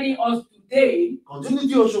is telling us today, Quand Dieu nous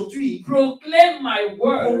dit aujourd'hui, proclaim my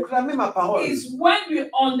word, proclamez ma parole. is when we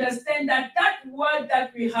understand that that word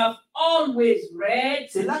that we have always read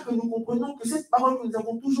C'est là que nous comprenons que cette parole que nous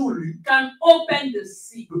avons toujours lue can open the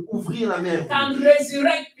sea, peut ouvrir la mer, can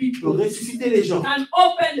resurrect peut people, ressusciter les gens, can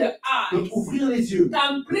open the peut eyes, ouvrir les yeux,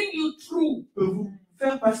 can bring you through. peut vous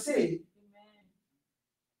faire passer.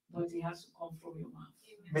 But it has to come from your mouth.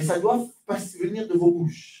 Mais ça doit venir de vos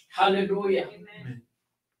bouches. Hallelujah. Amen.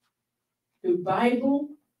 The Bible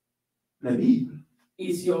La Bible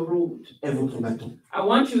is your road. est votre bâton. I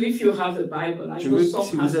want you, if you have a Bible, I Je know veux que some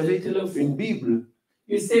si have vous a avez telephone. une Bible,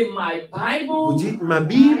 You say, my vous Bible dites ma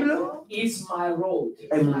Bible is my road.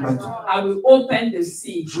 est mon bâton. I will open the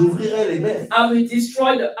sea. J'ouvrirai les mers, I will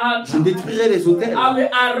destroy the je altar. détruirai les hôtels, I will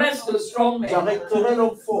arrest the strong man. j'arrêterai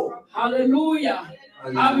l'homme fort. Hallelujah. I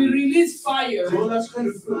will Alléluia. release fire. Je relâcherai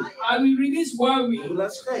le feu, I will release worry. je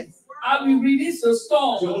relâcherai, I will release the je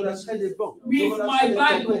storm. relâcherai des vents, je With relâcherai my des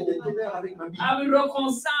tempêtes, Bible. des tonnerres avec ma Bible. I will Et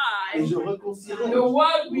reconcile je réconcilierai, the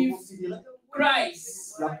word with réconcilierai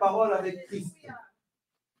Christ. la parole avec Christ.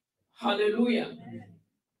 Hallelujah. Amen.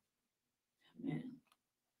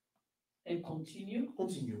 And continue.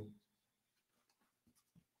 Continuons.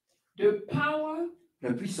 The power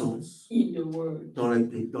La puissance in the word. dans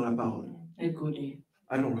la parole. And go there.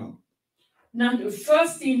 Allons là. Now, the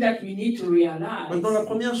first thing that we need to realize Maintenant, la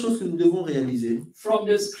première chose que nous devons réaliser from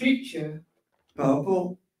the scripture par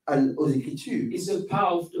rapport aux Écritures, is the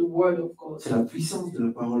power of the word of God. c'est la puissance de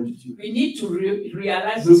la parole de Dieu. We need to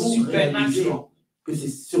realize Nous it's devons réaliser supernatural, que c'est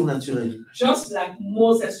surnaturel. just like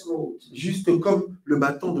Moses wrote. Juste comme le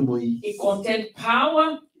bâton de Moïse. It contains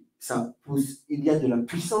power. Il y a de la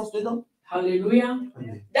puissance dedans. Hallelujah.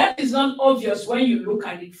 Amen. That is not obvious when you look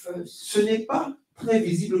at it first. Ce n'est pas très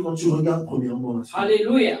visible quand tu regardes premièrement.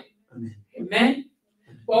 Hallelujah. Amen. Amen.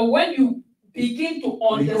 But when you begin to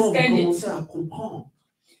Mais quand vous understand it, commencez à comprendre,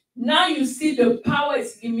 now you see the power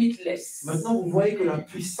is limitless. maintenant vous voyez que la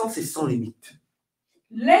puissance est sans limite.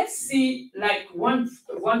 Let's see like one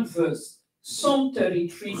verse. Psalm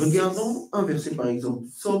 33. Regardons un verset par exemple.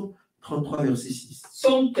 Psaume 33, verset 6.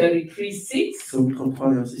 Psalm 33, 6. Psaume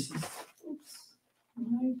 33, verset 6. Oops.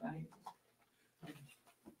 My Bible.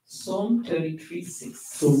 Psalm 33, 6.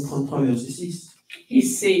 Psaume 33, verset 6. He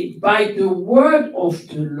said, by the word of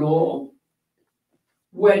the Lord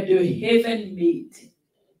were the heaven made,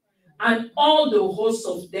 and all the hosts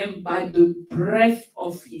of them by the breath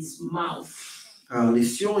of his mouth. Car les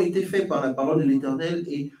cieux ont été faits par la parole de l'Éternel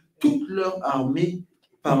et toute leur armée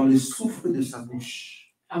par le souffle de sa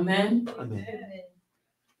bouche. Amen. Amen.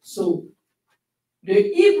 So, the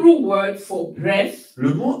Hebrew word for breath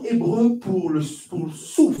Le mot hébreu pour le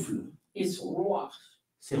souffle, is ruach.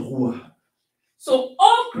 c'est roi. So,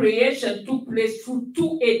 all creation took place through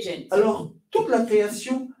two agents. Alors, toute la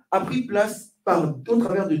création a pris place au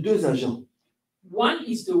travers de deux agents. One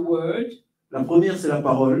is the word, La première, c'est la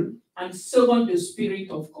parole, and second, the Spirit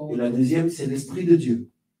of et God. la deuxième, c'est l'Esprit de Dieu.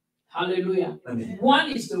 Hallelujah. Amen. One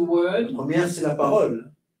is the La word, première, c'est la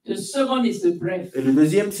parole, the second is the breath. et le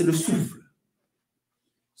deuxième, c'est le souffle.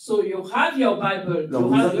 So you have your Bible, Alors, you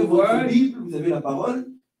vous have avez the votre word, Bible, vous avez la parole,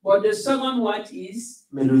 but the second one is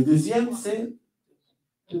mais le deuxième, c'est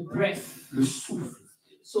the breath. le souffle.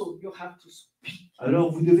 So you have to speak.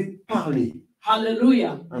 Alors, vous devez parler.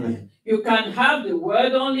 Hallelujah. Amen. You can have the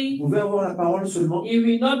word only, Vous pouvez avoir la parole seulement, it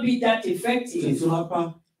will not be that ce ne effective, sera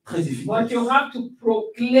pas très efficace. but you have to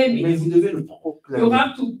proclaim Mais it. vous devez le You proclamer.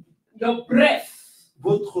 have to, your breath.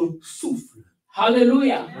 Votre souffle.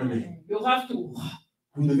 Hallelujah. Amen. You have to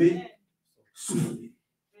Vous devez souffler.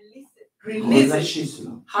 release it. Relâchez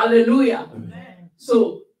cela. Hallelujah. Amen.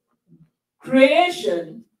 So,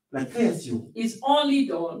 creation La création is only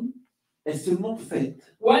done est seulement faite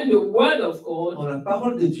when the word of God quand la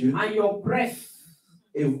parole de Dieu and your breath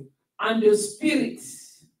est, and the spirit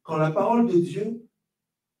quand la parole de Dieu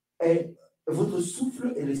est votre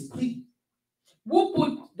souffle et l'esprit. who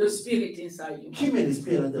put The Spirit inside you. Qui met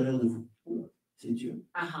l'esprit à l'intérieur de vous? C'est Dieu.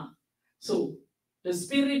 So, the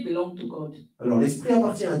Spirit belongs to God. Alors l'esprit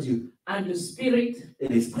appartient à Dieu. And the Spirit Et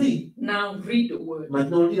l'esprit, now read the word.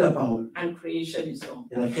 maintenant on lit la parole. And creation is done.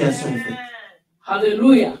 Et la création est faite.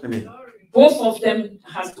 Hallelujah. Amen. Both of them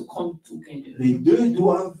has to come together. Les deux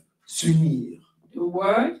doivent s'unir. The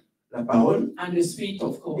word La parole and the Spirit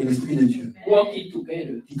of et God. l'esprit de Dieu. Working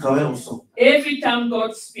together. Qui travaillent ensemble. Every time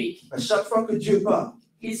God speaks, À chaque fois que Dieu parle,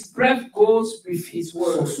 His breath goes with His son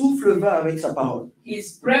word. souffle va avec sa parole.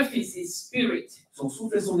 His breath is His Spirit. Son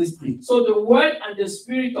souffle est son esprit. So the word and the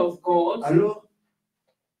Spirit of God Alors,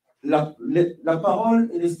 la parole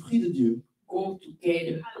et l'esprit de Dieu go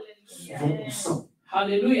together. vont ensemble.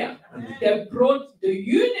 Hallelujah. Amen. They brought the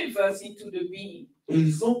universe into the being. Et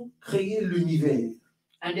ils ont créé l'univers.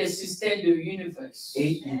 And they sustain the universe.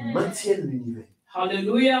 Et ils maintiennent l'univers.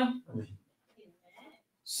 Hallelujah. Amen.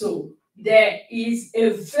 So there is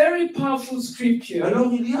a very powerful scripture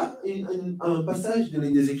Alors, il y a un passage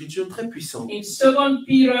des Écritures très puissant. in 2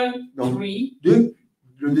 Peter Dans 3, le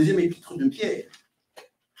deuxième épître de Pierre,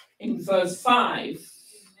 in verse 5.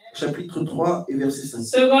 chapitre 3 et verset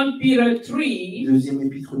 5. 2 Peter 3, Deuxième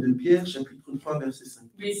épître de Pierre, chapitre 3, verset 5.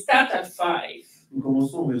 we start at 5. Nous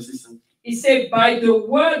commençons au verset 5. It said, by the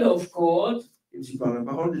word of God, Et dit par la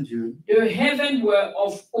parole de Dieu, the heaven were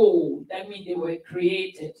of old. That means they were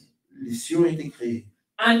created. les cieux ont été créés.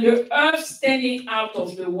 And the earth standing out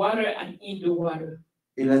of the water and in the water,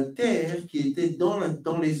 Et la terre qui était dans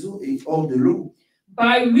les eaux et hors de l'eau,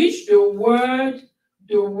 by which the world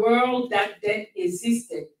that then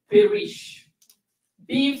existed perished,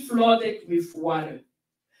 being flooded with water.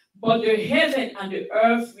 But the heaven and the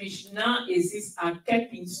earth which now exist are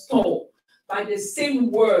kept in store by the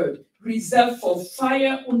same word, reserved for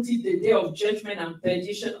fire until the day of judgment and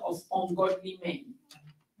perdition of ungodly men.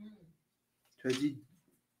 tu as dit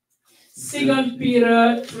 2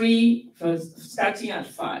 Peter 3, verse, starting at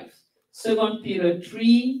 5. 2 Peter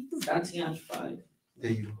 3, starting at 5.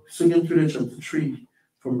 There you go. 2 Peter chapter 3,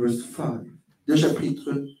 from verse 5. 2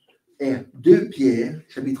 Pierre,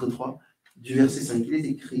 chapitre 3, du verset 5. Il est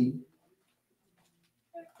écrit: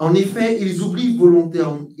 en effet, ils oublient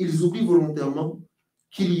volontairement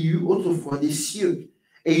qu'il y eut autrefois des cieux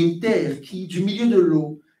et une terre qui, du milieu de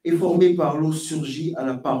l'eau et formée par l'eau, surgit à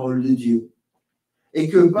la parole de Dieu. Et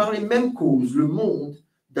que par les mêmes causes, le monde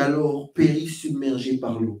d'alors périt submergé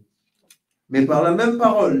par l'eau. Mais par la même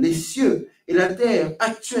parole, les cieux et la terre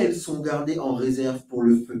actuelle sont gardés en réserve pour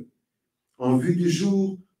le feu, en vue du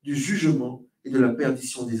jour du jugement et de la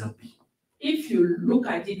perdition des impies. If you look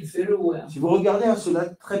at it very well, Si vous regardez à cela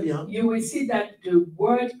très bien, you will see that the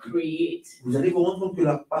word create, vous allez vous rendre compte que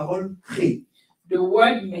la parole crée, the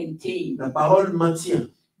word maintain, la parole maintient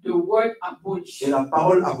the word abolish et la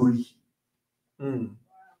parole abolit.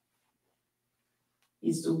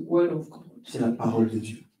 is the word of God. C'est la parole de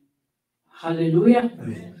Dieu. Hallelujah.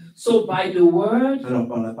 Amen. So by the word, Alors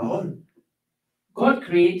par la parole, God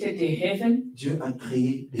created the heaven, Dieu a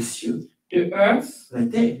créé les cieux, the earth la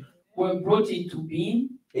terre. were brought into being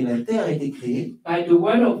Et la terre a été créée by the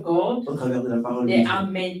word of God. au travers de la parole de They Dieu. are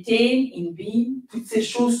maintained in being, Toutes ces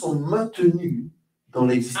choses sont maintenues dans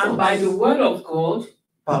l'existence and by the word of God,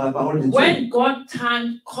 par la parole de Dieu. when God's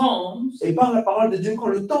time comes, Et par la parole de Dieu, quand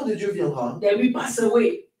le temps de Dieu viendra, they will pass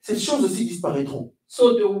away. ces choses aussi disparaîtront.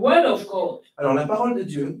 So the word of God, Alors la parole de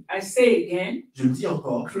Dieu, I say again, je le dis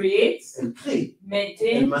encore, creates, elle crée, elle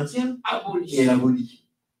maintains, maintient et elle abolish. abolit.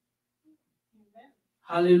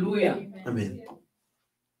 Hallelujah. Amen.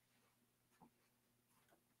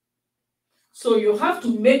 So you have to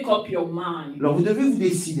make up your mind Alors vous devez vous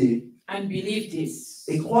décider and believe this.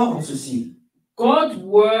 et croire en ceci. God's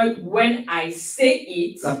word, when I say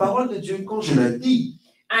it, La parole de Dieu, quand je la dis,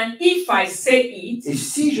 and if I say it et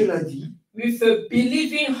si je la dis with a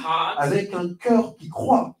believing heart avec un cœur qui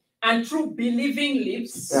croit, and through believing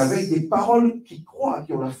lips, et avec des paroles qui croient,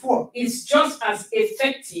 qui ont la foi, it's just as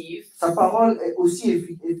effective sa parole est aussi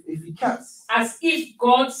efficace as if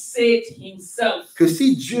God said himself. que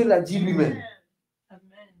si Dieu l'a dit lui-même.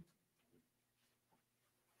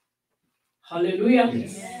 Hallelujah.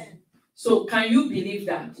 Yes. So can you believe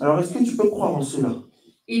that? Alors est-ce que tu peux croire en cela?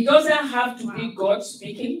 It doesn't have to be God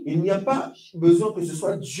speaking. Il n'y a pas besoin que ce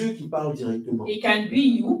soit Dieu qui parle directement. It can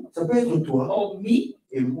be you Ça peut être toi or me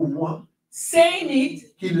ou moi saying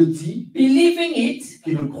it, qui le dit, believing it,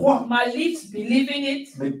 qui le croit. my lips believing it,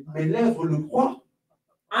 Mes lèvres le croient.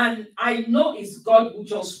 and I know it's God who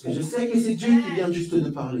just Et je spoke. sais que c'est Dieu qui vient juste de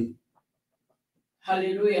parler.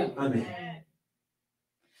 Hallelujah. Amen.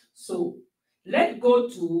 So let's go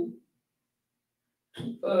to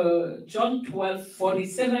John 12,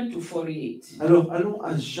 47 to 48. Alors, allons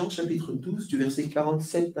à Jean chapitre 12, du verset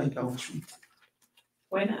 47 à 48.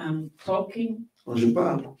 When I'm talking, Quand je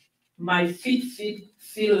parle, my feet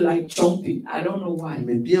feel like jumping. I don't know why.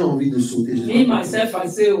 j'ai bien envie de sauter. Je sais Me, pas myself, I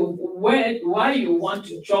say, why you want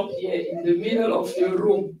to jump here in the middle of the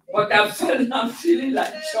room? But I'm feeling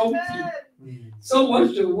like jumping. pourquoi. So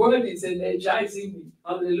much the word is energizing me.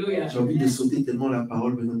 Hallelujah. J'ai envie de sauter tellement la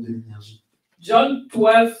parole me donne de l'énergie. John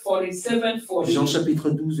 12, 47, 48. Jean chapitre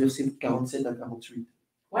 12, verset 47 à 48.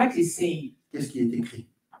 What is saying? Qu'est-ce qui est écrit?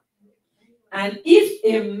 And if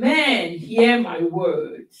a man hear my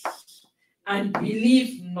words and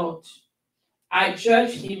believe not, I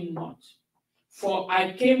judge him not. For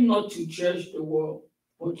I came not to judge the world,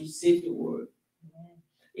 but to save the world.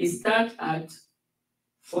 Is that at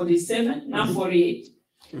 47? Now 48.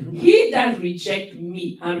 He that reject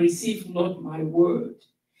me and receive not my word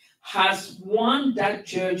has one that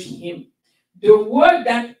judge him. The word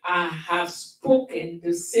that I have spoken,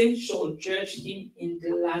 the same shall judge him in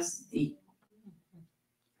the last day.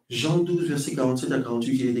 Jean 12, verset 47 à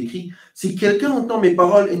 48, il est écrit: Si quelqu'un entend mes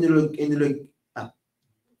paroles et ne le... Ah,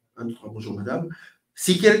 1, 2, 3, bonjour madame.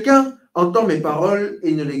 Si quelqu'un entend mes paroles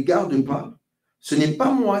et ne les garde pas, ce n'est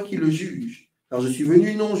pas moi qui le juge, car je suis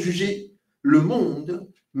venu non juger le monde,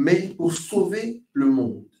 mais pour sauver le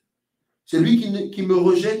monde. Celui qui me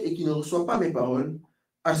rejette et qui ne reçoit pas mes paroles,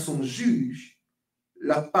 à son juge,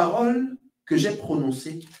 la parole que j'ai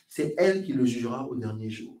prononcée, c'est elle qui le jugera au dernier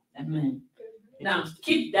jour. Amen. Now,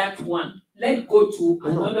 keep that one. Let's go to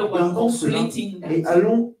another one completing that. Et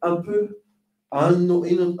allons un peu à un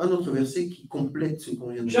autre verset qui complète ce qu'on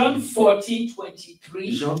vient de dire. John 14, 23.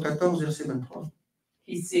 Jean 14, verset 23.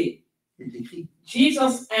 He said, Il est écrit: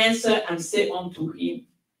 Jesus answered and said unto him,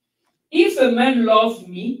 If a man love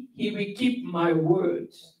me, he will keep my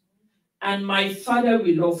words, and my Father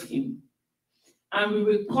will love him, and we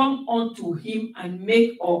will come unto him and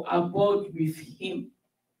make our abode with him.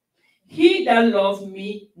 He that love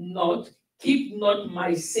me not, keep not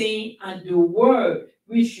my saying, and the word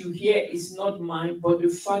which you hear is not mine, but the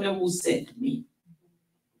Father who sent me.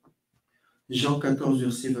 Jean 14,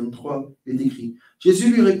 verset 23 est écrit: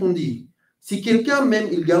 Jésus lui répondit: Si quelqu'un m'aime,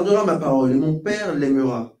 il gardera ma parole, et mon Père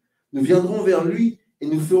l'aimera. Nous viendrons vers lui, et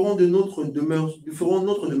nous ferons notre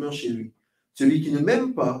demeure chez lui. Celui qui ne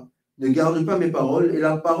m'aime pas ne garde pas mes paroles, et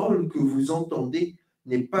la parole que vous entendez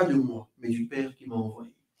n'est pas de moi, mais du Père qui m'a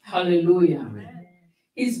envoyé. Hallelujah. Amen.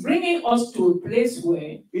 He's bringing us to a place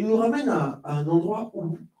where Il nous ramène à un endroit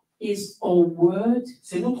où it's our word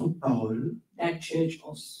c'est notre parole that judge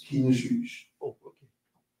us. qui nous juge. Oh,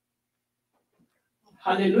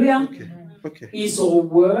 Hallelujah. ok. It's our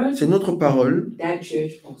word C'est notre parole that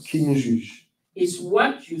judge us. qui nous juge. It's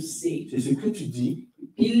what you say, C'est ce que tu dis,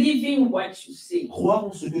 believing what you say, croire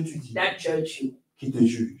en ce que tu dis, that judge you. qui te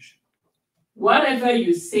juge. Whatever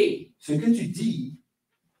you say Ce que tu dis,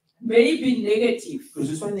 may be negative, que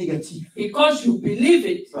ce soit négatif, because you believe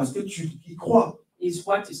it, parce que tu y crois, is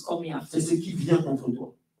what is coming after. c'est ce qui vient contre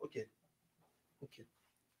toi. Ok.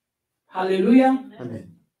 Hallelujah. Amen.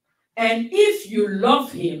 And if you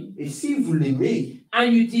love him Et si vous l'aimez,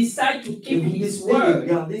 and you decide to et keep vous his décidez de word,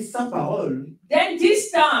 garder sa parole, then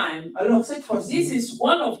this time, alors cette this fois-ci, is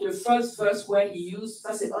one of the first verse where he used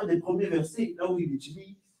ça c'est un des premiers versets, là où il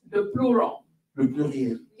utilise the plural. le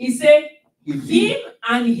pluriel. He said, Il dit, him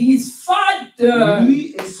and his father.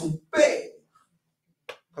 lui et son père.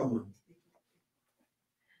 Comment?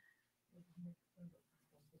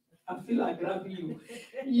 I feel like grabbing you.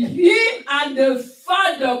 Him and the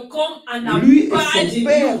father come and Lui et abide son in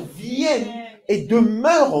père you. viennent et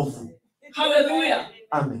demeurent en vous. Hallelujah.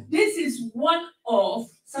 Amen. This is one of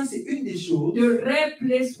Ça c'est une des choses, the rare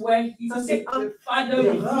place where he ça c'est takes un the father des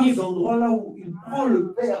with rares him. endroits là où il prend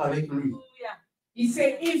le père avec lui. He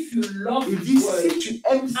said, if you love Il dit, his word si tu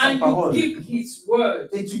aimes sa and you parole keep his word,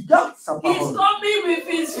 et tu gardes sa he's parole, coming with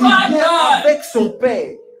his il vient father. avec son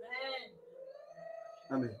père.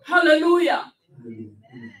 Amen. Hallelujah. Amen.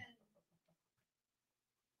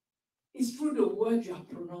 It's through the word you are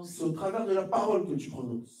C'est pronouncing. au travers de la parole que tu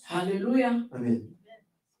prononces. Hallelujah. Amen.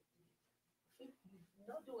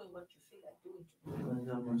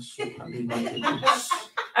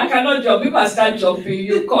 I cannot jump. If I start jumping,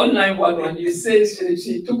 you call 911. You say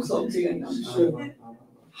she took something, and I'm sure.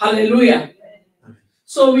 Hallelujah.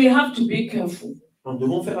 So we have to be careful. Nous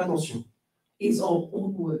devons faire attention. It's our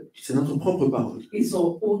own word. C'est notre propre parole. It's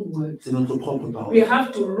our own word. C'est notre propre parole. We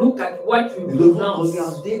have to look at what we Nous devons pronounce.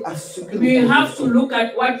 regarder à ce que We nous have to prononçons. look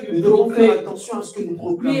at what Nous we devons faire proclaim. attention à ce que nous We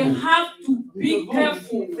proclamons. have to Nous be devons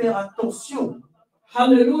careful. faire attention.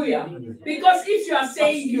 Hallelujah. Because if you are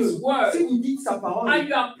saying His word Si vous dites sa parole and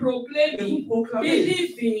you are et vous proclaiming, proclamez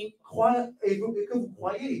believing, et que vous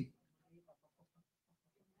croyez,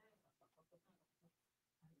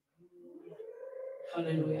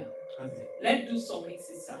 hallelujah. Amen. Let's do some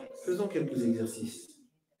exercise. Faisons quelques exercices.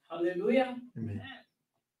 Hallelujah. Amen.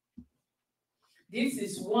 This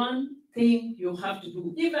is one thing you have to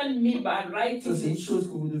do. Even me by Ça, writing c'est une it chose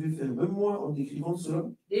que vous devez faire. Même moi, en écrivant cela,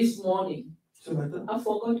 this morning, ce matin, I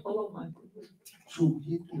forgot all of my problems. j'ai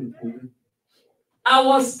oublié tous mes problèmes. I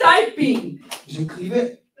was typing.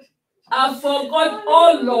 J'écrivais. I forgot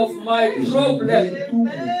all of my Et j'ai problems. oublié tous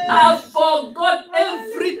mes I forgot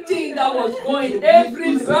everything that was going,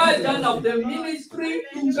 every burden of the ministry,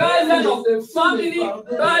 burden of the family,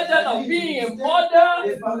 burden of being a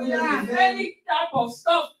mother, any type of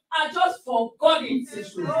stuff. I just forgot it.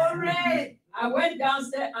 I went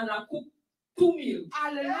downstairs and I cooked 2 meals.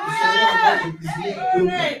 Amen.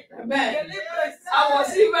 I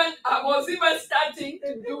was even starting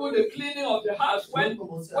to do the cleaning of the house when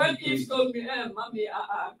Eve told me, Mommy,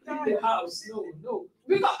 I clean the house. No.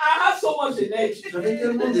 Because I have so much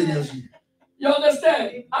energy. You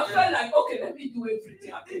understand? I felt like, okay, let me do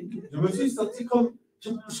everything I can do. Je me suis senti comme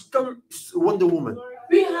Wonder Woman.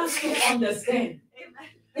 We have to understand.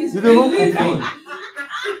 It's Nous devons believing. comprendre.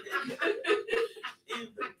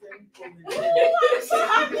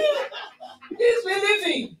 It's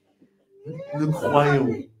believing. Nous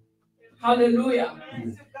croyons. Hallelujah.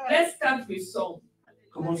 Let's start with some.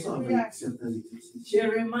 Commençons avec certains exercices.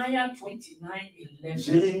 Jeremiah 29:11.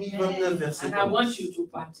 Jérémie 29, verset And I 11. want you to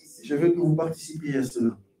participate. Je veux que vous participiez à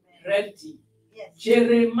cela. Ready.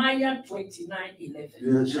 Jeremiah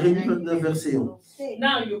 29:11. Jérémie 29, verset 11.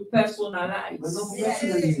 Now you personalize. Maintenant, vous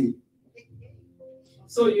personnalisez.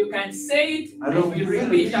 So you can say it Alors, and you vous pouvez le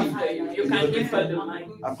repeat dire. after you. You can give her the mic.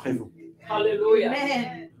 Après vous. Hallelujah.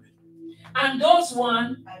 And those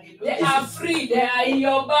ones, they are free. They are in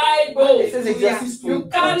your Bible. Ces exercices You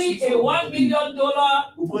carry a $1 million.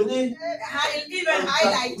 Vous prenez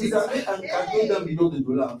vous avez un cadeau d'1 million de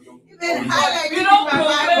dollars. We don't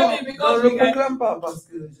proclaim it Non, because je ne we le can. proclame pas parce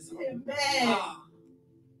que je sais pas. Ah,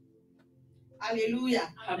 Hallelujah.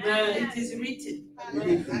 Amen. It is written. Il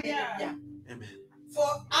est écrit. Hallelujah. Amen. For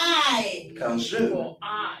I Car je For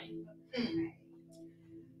I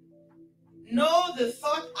know the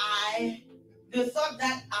thought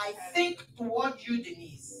that I think toward you,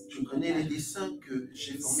 Denise. Je connais les desseins que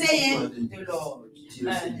j'ai formés pour toi, Saith Denis, the Lord. dit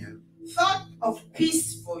le Seigneur. Thought of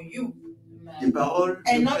peace for you Des paroles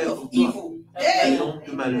de and not paix of pour toi, evil. et Hey, non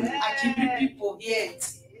de malheur. Achebe people here.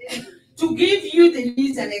 To give you the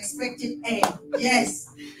needs and expected end. Yes.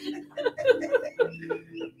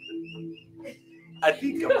 I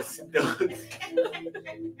think I was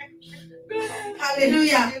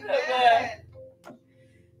Hallelujah.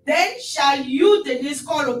 Then shall you, Denise,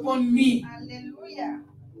 call upon me. Hallelujah.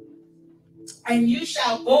 And you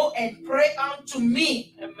shall go and pray unto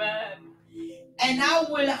me. Amen. And I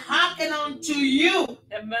will hearken unto you.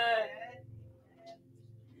 Amen.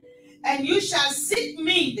 And you shall seek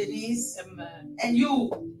me, Denise, Amen. and you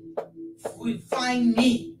will find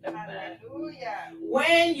me. Amen.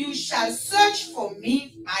 When you shall search for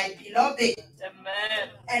me, my beloved, Amen.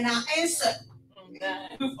 and I answer Amen.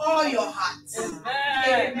 with all your heart.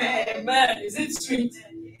 Amen. Amen. Amen. Is it sweet?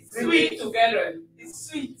 Sweet together. It's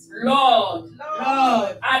sweet. Lord,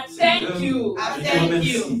 Lord, I thank you I thank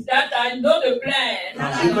you that I know the plan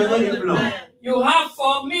that Je I know connais les the plans plan you have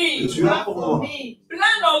for que me. tu as pour moi. me.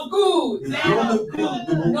 Plan of good, Des plans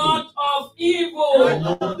de bon not of et evil.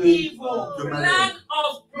 non de Plan malheur.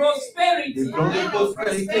 of prosperity Des plans de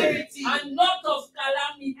prospérité and not of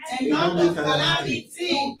calamity. And not of calamity.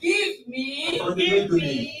 To give me afin de me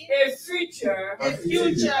donner a future A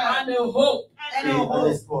future and a hope. and et a un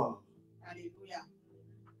hope. espoir. Hallelujah.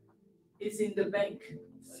 It's in the bank.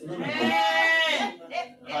 C'est dans la banque. Amen.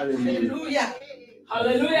 Alléluia.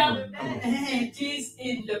 Hallelujah. Amen. It is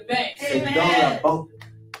in the bank. C'est dans la banque.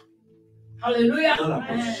 Hallelujah. Dans la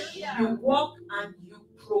poche. You walk and you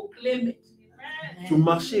proclaim it. Vous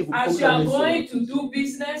marchez, vous As you are proclamez going ça. to do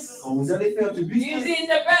business, Quand vous allez faire du it's business, in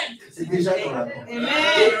the bank. c'est déjà dans la banque. Amen.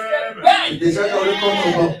 It's the C'est bank. déjà dans le compte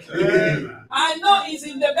en banque. I know it's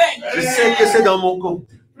in the bank. Je sais que c'est dans mon compte.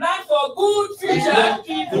 Plan for good future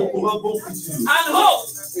Pour un bon futur. and hope.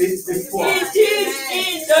 Et espoir. It is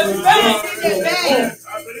in the bank. Amen.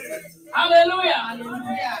 Hallelujah.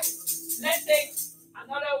 Hallelujah. Let's take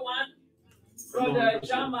another one. Brother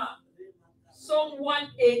Jama. Psalm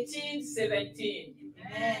 118:17.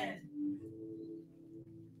 Amen.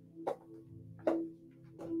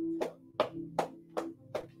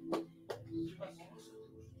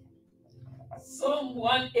 Psalm Psalm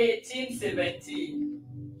 118:17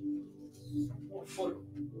 will follow.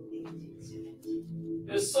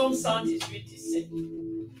 Le psaume 118:17.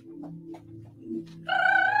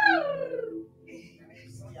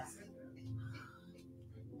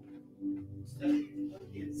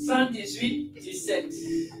 Psalm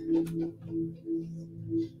 118:17.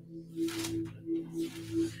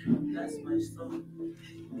 That's my song.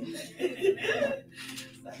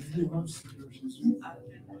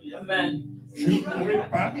 Amen. Je ne mourrai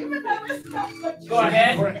pas. Go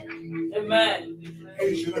ahead. Je Amen.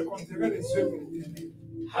 et je raconterai les œuvres de l'Éternel.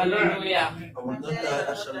 Hallelujah. I will not die, I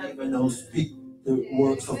shall live and I will speak the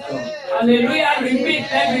works of God. Hallelujah. Repeat.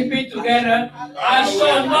 Let's repeat together. I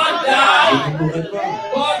shall not die, Je ne mourrai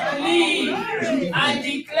pas. but live and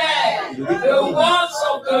declare the words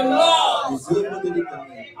of the Lord. Les œuvres de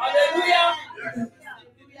l'Éternel. Hallelujah.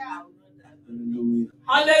 Alléluia.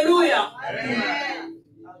 Hallelujah.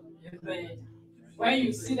 Amen. When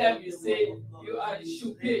you see them, you say, you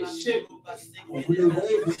should be ashamed. On vous les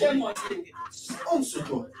voyez, Shame on you. honte sur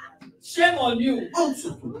toi. Shame on you. Honte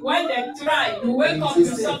sur toi. When they try, you wake up to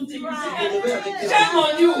something. You say, shame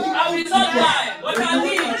on you. I will not die, but I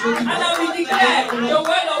live, and I will declare the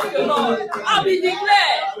word of the Lord. I will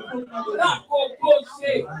declare.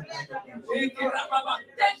 Take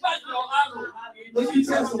back your arrow.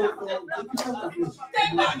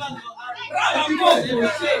 Take back.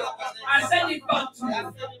 I send it back to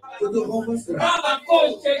you.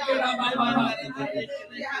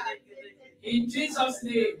 In Jesus'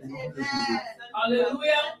 name.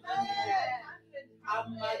 Hallelujah.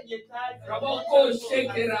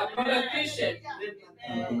 Brother Christian.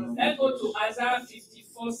 Let's go to Isaiah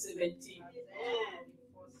 54:17.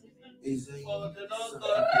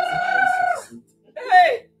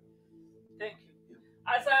 Hey! Thank you.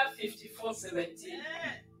 Isaiah 54:17.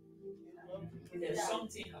 There's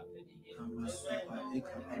something happening here.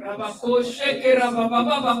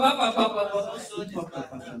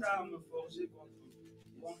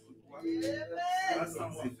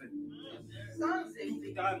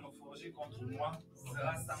 Contre moi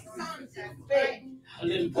sera sans effet.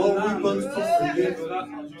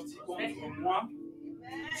 contre moi,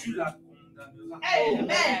 tu la condamneras.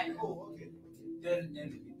 Amen. Tel un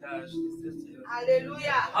héritage de cette terre.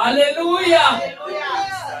 Alléluia. Alléluia.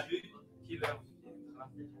 Salut qui leur viendra.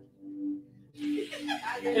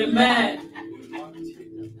 Amen.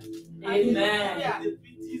 Amen.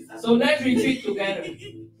 So let's repeat together.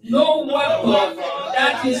 No weapon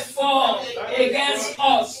that is formed against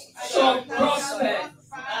us shall prosper,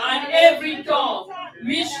 and every tongue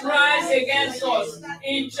which rise against us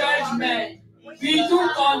in judgment we do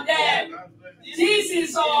condemn. This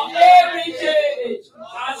is our heritage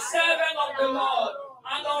as servant of the Lord,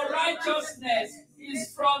 and our righteousness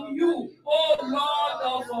is from you, O Lord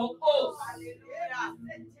of our hosts.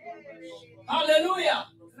 Hallelujah.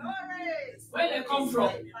 Where they come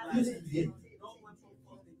from?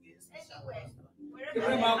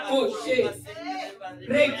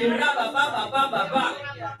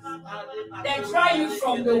 They try you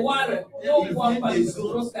from the water. No one will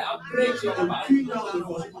prosper. I'll break your back.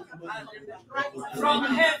 From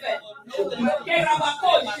heaven. From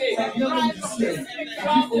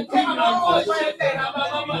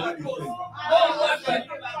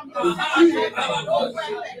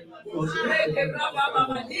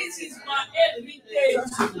this is my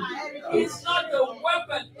heritage. It's not the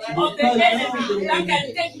weapon of the enemy that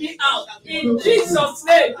can take me out. In Jesus'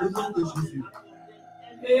 name.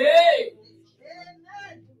 Hey.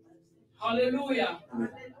 Hallelujah.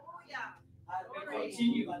 We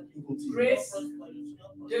continue. Praise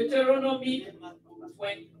Deuteronomy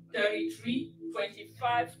 33,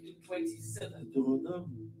 25 to 27. Deutéronome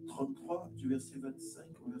 33, du verset 25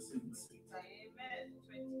 au verset 27.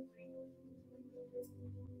 Amen.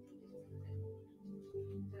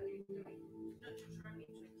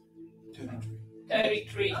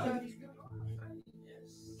 33.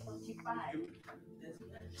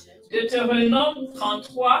 Deutéronome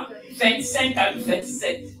 33, 25 à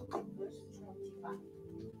 27.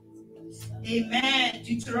 Amen.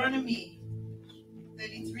 Deuteronomy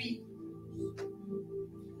 33,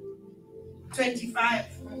 25.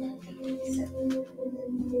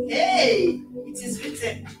 Hey, it is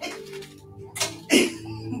written.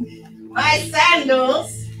 My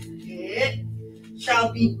sandals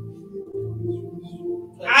shall be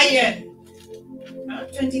iron.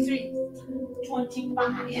 23.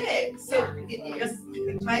 25. Yeah, so yes,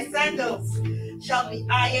 my sandals shall be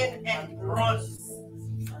iron and bronze.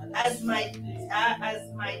 As my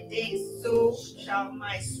days, so shall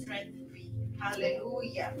my strength be.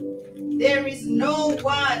 Hallelujah. There is no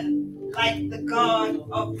one like the God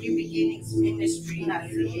of New Beginnings Ministry.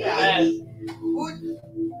 Hallelujah. Who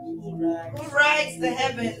rides the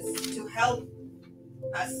heavens to help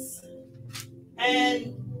us,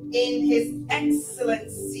 and in his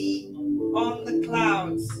excellency on the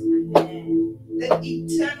clouds, the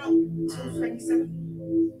eternal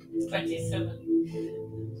 27.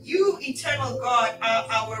 You, eternal God, are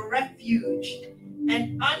our refuge,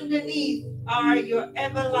 and underneath are your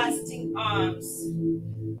everlasting arms.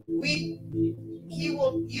 You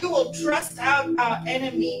will thrust out our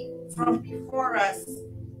enemy from before us,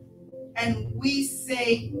 and we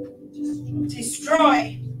say,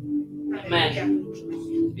 destroy. Amen.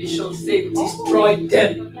 We shall say, destroy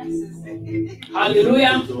them.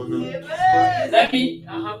 Hallelujah. Let me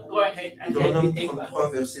go ahead and Dans Proverbe 33,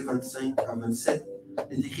 versets 25 à 27,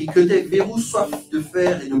 il est écrit que tes verrous soif de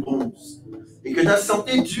fer et de bronze, et que ta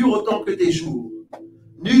santé dure autant que tes jours.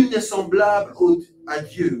 Nul n'est semblable à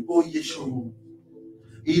Dieu, ô Yeshua.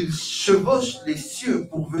 Il chevauche les cieux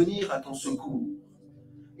pour venir à ton secours,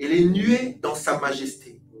 et les nuées dans sa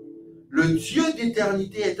majesté. Le Dieu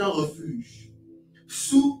d'éternité est un refuge.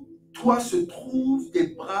 Sous toi se trouvent des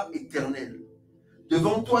bras éternels.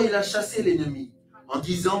 Devant toi, il a chassé l'ennemi en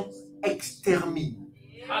disant extermine.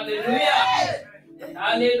 Hallelujah.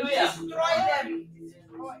 Hallelujah.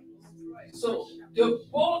 So the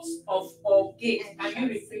bolts of our gate, can you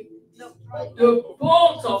repeat? The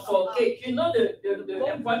bolts of our gate. You know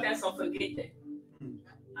the importance of a gate.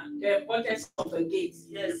 The importance of a gate.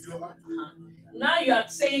 Yes. Now you are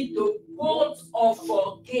saying the bolts of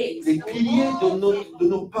our gate. Les piliers de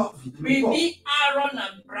nos parvis will be iron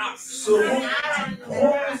and brass. seront du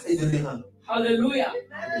bronze et de l'airain. Hallelujah.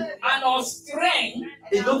 And our strength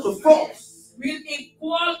Et notre force will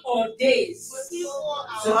equal our days.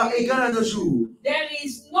 sera égale à nos jours. There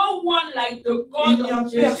is no one like the Il God n'y a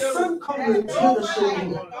of Jacob personne comme le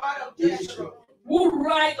Dieu de Jésus who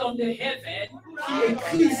ride on the heaven qui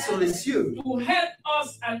écrit sur les cieux to help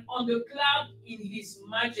us and on the cloud in his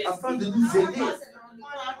majesty. afin de nous aider.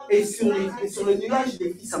 Et sur le nuage, il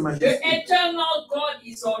écrit sa The majesté. eternal God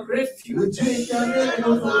is our Le refuge. Dieu éternel est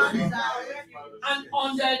notre refuge. And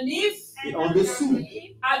underneath Et en dessous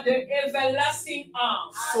are the everlasting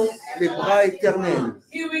arms. sont les bras éternels.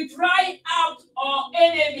 He will dry out our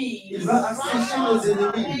enemies Il va assécher nos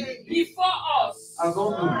ennemis before us,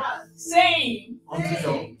 avant nous saying, en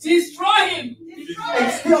disant destroy him.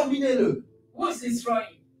 exterminez-le. Who's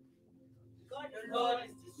destroying?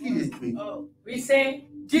 Qui détruit? We say,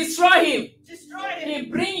 destroy him. He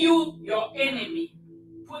bring you your enemy.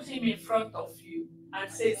 Put him in front of you and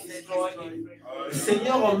say, destroy him. Le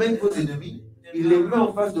Seigneur emmène vos ennemis, il les met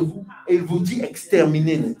en face de vous et il vous dit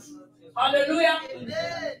exterminez-les. Hallelujah.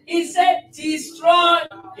 He said, destroy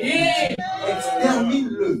him.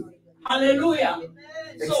 Extermine-le. Hallelujah.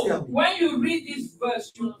 So Extermine. when you read this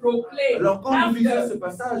verse, you proclaim. Alors quand vous lisez ce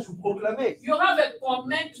passage, vous proclamez. You have a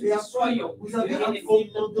command to Et destroy après, your vous avez un enemy.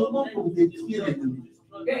 commandement pour détruire l'ennemi.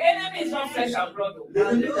 The enemy is not flesh and blood.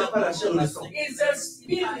 L'ennemi n'a pas la chair et le sang. It's a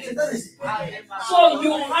spirit. C'est un esprit. So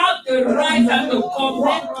you have the right and the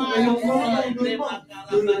command Et le commandement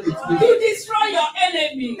de le détruire. to destroy your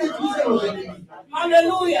enemy. Détruisez vos ennemis.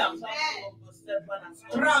 Hallelujah.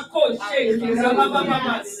 Rako shake,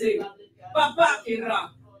 rabababa say, Papa kira,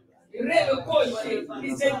 reko shake.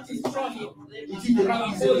 He said destroy him. Il dit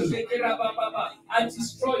Rabako détruisez-le. shake, rabababa, I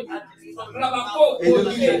destroy you. Rabako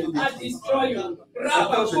shake, I destroy you.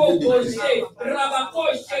 Rabako shake, Rabako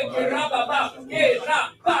shake, rababa, ke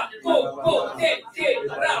rabako te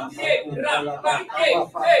rabba,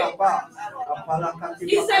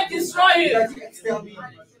 He said destroy Il a him. dit extermine.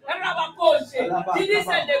 Did he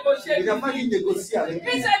say negotiate? Il n'a pas dit négocier avec lui.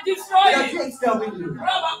 He said destroy Il a dit him. extermine-le.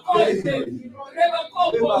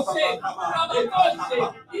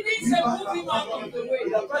 He didn't say move him out of the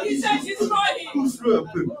way. He said destroy him. Pousse-le un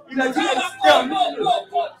peu. Il a dit extermine-le.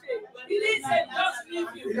 He didn't say just leave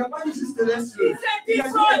Il him. n'a pas dit juste laisse-le. He said Il a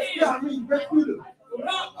destroy dit him. extermine, détruis-le.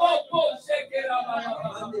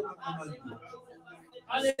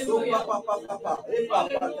 Hallelujah. Papa. Et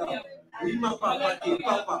papa. Ima papa,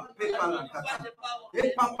 papa, pepa la kata.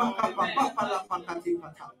 Et papa, papa la pakate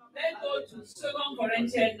pata. Let's go to 2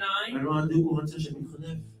 Corinthians 9. Alors, en 2 Corinthiens chapitre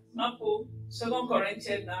 9. Marco, 2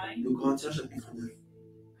 Corinthians 9. 2 Corinthiens chapitre 9.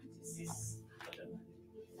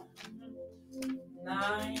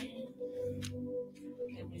 9.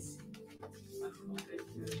 Let me see.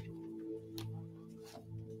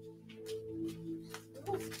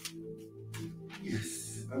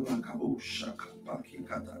 Yes.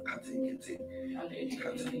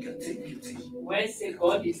 Where say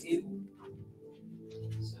God is able?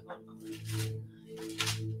 2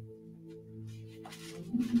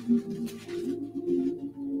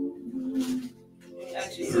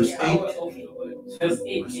 That is Verse the power 8. of the word. Verse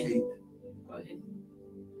 8. Verse Yeah. 8. Go ahead.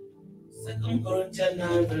 2 Corinthians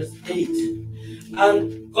 9 verse 8.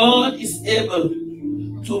 And God is able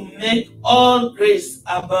to make all grace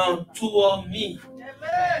abound toward me,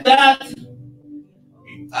 that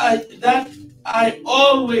I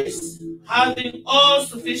always, having all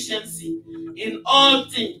sufficiency in all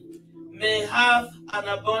things, may have an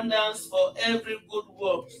abundance for every good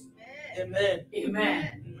work. Amen.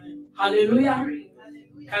 Amen. Hallelujah.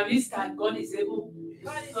 Can we stand? God is able.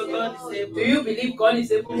 So God is able. Do you believe God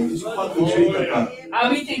is able? Tu crois que Dieu est capable? Are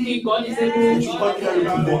we thinking God is Tu able? crois qu'il a le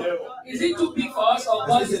pouvoir? Is it too big for us or Est-ce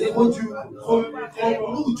God que is c'est trop able? dur, trop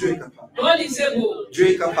pour nous? Dieu est capable. God is able. Dieu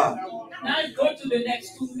est capable. Now go to the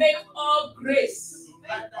next. To make all grace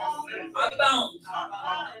abound.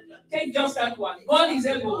 Take just that one. God is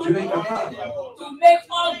able Dieu est capable to make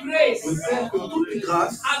all grace de faire que toute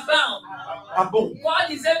grâce abound. abonde. God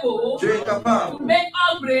is able Dieu est capable to make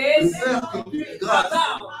all de grace faire que toute grâce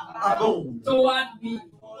abonde toward me.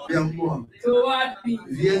 vers moi. Toward me.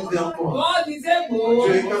 Vienne vers moi. God is able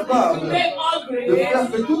Dieu est capable to make all de grace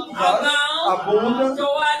faire que toute grâce abonde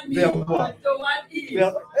toward me. vers moi. Toward Eve.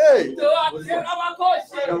 Vers, hey, Toward vers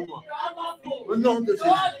moi. Au nom de Jésus.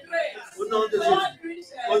 Au nom de Jésus.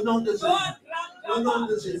 Au nom de Jésus. Au nom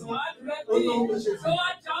de Jésus. Au nom de Jésus.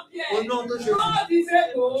 Au nom de Jésus.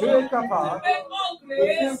 Dieu est capable de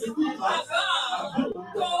faire que toute grâce abonde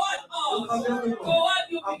au travers de moi.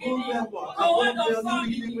 Abonde vers moi. Abonde vers nous,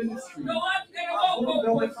 Beginning Ministry. Abonde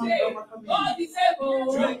vers mes femmes, vers ma famille.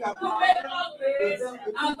 Dieu est capable de faire que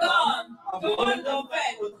toute grâce abonde au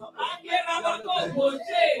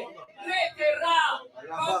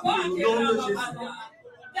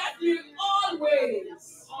that will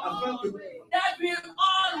always, afin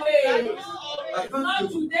que not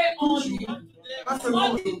today only, pas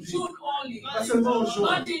seulement not in aujourd'hui, June only, pas seulement en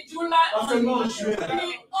juin, not in July pas seulement en only, juin, be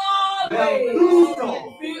mais en always, tout temps,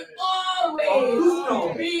 be en tout temps,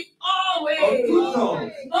 always, be en tout always, temps,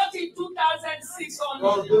 not in 2006 en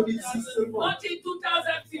only, 2006 seulement, not in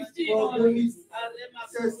 2015 en only, 2016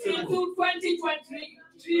 seulement, into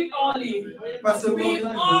 2023 only, pas seulement en be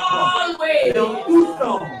 2023, always mais en tout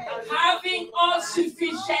temps, having all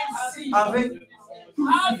sufficiency. avec toute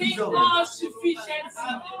Having suffisance, all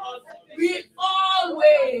sufficiency, we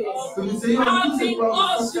always que nous ayons tous having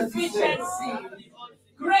pouvoir all nous satisfaire. sufficiency.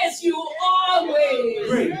 Grace, you always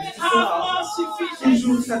Grace, tu have seras all sufficiency.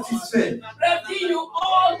 toujours satisfait. Ready, you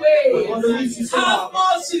always Vendredi, tu seras have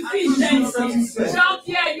all toujours sufficiency. satisfait.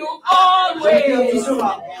 Jean-Pierre, you Jean-Pierre, tu always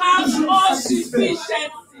seras have toujours all satisfait.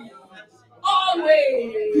 sufficiency.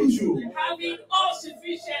 Always Toujours. having all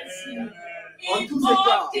sufficiency. En In tous all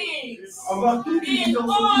égards, things. avoir toute In suffisance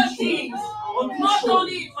en all toutes things, choses, en toutes not choses,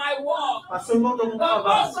 only in my work, pas seulement dans mon but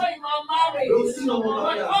travail, also in my marriage, mais aussi dans mon but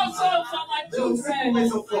mariage, also for my mais aussi pour children,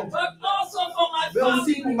 mes enfants, but also for my mais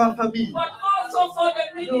aussi pour family, ma famille, but also for the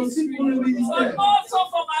mais aussi ministry, pour le but ministère, also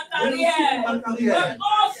for my mais aussi career, pour ma but carrière,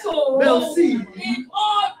 also mais aussi in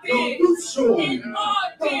all dans things, toutes choses, in all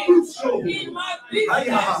dans things, toutes choses, in my aïe,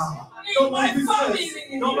 business, dans in mon my business, family,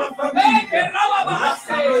 dans ma famille,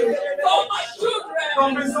 for my children,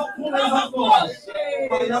 dans mes enfants, pour mes enfants, all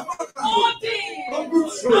things, dans toutes I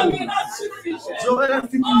choses, mean, not sufficient. j'aurai la All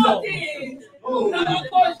suffisance. things, Oh, they are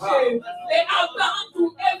bound to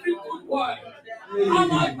every good work.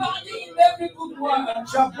 I'm abounding in every good work. I'm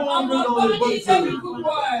j'abonde dans les abounding bonnes in every œuvres, good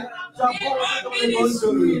work. In j'abonde my dans les bonnes ministry,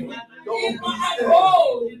 œuvres, dans mon in my ministère,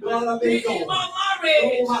 home, dans la in maison, my dans mon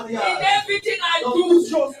marriage, mariage, in everything I dans do, toutes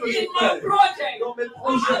choses que je in my fais, project. dans mes I'm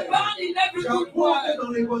projets, abounding in every good j'abonde work.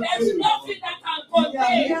 dans les bonnes There's œuvres. nothing that can Il n'y a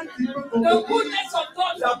rien contain qui peut the contenir goodness of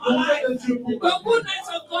God la for my bonté life. de Dieu pour The ma vie. goodness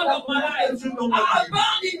of God La of my bonté de life. Dieu dans I ma vie.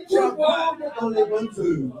 abound in good work. J'abonde dans les bonnes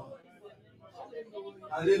œuvres.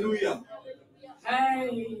 Alléluia.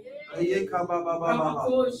 Hey, Aye kabababa.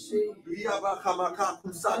 Ramakoshe. Riaba kamaka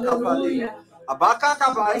kusaka pale. Hallelujah. Abaka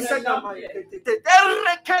kaba iseka mai.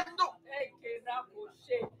 Erekendo. Eke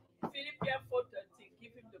Rakoshe. Philippians 4:13.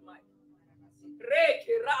 Give him the mic.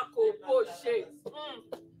 Reke Rakoshe.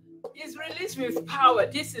 He's released with power.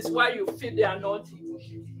 This is why you feel the anointing.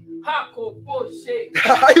 Hakokoshe.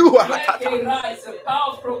 Reke Ra is a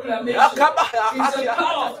power of proclamation. It's a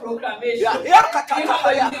power of proclamation. You have a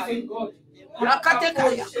living God.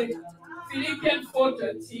 Hakokoshe. Philippians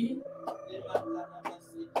 4:13.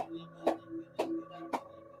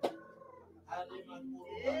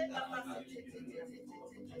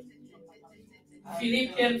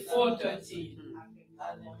 Philippians 4:13.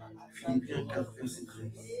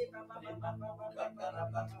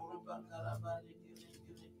 Philippiens 4, verset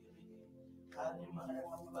 13.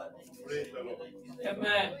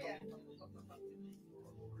 Amen.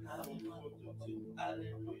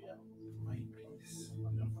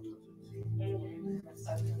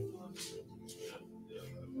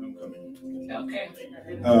 Okay.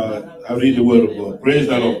 I read the word of God. Praise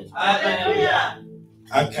the Lord. Hallelujah.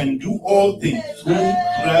 I can do all things through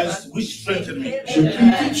Christ which strengthens me. Je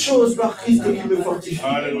puis toutes choses par Christ qui me fortifie.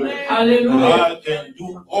 Hallelujah. Hallelujah. I can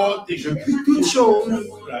do all things. Je puis toutes choses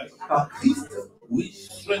par Christ which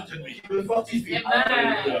strengthens me. qui me fortifie.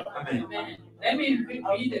 Amen. Amen. Amen. Let me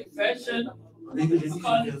read the version. It's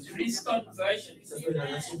called the Preston version. Ça s'appelle la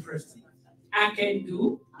version Preston. I can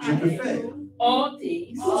do Je peux faire all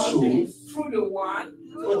things through the one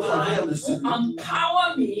au travers de ce who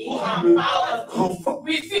empower me qui me renforce.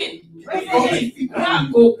 within. Fortifie par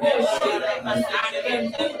lui. I can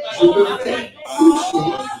do Je peux all faire things toutes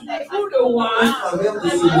choses through the au one travers de who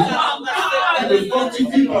celui empower qui me me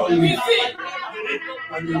fortifie par lui. within.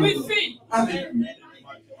 Alléluia. Within. Avec lui.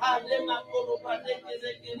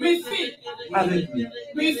 Within. Avec lui.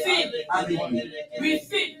 Within. Avec lui.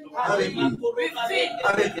 Within. Avec lui. Within.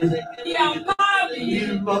 Avec lui. He empowered me.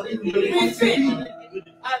 Il me fortifie.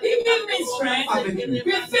 He gave me strength Avec lui.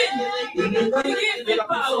 within. Il me He donne gave me de la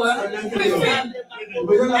puissance à power l'intérieur. within. Il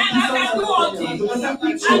me donne la And I puissance can à do all l'intérieur. things. Je peux faire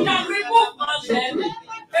toutes I choses. can remove mountains.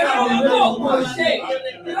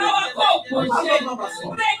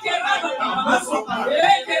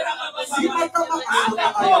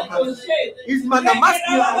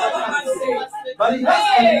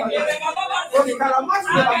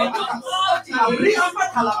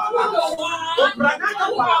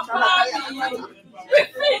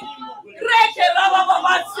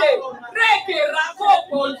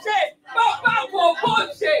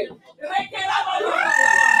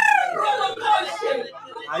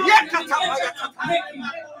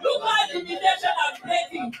 Look at the limitation of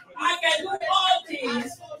breaking. I can do all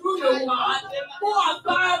things through the one who has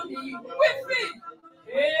bound me with me.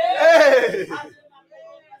 Hey.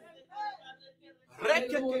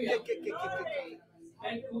 Hallelujah.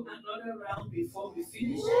 Let's do another round before we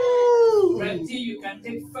finish. Randy, you can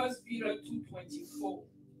take 1 Peter 2:24.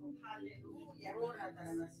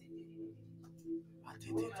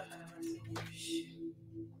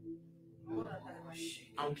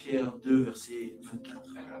 En Pierre 2, verset 24.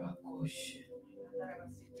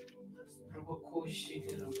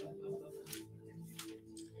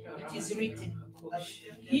 It is written.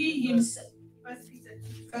 He himself.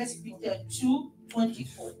 1 Peter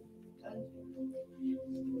 2:24.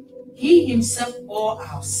 He himself bore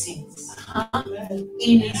our sins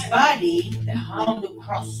in his body on the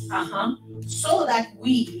cross, so that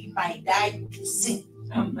we might die to sin.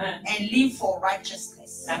 Amen. And live for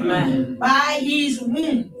righteousness. Amen. By his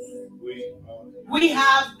wounds we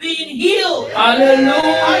have been healed.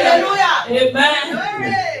 Hallelujah. Hallelujah.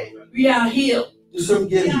 Amen. We are healed. Nous sommes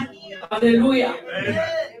guéris. Hallelujah.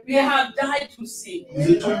 We have died to sin. Nous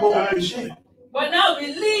étions morts au péché. But now we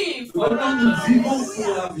live for Maintenant, nous vivons righteousness.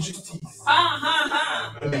 pour la justice.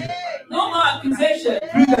 No more accusation.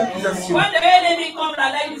 Plus d'accusation. When the enemy comes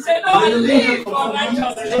like you say, no, I live for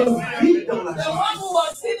righteousness. Je vis dans la The one who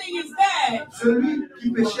was sinning is dead. Celui qui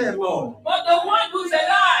péchait est mort. But the one who's Et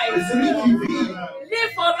alive celui qui vit,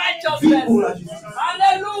 live for vit righteousness. pour la justice.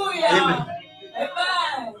 Hallelujah. Amen.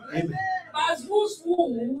 Amen. Amen. By whose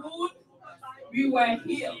wound we were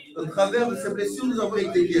healed. Au travers de ces blessures, nous avons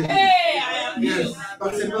été guéris. Hey, I am Yes. healed.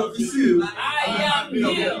 Par ces meurtrissures, I am nous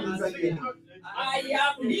healed. nous a guéris. I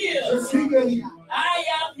am Je healed. suis guéri. I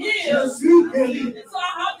am Je healed. suis guéri. So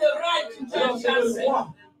I have the right to Alors, judge j'ai le cancer. droit.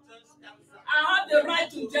 I have the right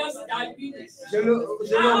to judge diabetes. J'ai le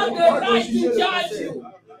I have droit the de right juger to le judge cancer. you.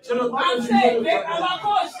 J'ai le droit de I'm juger saying, le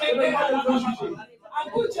cancer. J'ai le droit de juger. I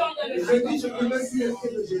put you under Et the je dis, feet je of peux Christ. mettre les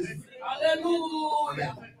pieds de Jésus.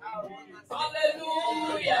 Hallelujah.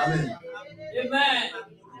 Hallelujah. Amen. Amen.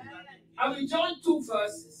 I will join two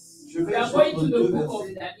verses. Je We vais are going to joindre the deux book of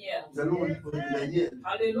versets. Daniel. Nous allons au livre de Daniel.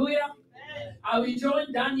 Hallelujah. I will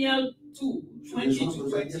join Daniel 2, Je vais 20 to joindre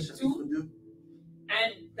Daniel 22, chapitre 2.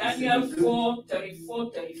 and Daniel 4,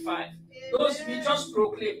 34, 35. Those we just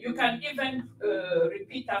proclaim. You can even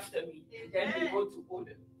repeat after me. Then we go to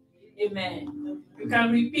order. Amen. You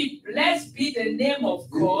can repeat, blessed be the name of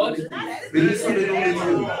God Béni soit le nom de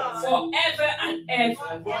Dieu. forever and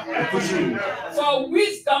ever. Toujours. For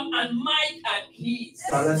wisdom and might and his.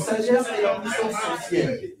 Car la sagesse et la puissance sont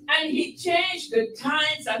siennes. And he changed the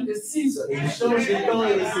times and the seasons. Et il change les temps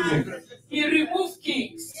et les saisons. He removed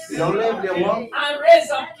kings Il enlève les rois and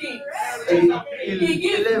raised up kings. et He il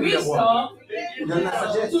gives élève les rois. wisdom Il donne la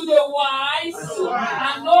sagesse. to the wise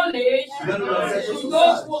and knowledge Il donne la sagesse to aux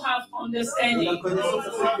those sages. who have Et la understanding. connaissance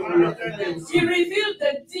à ceux qui ont la compréhension. He revealed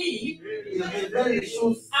the deep Il révèle les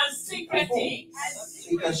choses and secret things.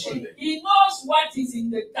 et cachées. He knows what is in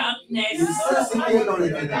the Il darkness, sait ce qui est dans les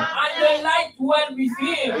ténèbres. and the light dwell with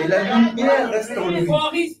Et him. la lumière reste en lui.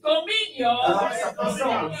 For his dominion Alors sa puissance,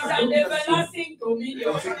 is sa an domination, everlasting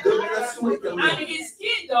dominion, c'est une domination and éternelle. his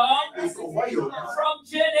kingdom Et son royaume, from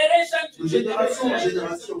generation de to génération en generation.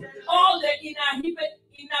 génération, All the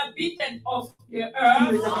inhabitants of the tous les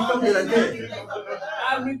earth habitants de la terre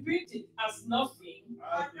are repeated as nothing.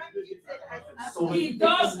 sont He réputés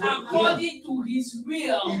does comme rien. according to his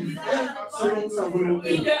will Il fait selon sa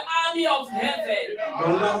volonté. in the army of heaven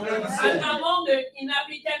Dans l'armée du and ciel among the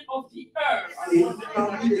inhabitants of the earth. et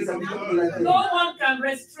parmi les habitants de la No terre. one can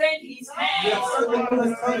restrain his hand Personne ne peut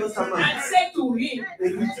restreindre sa main and say to him, et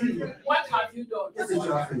lui dire what have you done? qu'est-ce que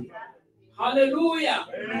tu as fait. Hallelujah.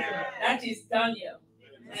 That is Daniel.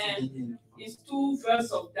 And it's 2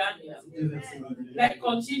 verses of Daniel. Let's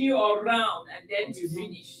continue around and then we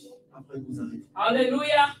finish. Après vous arrêtez.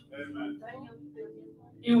 Hallelujah.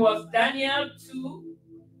 It was Daniel 2,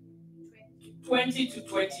 20 to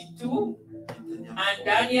 22, and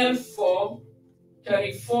Daniel 4,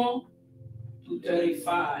 34 to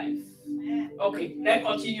 35. Okay, let's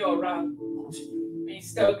continue around.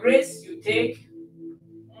 Mr. Grace, you take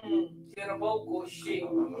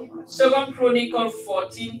Second Chronicle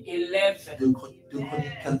 14, 11. De Chroniques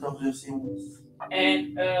 14, verset 11.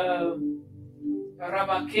 And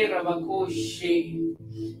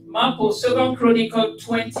Mapo, Second Chronicle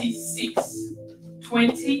 26,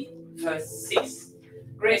 20, verse 6.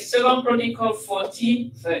 Grace, Second Chronicle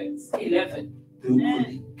 14, verse 11. De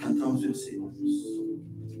Chroniques 14, verset 11.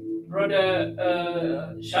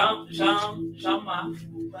 Brother Jean-Marc,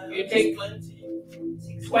 you take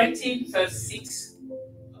 20, verse 6.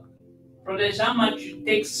 Brother Jean-Marc, you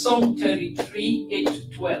take Psalm 33, 8 to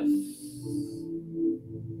 12.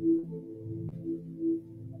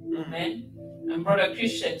 Amen. And Brother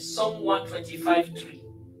Christian, Psalm 125, 3.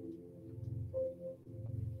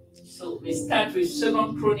 So we start with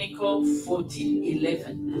 2 Chronicle 14,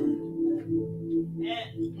 11.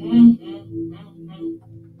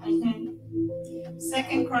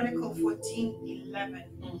 Second Chronicle 14, 11.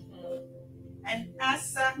 And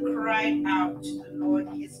Asa cried out to the Lord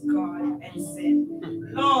his God and said,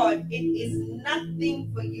 Lord, it is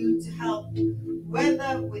nothing for you to help,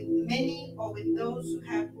 whether with many or with those who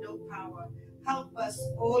have no power. Help us,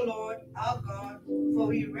 O Lord, our God, for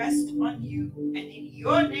we rest on you, and in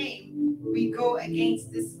your name we go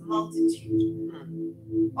against this multitude.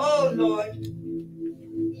 O Lord,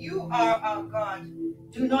 you are our God.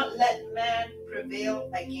 Do not let man prevail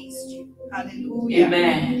against you. Hallelujah.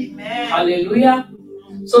 Amen. Amen. Hallelujah.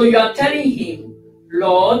 So you are telling him,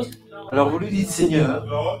 Lord, Alors vous lui dites, Seigneur,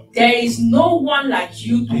 there is no one like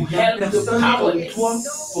you to il n'y a help the personne comme toi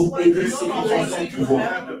powerless pour aider ceux qui sont sans pouvoir.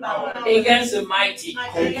 against the mighty.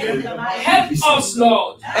 Contre Help us,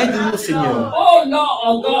 Lord. Aide-nous, Seigneur. Oh Lord,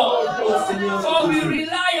 oh God. Oh Seigneur, For we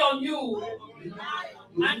rely on you.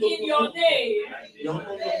 And in your name,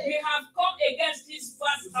 we have come against this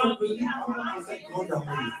vast army.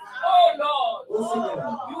 Oh Lord,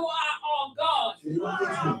 you are our God. Do not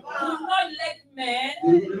let men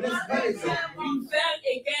prevail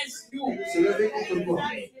against you.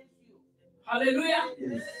 Hallelujah.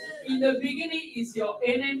 In the beginning is your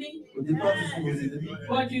enemy,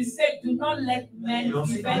 but you said, do not let men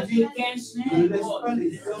prevail against you, God.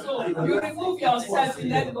 So you remove yourself and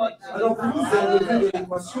let God. Alors vous enlevez de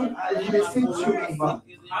l'équation et vous laissez Dieu qui va.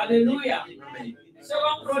 Hallelujah.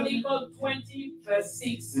 Second Chronicle 20, verse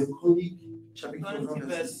 6. De Chroniques, chapitre 20, 20,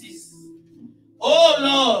 verset verse 6. 6. Oh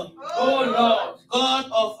Lord, Oh Lord, God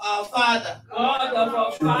of our Father, God of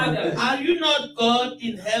our Father, are you not God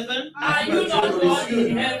in heaven? are you not God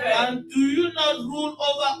in heaven? And do you not rule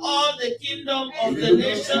over all the kingdom of the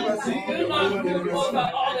nations? Do you not rule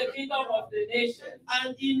over all the kingdom of the nation?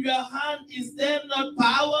 And in your hand is there not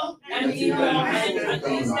power And in your hand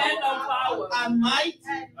is there no power and might,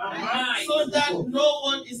 and might, so that no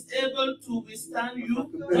one is able to withstand you?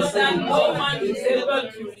 so that no man is able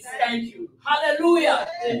to withstand you. Hallelujah.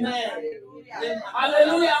 Amen.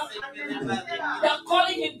 Hallelujah. They are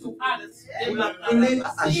calling him to act. Vous l'appelez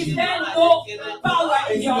à Is agir. there no power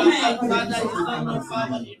in in your hand. Father, is not no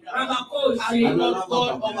power in your hand. Are you not God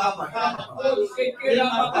of our Father? Are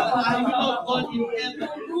you not God in heaven?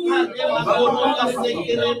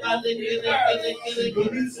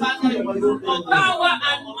 Power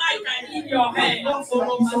and might are in your hand. And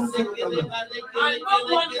no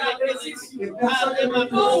one can resist you.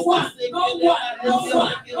 No one. No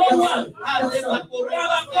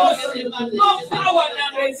power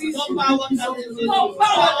can resist you. No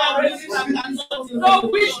power can resist you. No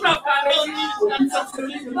witchcraft can resist you.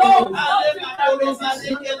 No nothing can resist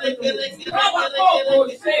you. Are you not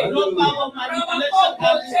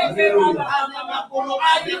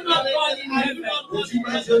God in heaven?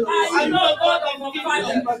 Are you not God of a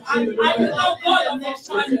father? Are you not God of a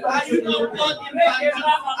father? Are you not God in heaven?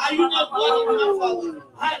 Are you not God in my father?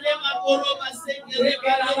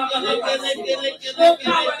 No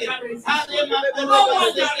power can resist you. No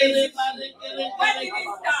one can resist you. When it is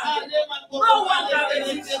done, no one can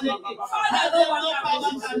resist you. Father, no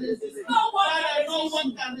one can resist you. No one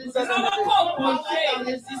can resist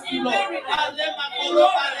you. No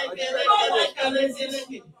one can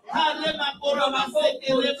resist you.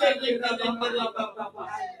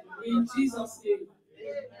 In Jesus' name.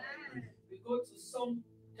 We go to Psalm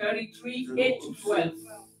 33, 8 to 12.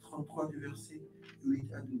 33 du verset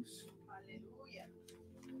 8 à 12. Alléluia.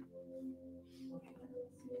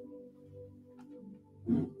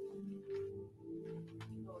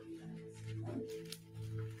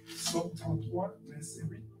 Psaume 33, verset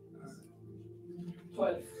 8 à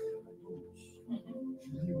 12.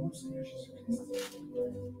 Je dis au Seigneur Jésus-Christ,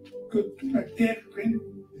 que toute la terre prenne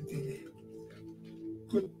des ténèbres,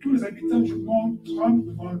 que tous les habitants du monde tremblent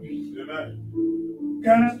devant lui.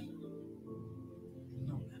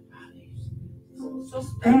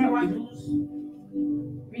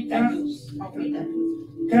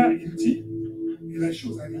 Car il dit, et la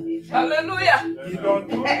chose arrive. Alléluia. Il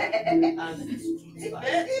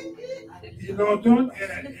ordonne,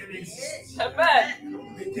 elle existe. Amen.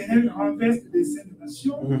 L'Éternel renverse les desseins des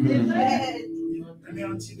nations. Il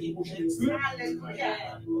anéantit les projets des peuples.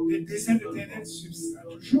 Les desseins de l'Éternel subsistent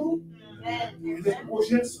toujours. Et les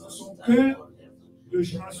projets sur son cœur de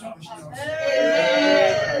génération en génération.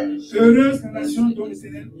 Heureuse la nation dont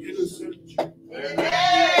l'Éternel est le seul Dieu.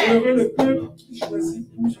 Heureux le peuple qui choisit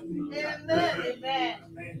pour son Dieu. Amen.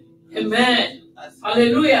 Amen.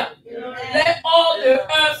 Hallelujah. Let all the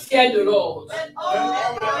earth fear the Lord.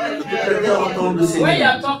 When you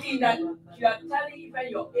are talking that, you are telling even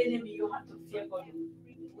your enemy, you have to fear God.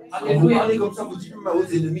 Vous parlez comme ça, vous dites même à vos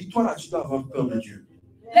ennemis, toi là, tu dois avoir peur de Dieu.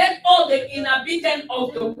 Let all the inhabitants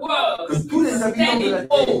of the world Que tous les habitants de la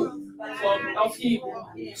terre of him.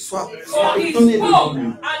 soient For he étonnés devant spoke lui.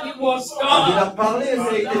 and it was Il a done. parlé et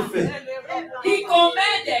ça a été fait. He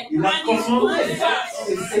commanded Il a and it commandé stood fast.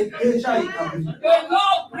 et c'est déjà établi. The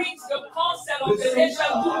Lord brings the counsel Le of the nation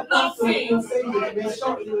Seigneur to apporte son nothing. conseil de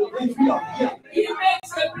méchant et le réduit en rien. He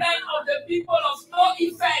makes the plan of the people of no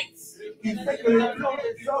effect. Il fait que les plans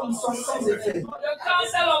des hommes soient sans effet. The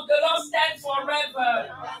counsel of the Lord stands forever.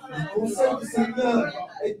 Le conseil du Seigneur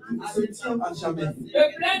se tient à jamais. The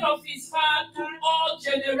plan of his heart to all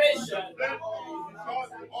generations.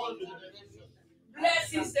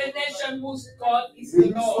 Blessed is the nation whose God is the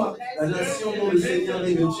Béni Lord. soit la nation dont le Seigneur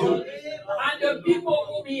est le Dieu. And the people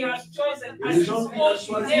whom he has chosen Et as les his gens qu'il a own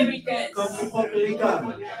choisis inheritance. comme son propre héritage.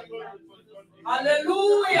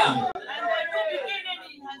 Hallelujah.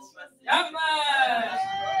 Amen.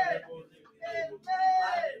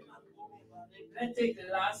 Let's take the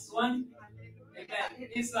last one. Again,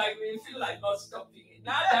 it's like we feel like not stopping it.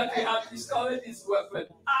 Now that we have discovered this weapon,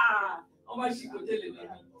 how much you could tell it?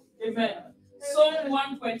 Amen. Psalm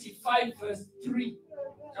 125, verse 3.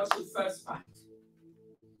 That's the first part.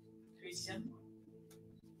 Christian.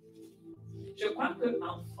 Je crois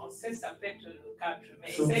qu'en français, ça peut être le 4, mais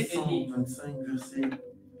essaye de lire. 125, verset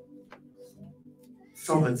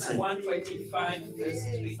 125. 125, verse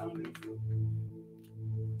 3.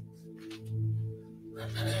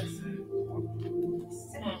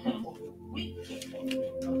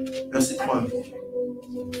 Verset 3.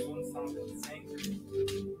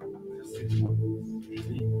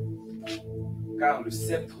 Car le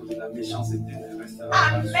sceptre de la méchanceté ne restera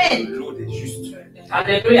pas sur l'eau des justes.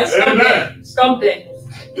 Hallelujah. Stop there. Stop there.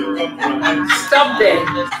 Stop there.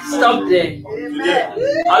 Stop there.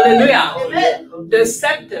 Hallelujah. The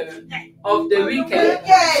scepter of the wicked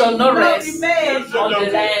shall not rest on the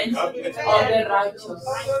land of the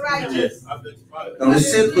righteous. Dans le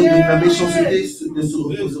sceptre de la méchanceté ne se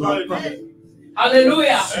reposera pas.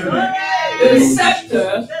 Hallelujah. The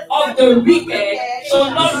scepter of the wicked shall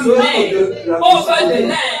not remain over the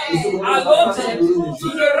land allotted to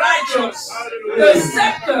the righteous. righteous. The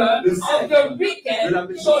scepter of the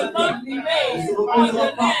wicked shall not remain on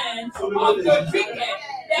the land of the wicked.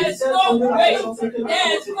 There's no way.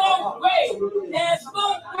 There's no way. There's no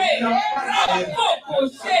way.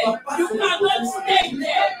 You cannot stay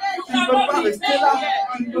there. You cannot remain there.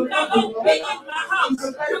 You cannot be in my house.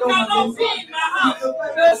 You cannot be in my house.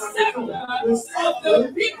 The scepter of the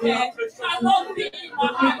wicked cannot be in my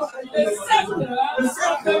house. The scepter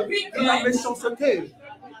of the wicked.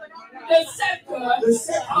 The scepter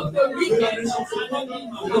of the wicked cannot be in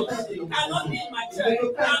my house, cannot be in my church,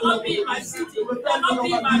 cannot be in my city, cannot be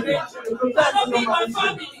in my region, cannot be in my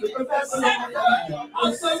family. The scepter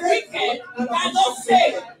of the wicked cannot stay,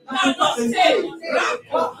 cannot stay.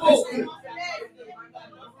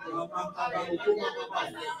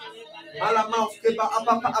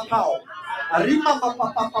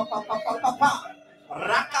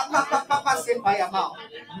 Rakapapapa sepayamao,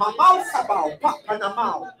 mamau sabao,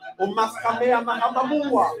 papanamao, umaskamea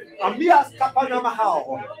mahamamua, amias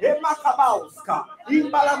kapanamahao, emakabauska,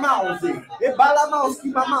 imbalamauzi, ebalamauski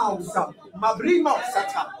mamausa,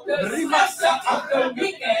 mabrimausata, brimasata,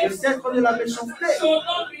 le centre de la méchanceté,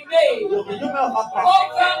 ne demeurera pas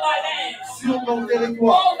sur mon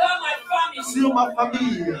territoire, sur ma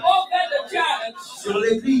famille, sur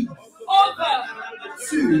l'église,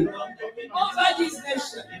 over this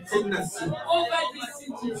nation, over this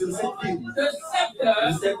city, the scepter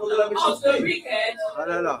of the wicked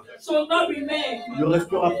shall not remain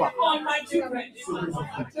on my children.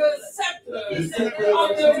 The scepter of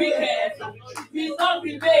the wicked will not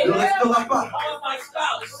remain on my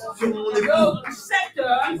spouse. The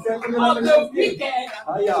scepter of the wicked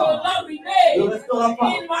shall not remain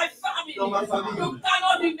in my family. You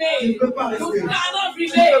cannot remain. You cannot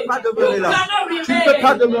remain. Tu ne peux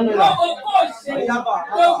pas demeurer là.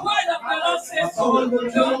 The word of the Lord says so.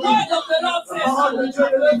 The word of the Lord says so. The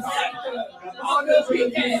scepter of the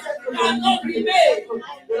wicked cannot remain.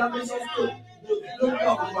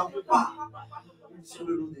 Sur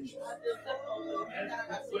le long des jours.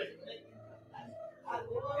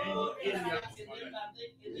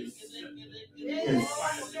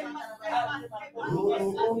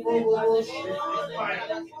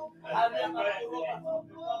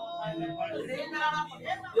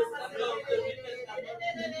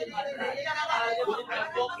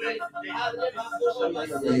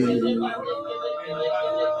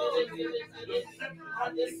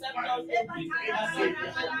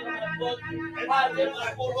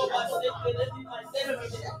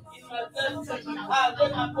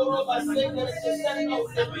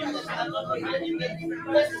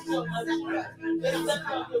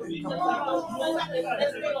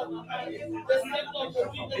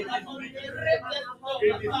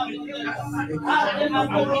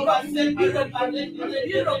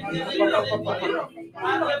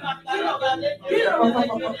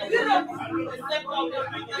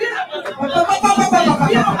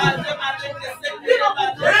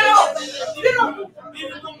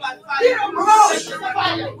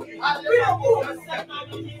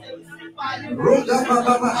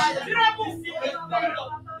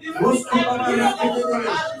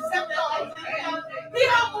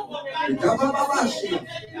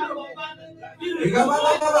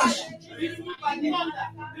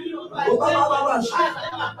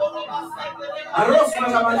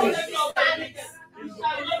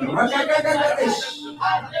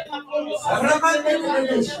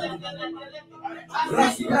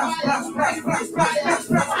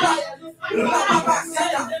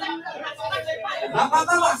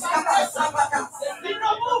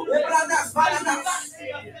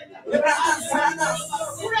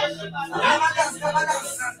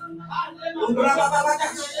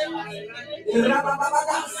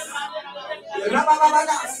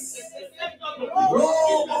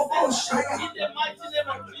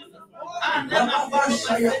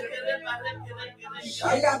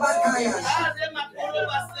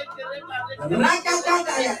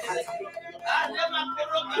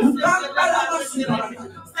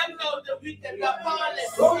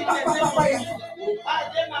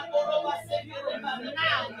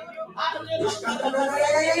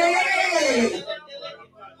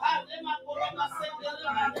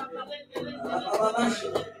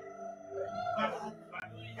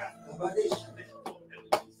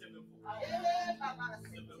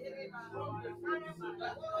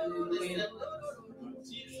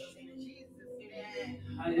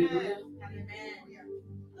 Hallelujah.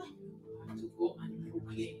 To go and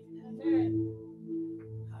proclaim.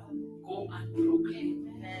 Go and proclaim.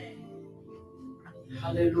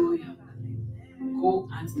 Hallelujah. Go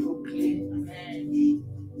and proclaim.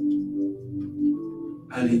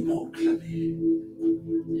 Allez proclamer.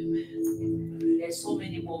 Amen. so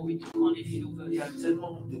many more. We took on a few Il y a versions.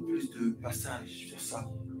 tellement de plus de passages sur ça.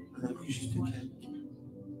 On a pris juste quelques.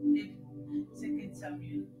 2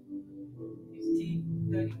 Samuel 15:31.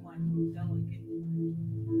 That one again.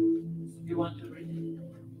 You want to read it?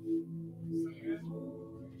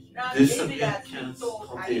 2 Samuel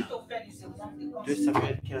 15:31. 2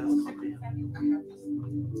 Samuel 15:31.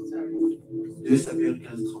 2 Samuel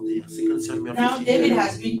 15:31. C'est comme ça, Now David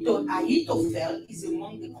has been told Ahithophel is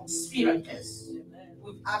among the conspirators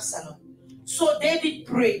with Absalom. So David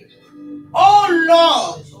prayed, "Oh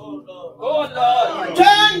Lord,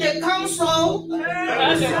 turn the counsel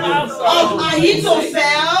of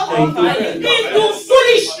Ahithophel into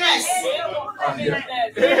foolishness." In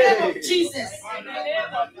the name of Jesus.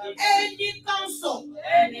 Any counsel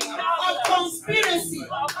of conspiracy,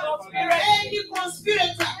 any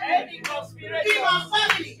conspirator in my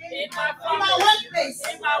family, in my workplace,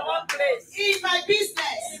 in my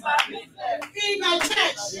business, in my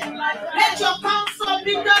church, let your counsel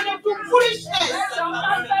be done into foolishness.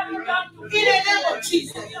 In the name of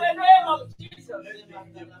Jesus.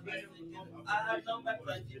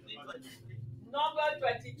 Number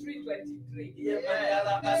 23.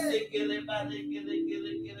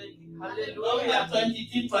 Hallelujah.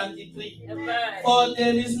 23. Amen. For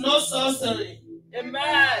there is no sorcery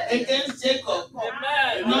against Jacob,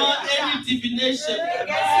 nor any divination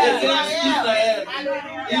against Israel.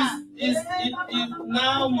 It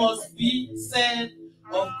now must be said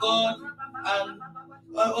of God and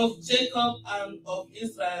of Jacob and of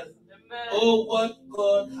Israel. Oh, what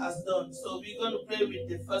God has done. So we're going to pray with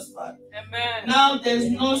the first part. Amen. Now there's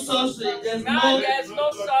no sorcery. There's no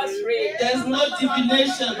sorcery. There's no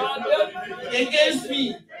divination against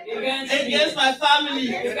me, against my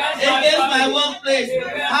family, against my workplace.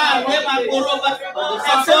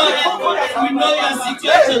 We know your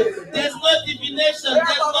situation. There's no divination.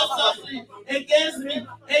 There's no sorcery against me,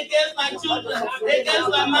 against my children, against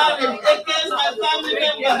my marriage, against my family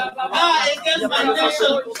member, against my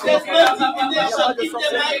nation. There's no divination in the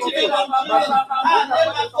mighty name of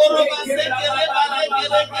Jesus.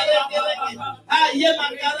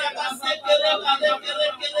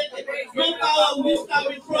 No power of witchcraft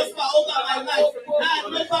will prosper over my life.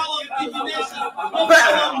 No power of divination, no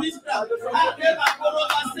power of witchcraft.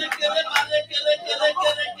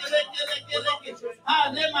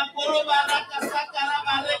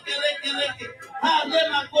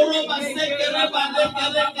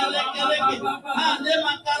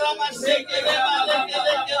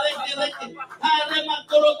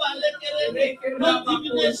 No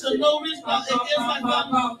divination, no witchcraft against my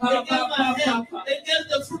family, against my health, against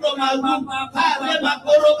the fruit of my womb.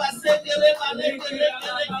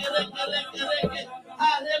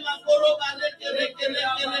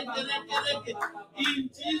 In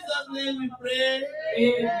Jesus' name we pray.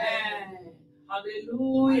 Amen.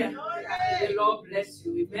 Hallelujah. The Lord bless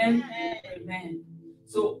you. Amen. Amen.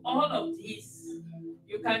 So all of these,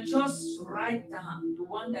 you can just write down the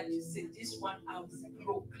one that you say, this one I will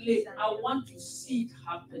proclaim. I want to see it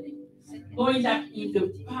happening. Knowing that in the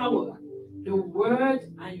power, the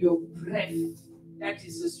word and your breath, that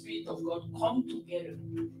is the Spirit of God, come together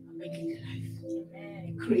and make it alive.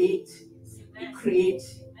 It creates. It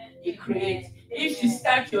creates. It creates. If you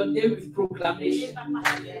start your day with proclamation,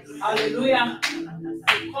 hallelujah,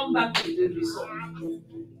 you come back with the result.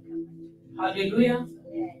 Hallelujah.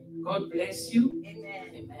 God bless you.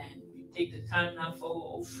 Amen. We take the time now for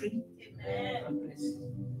offering. Amen. God bless you.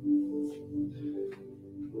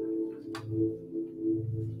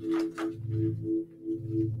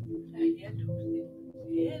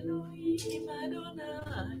 Elohim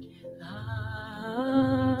Adonai.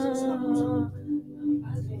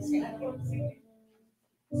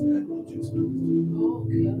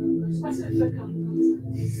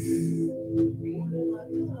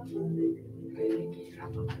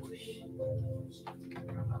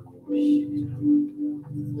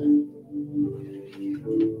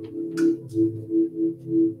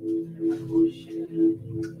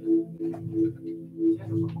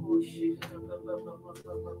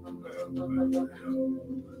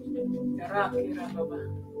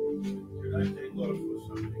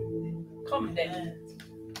 Come then.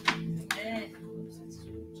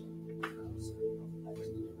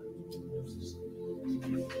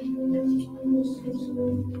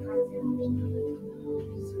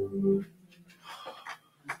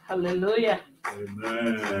 Hallelujah.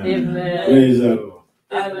 Amen. Amen. Praise the Lord.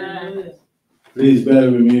 Amen. Please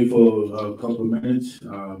bear with me for a couple minutes.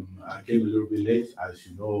 I came a little bit late. As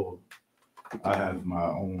you know, I have my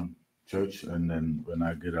own church, and then when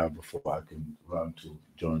I get out before I can run to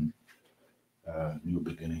join New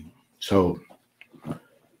Beginning. So,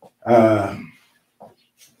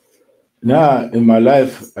 Now, in my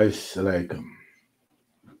life, it's like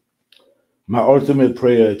my ultimate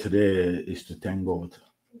prayer today is to thank God.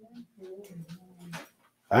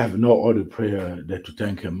 I have no other prayer than to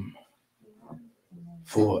thank Him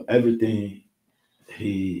for everything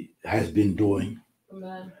He has been doing.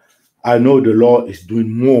 Amen. I know the Lord is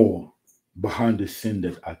doing more behind the scene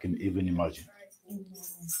that I can even imagine.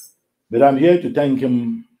 But I'm here to thank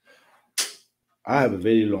Him. I have a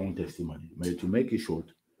very long testimony, but to make it short,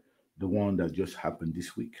 the one that just happened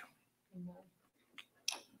this week.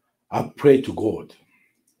 I pray to God.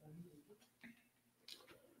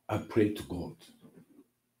 I pray to God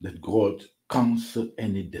that God cancel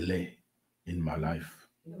any delay in my life.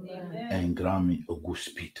 Amen. And grant me a good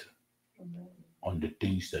speed on the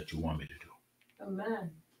things that you want me to do. Amen.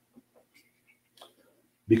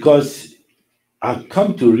 Because I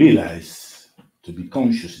come to realize, to be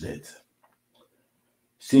conscious that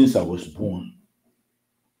since I was born,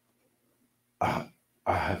 I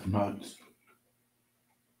have not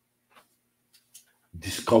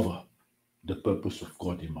discovered the purpose of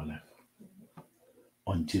God in my life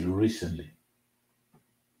until recently.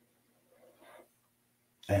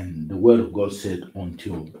 And the word of God said,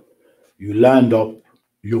 until you land up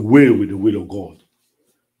your will with the will of God,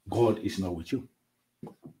 God is not with you.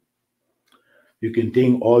 You can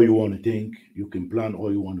think all you want to think, you can plan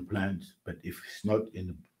all you want to plan, but if it's not in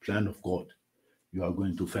the plan of God, you are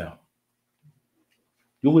going to fail.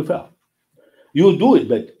 You will fail. You'll do it,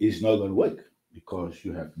 but it's not going to work because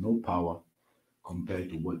you have no power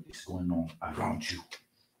compared to what is going on around you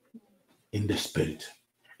in the spirit.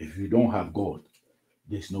 If you don't have God,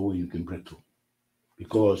 there's no way you can break through.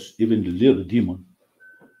 Because even the little demon,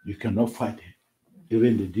 you cannot fight it.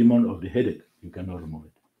 Even the demon of the headache, you cannot remove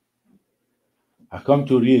it. I come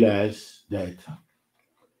to realize that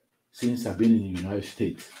since I've been in the United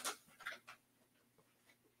States,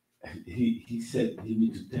 he said he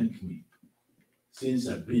need to thank me. Since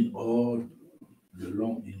I've been all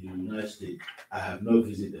along in the United States, I have not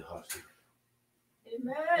visited the hospital.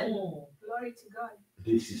 Amen. Glory to God.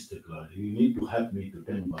 This is the glory. You need to help me to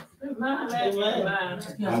thank God. Amen. Amen. I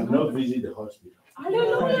have not visited the hospital.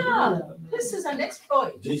 Hallelujah. This is an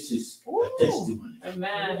exploit. This is a testimony.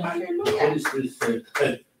 Amen. The Hallelujah. Holy Spirit said,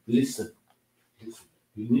 hey, listen,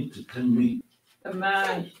 you need to thank me.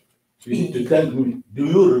 Amen. You need to thank me. Do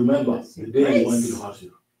you remember the day you went to the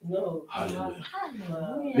hospital? No. Hallelujah.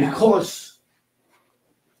 Hallelujah. Because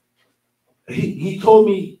he told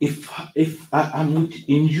me, if I am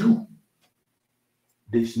in you,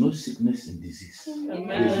 there's no sickness and disease.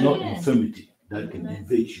 There's no infirmity that can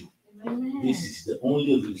invade you. This is the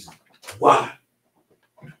only reason why.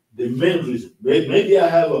 The main reason. Maybe I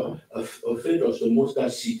have a faith of the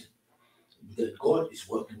mustard seed that God is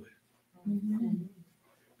working with.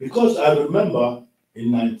 Because I remember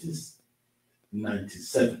in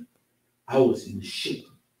 1997, I was in the ship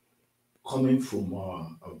coming from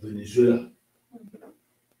Venezuela.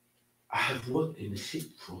 I have worked in the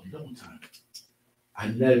ship for a long time. I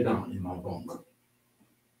knelt down in my bunk.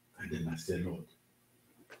 And then I said, Lord,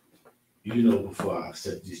 you know, before I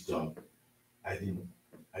accept this job, I didn't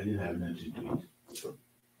have nothing to eat.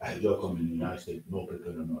 I had just come in the United States, no paper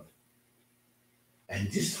or not. And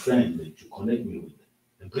this friend that you connect me with,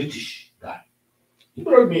 the British guy, he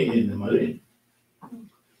brought me in the Marine.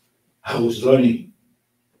 I was running.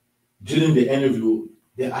 During the interview,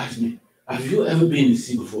 they asked me, have you ever been in the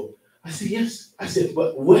sea before? I said, yes. I said,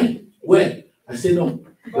 but when? Where? I said, no.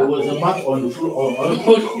 There was a map on the floor.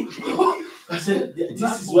 I said,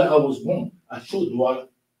 this is where I was born. I showed Laurel.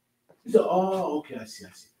 He said, oh, okay, I see.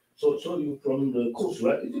 So you're from the coast,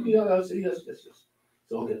 right? He said, yeah, I said, yes.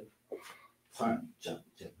 So, okay, fine, check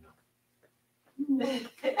now.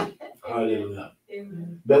 Hallelujah.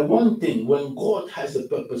 Amen. But one thing, when God has a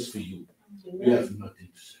purpose for you, you have nothing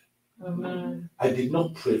to say. Amen. I did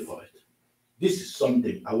not pray for it. This is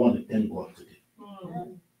something I want to thank God today.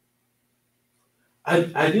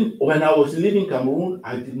 I didn't, when I was leaving Cameroon,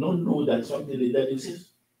 I did not know that something like that exists.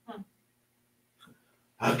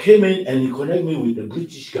 I came in and he connected me with a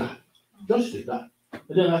British guy, just like that.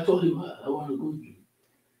 And then I told him, I want to go to you.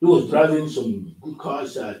 He was driving some good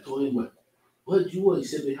cars. So I told him, what do you want? He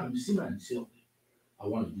said, I'm a seaman. He said, okay, I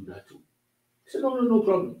want to do that too. He said, no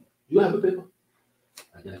problem. You have a paper?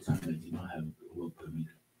 At that time, I did not have a work permit.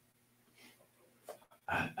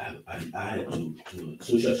 I had to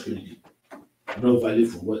Social Security. Not valid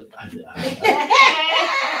for what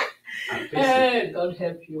Hey, God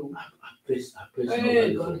help you. I pressed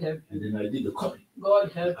Hey, God help you. and then I did the copy.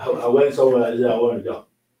 God help you. I went somewhere I said I want to go.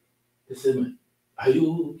 They said, man, are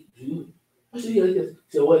you? I said, yes. He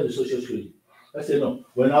said, what is the Social Security? I said, no.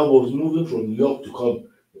 When I was moving from New York to come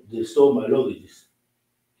they stole my luggages.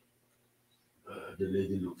 The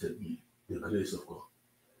lady looked at me, the grace of God.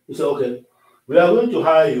 He said, okay, we are going to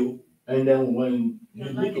hire you, and then when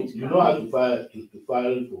you need to, you know how to file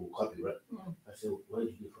for copyright. I said, where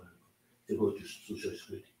did you file? They go to Social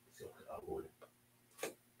Security. I said, okay, I'll go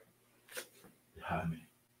there. They hired me.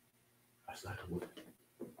 I started working.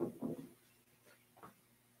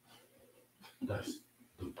 That's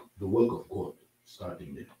the work of God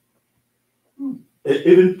starting there.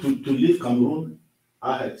 Even to leave Cameroon,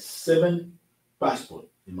 I had 7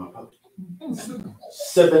 passports in my pocket.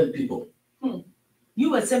 7 people.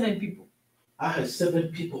 You were 7 people. I had 7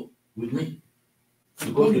 people with me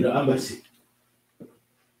to go to the embassy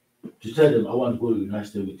to tell them I want to go to the United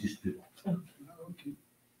States with these people.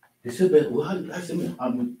 They said, but well, I said, man,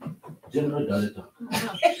 I'm general director.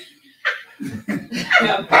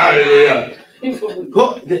 Hallelujah.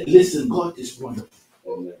 God, listen, God is wonderful.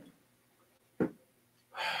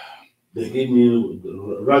 They gave me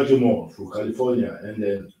Rajamo from California, and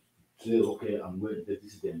then say, okay, I'm going, this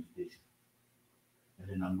is the invitation. And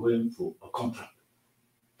then I'm going for a contract.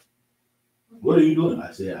 What are you doing?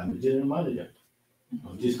 I said, I'm the general manager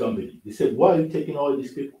of this company. They said, why are you taking all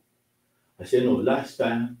these people? I said, no, last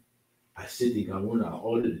time I sit in Cameroon, I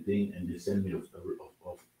ordered the thing, and they sent me a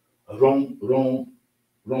wrong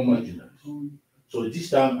merchandise. So this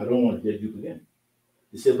time, I don't want to get you again.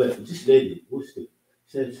 They said, but this lady, who's this?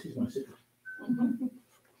 She said, she's my secretary.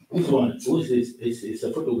 This one, who is this? It's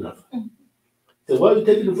a photographer. So why are you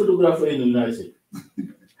taking the photographer in the United States?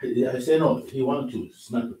 I said, no, he wants to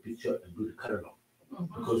snap a picture and do the catalog.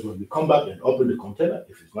 Because when we come back and open the container,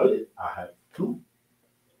 if it's not it, I have 2.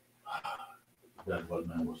 That one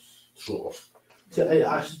man was thrown off. So I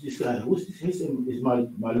asked this guy, who's this? He said, is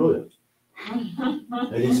my lawyer.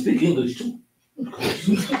 And he speaks English too.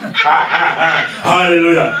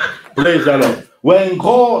 Hallelujah. Praise the Lord. When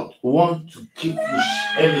God wants to give you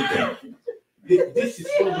anything, this is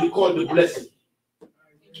what we call the blessing.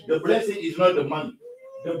 The blessing is not the money.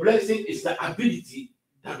 The blessing is the ability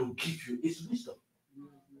that will give you its wisdom,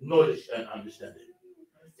 knowledge, and understanding.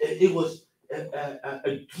 It was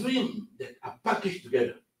a dream that I packaged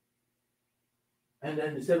together. And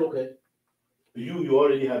then they said, okay, you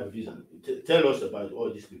already have a visa. Tell us about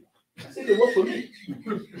all these people. I said, they work for me.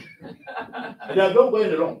 And I'm not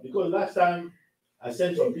going along because last time I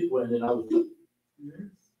sent some people and then I was good.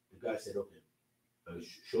 The guy said, okay,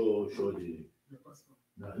 show the,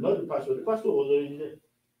 no, not the passport. The passport was already there.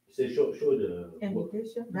 He said, show the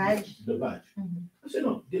Badge. The badge. I said,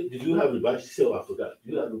 no, did you have the badge? He said, oh, I forgot.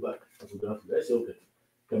 Do you have the badge? I forgot. I said, okay.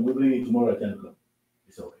 Can we bring it tomorrow at 10 o'clock?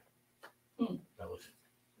 He said, okay. That was it.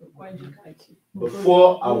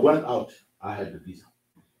 Before I went out, I had the visa.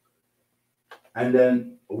 And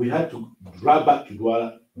then we had to drive back to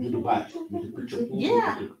Douala, do the badge with the picture.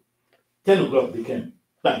 Yeah. 10 o'clock they came.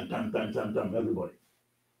 Time, everybody.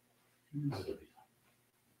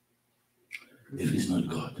 If it's not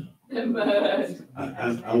God, I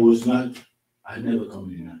never come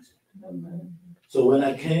to the United States. So when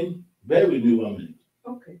I came, bear with me 1 minute.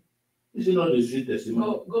 Okay. This is not the sweet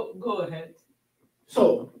testimony. Go ahead.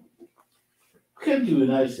 So, came to the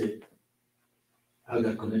United States. I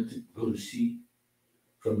got connected, go to sea,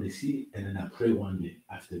 from the sea, and then I pray one day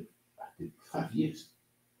after 5 years.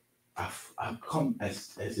 I've come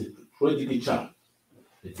as a prodigal child.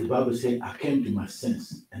 The Bible says I came to my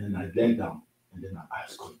sense, and then I laid down, and then I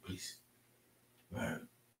asked God, please. I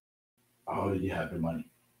already have the money,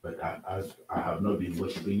 but I have not been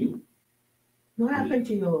worshiping you. What happened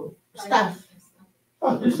to your staff?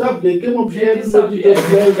 Oh, the staff, they came up here. That was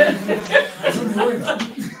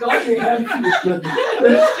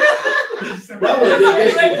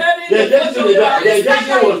the destiny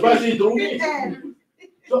was passing through me.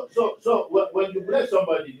 So when you bless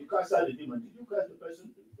somebody, you cast out the demon. Did you cast the person?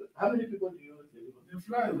 How many people do you know? They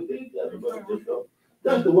fly.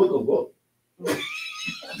 That's the work of God.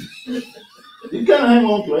 You can't hang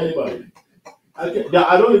on to anybody.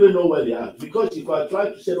 I don't even know where they are. Because if I try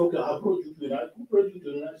to say, okay, I brought you to the United States, who brought you to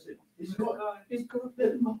the United States? It's God. It's God.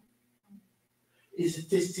 No. It's a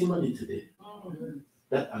testimony today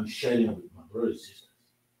that I'm sharing with my brothers and sisters.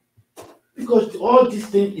 Because all this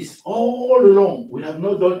thing is all along. We have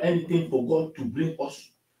not done anything for God to bring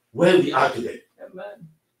us where we are today. Amen.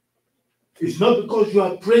 It's not because you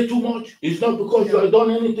have prayed too much. It's not because you have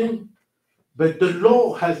done anything. But the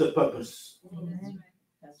law has a purpose. Amen.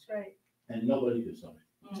 That's right. And nobody can stop it.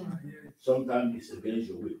 Sometimes it's against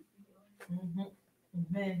your will.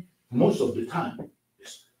 Amen. Most of the time.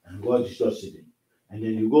 And God is just sitting. And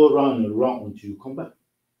then you go around and around until you come back.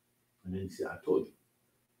 And then you say, I told you.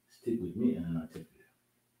 Stick with me and then I'll take you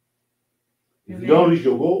there. If you don't reach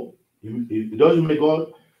your goal, if it doesn't make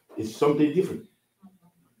God, it's something different.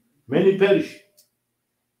 Many perish.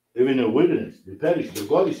 Even in the wilderness, they perish, but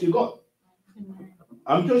God is still God.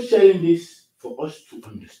 I'm just sharing this for us to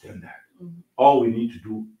understand that. All we need to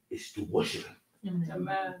do is to worship Him.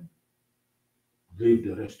 Amen. Leave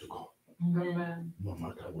the rest to God. Amen. No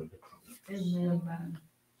matter what the problem is. Amen.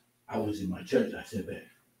 I was in my church, I said,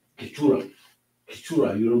 Keturah,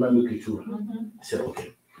 you remember Keturah? I said,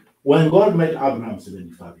 okay. When God met Abraham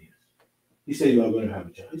 75 years, He said, you are going to have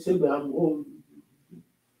a child. He said, but I'm old.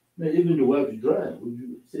 Even the well is dry.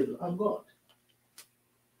 He said, I'm God.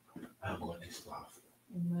 Our God is powerful.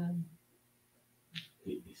 Amen.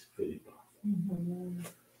 He is very powerful.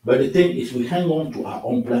 But the thing is, we hang on to our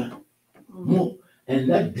own plan more, and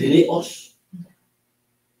that delay us.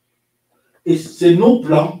 C'est nos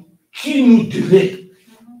plans qui nous delay.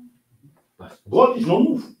 But God is not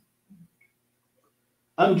moved.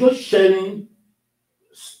 I'm just sharing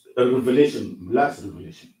a revelation, last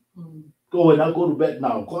revelation. So when I go to bed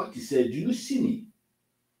now, God said, do you see me?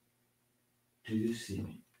 Do you see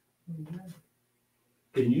me?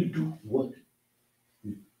 Can you do what?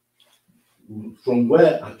 From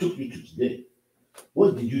where I took you to today,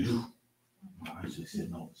 what did you do? My answer said,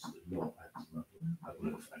 no, Lord, I did not. I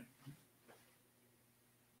glorify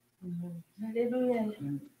you.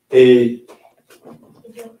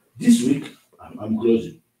 This week, I'm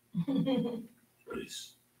closing.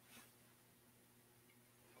 Please.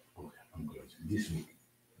 Okay, I'm closing. This week,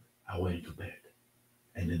 I went to bed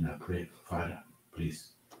and then I prayed, Father,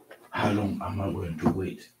 please, how long am I going to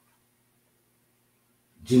wait?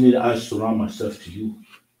 Didn't I surround myself to you?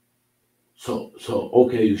 So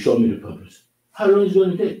okay, you show me the purpose. How long is it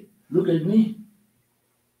going to take? Look at me.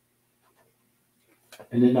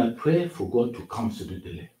 And then I pray for God to cancel the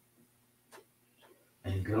delay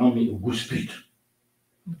and grant me a good speed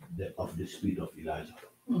of the speed of Elijah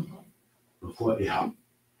before Ahab.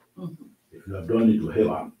 If you have done it to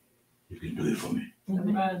Ahab, you can do it for me.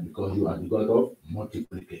 Because you are the God of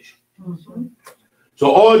multiplication.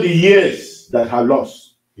 So all the years that I lost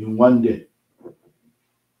in one day,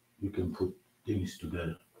 you can put things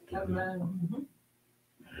together. And then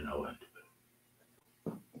I went to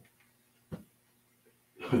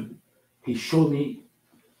bed. He showed me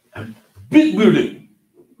a big building,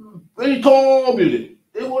 very tall building.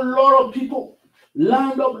 There were a lot of people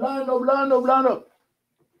lined up.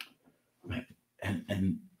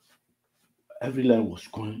 And every line was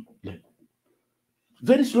going like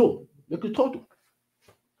very slow, like a turtle.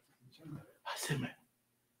 I said, man,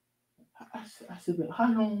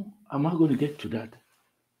 how long am I going to get to that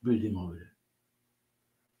building over there?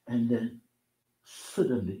 And then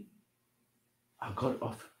suddenly I got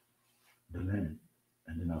off the land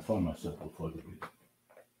and then I found myself before the building.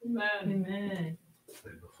 Amen.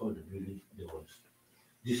 But before the building, there was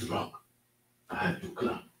this rock. I had to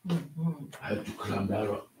climb. I had to climb that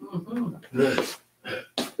rock.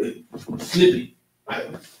 Sleeping.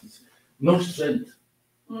 No strength.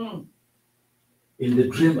 In the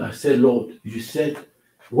dream, I said, Lord, you said,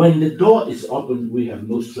 when the door is open, we have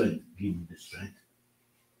no strength. Give me the strength.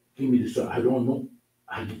 Give me the strength. I don't know.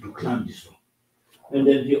 I need to climb this rock. And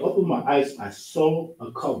then He opened my eyes. I saw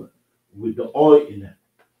a cover with the oil in it.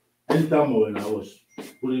 Anytime when I was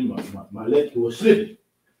putting my leg, it was slipping.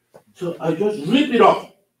 So I just ripped it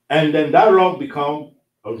off. And then that rock became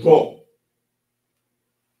a rock.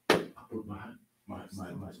 I put my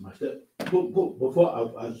step. Before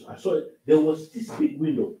I saw it, there was this big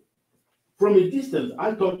window. From a distance,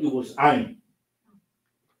 I thought it was iron.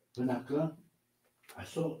 When I climbed, I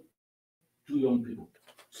saw 2 young people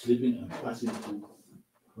sleeping and passing through.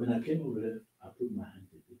 When I came over there, I put my hand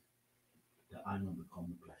to it. The iron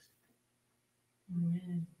became plastic.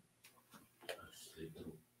 I slipped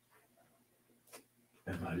through.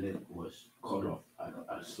 And my leg was cut off.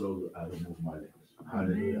 I slowly removed my legs.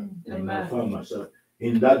 Hallelujah. And I found myself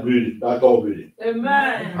in that building, that old building.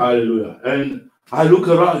 Amen. Hallelujah. And I look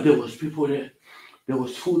around, there was people there. There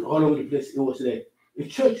was food all over the place. It was like a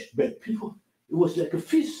church, but people, it was like a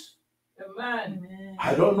feast. Amen.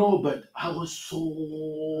 I don't know, but I was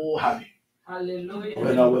so happy. Hallelujah.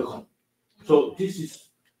 When I wake up. So this is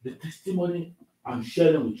the testimony I'm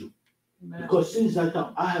sharing with you. Amen. Because since that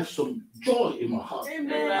time, I have some joy in my heart.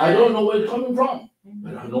 Amen. I don't know where it's coming from,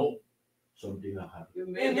 but I know something has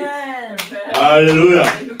happened. Amen. Hallelujah.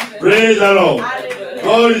 Praise the Lord. Hallelujah.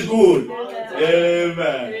 God is good.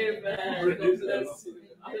 Amen. Amen. God bless you.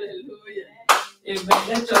 Hallelujah. Amen.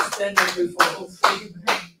 Let us stand up before offering.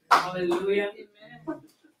 Hallelujah.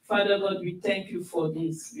 Father God, we thank you for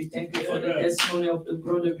this. We thank you for the testimony of the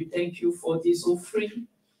brother. We thank you for this offering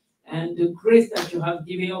and the grace that you have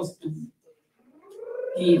given us to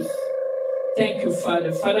give. Thank you,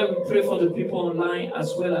 Father. Father, we pray for the people online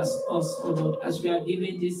as well as us, oh Lord, as we are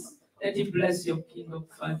giving this. Let it bless your kingdom,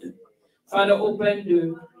 Father. Father, open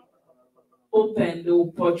the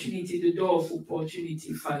opportunity, the door of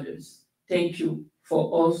opportunity, fathers. Thank you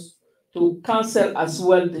for us to cancel as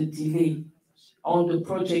well the delay on the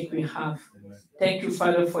project we have. Thank you,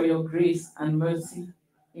 Father, for your grace and mercy.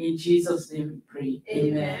 In Jesus' name we pray.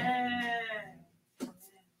 Amen.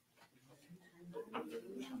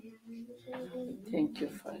 Thank you,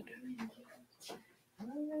 Father.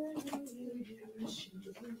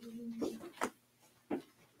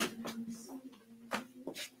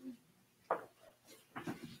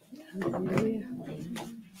 Hallelujah.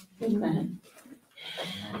 Amen. Amen.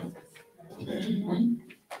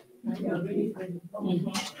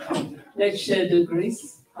 Let's share the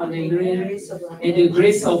grace. Hallelujah. In the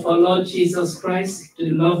grace of our Lord Jesus Christ, the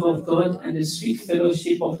love of God, and the sweet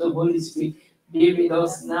fellowship of the Holy Spirit be with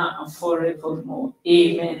us now and forevermore.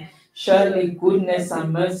 Amen. Surely goodness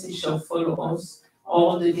and mercy shall follow us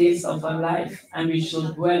all the days of our life, and we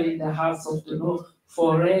shall dwell in the house of the Lord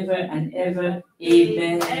forever and ever.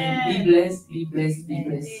 Amen. Be blessed, be blessed, be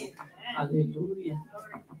blessed. Hallelujah.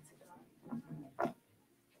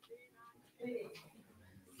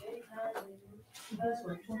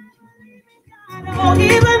 Oh,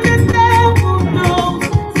 even the devil knows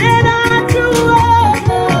that I'm true.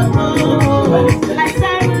 I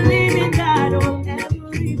serve a living God, oh,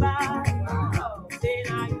 everybody. Say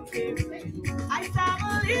now you give. I serve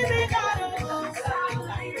a living God, oh,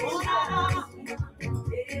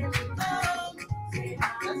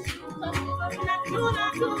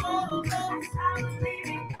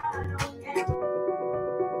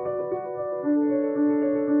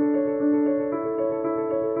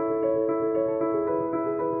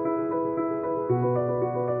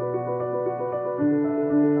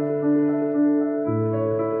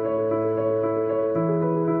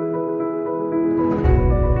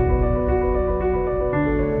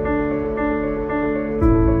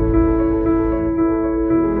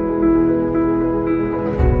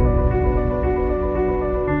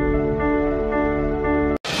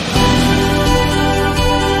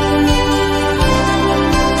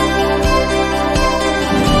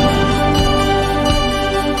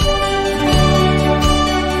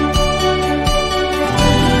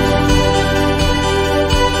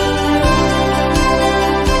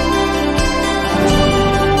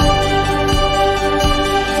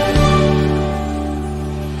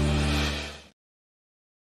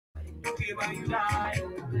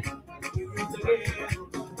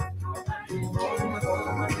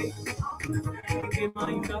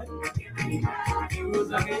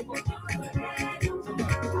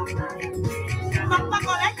 Papa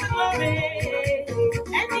collect the glory,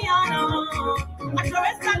 and the honor, and the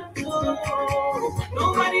rest of the glory.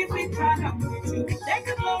 Nobody will try to put you. Take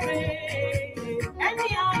the glory, and the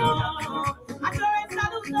honor, and the rest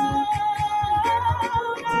of the glory.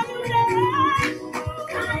 Now you there,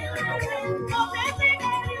 from the end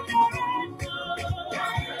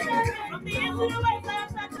to the west,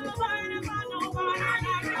 to the right, and find nobody.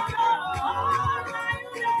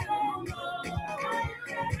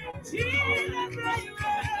 Jesus,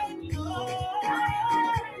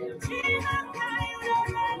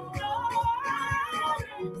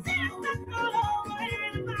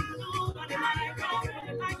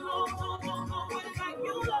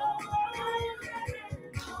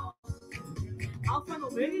 Alpha and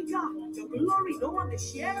Omega, your glory, no one to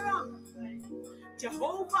share up.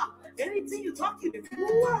 Jehovah, anything you talk, you do.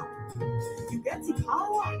 You get the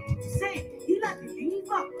power. You say, he like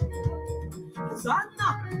believer.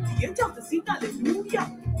 Hosanna, the angel of the seed,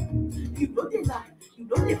 hallelujah. You know they lie, you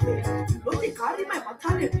know they fail, you know they carry my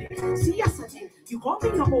battalion. See yesterday, you call me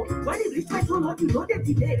your own. When it reach my throne, you know they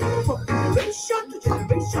delay. From generation to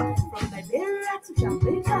generation, from Liberia to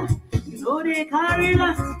Jamaica, you know they carry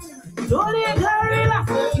us. You know they carry us.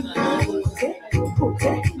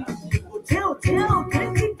 Okay,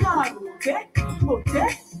 take God,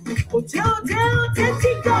 okay,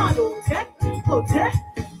 take God, okay.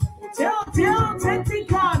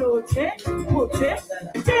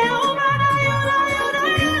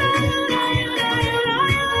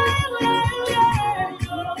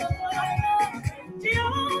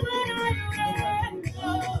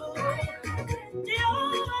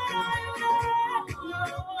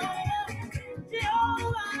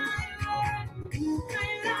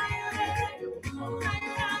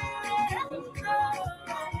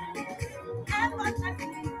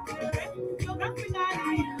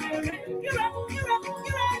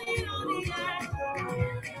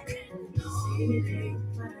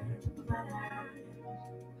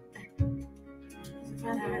 Faut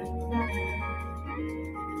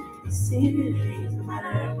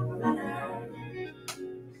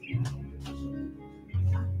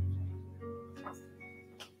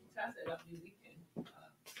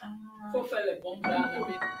faire les bombes là,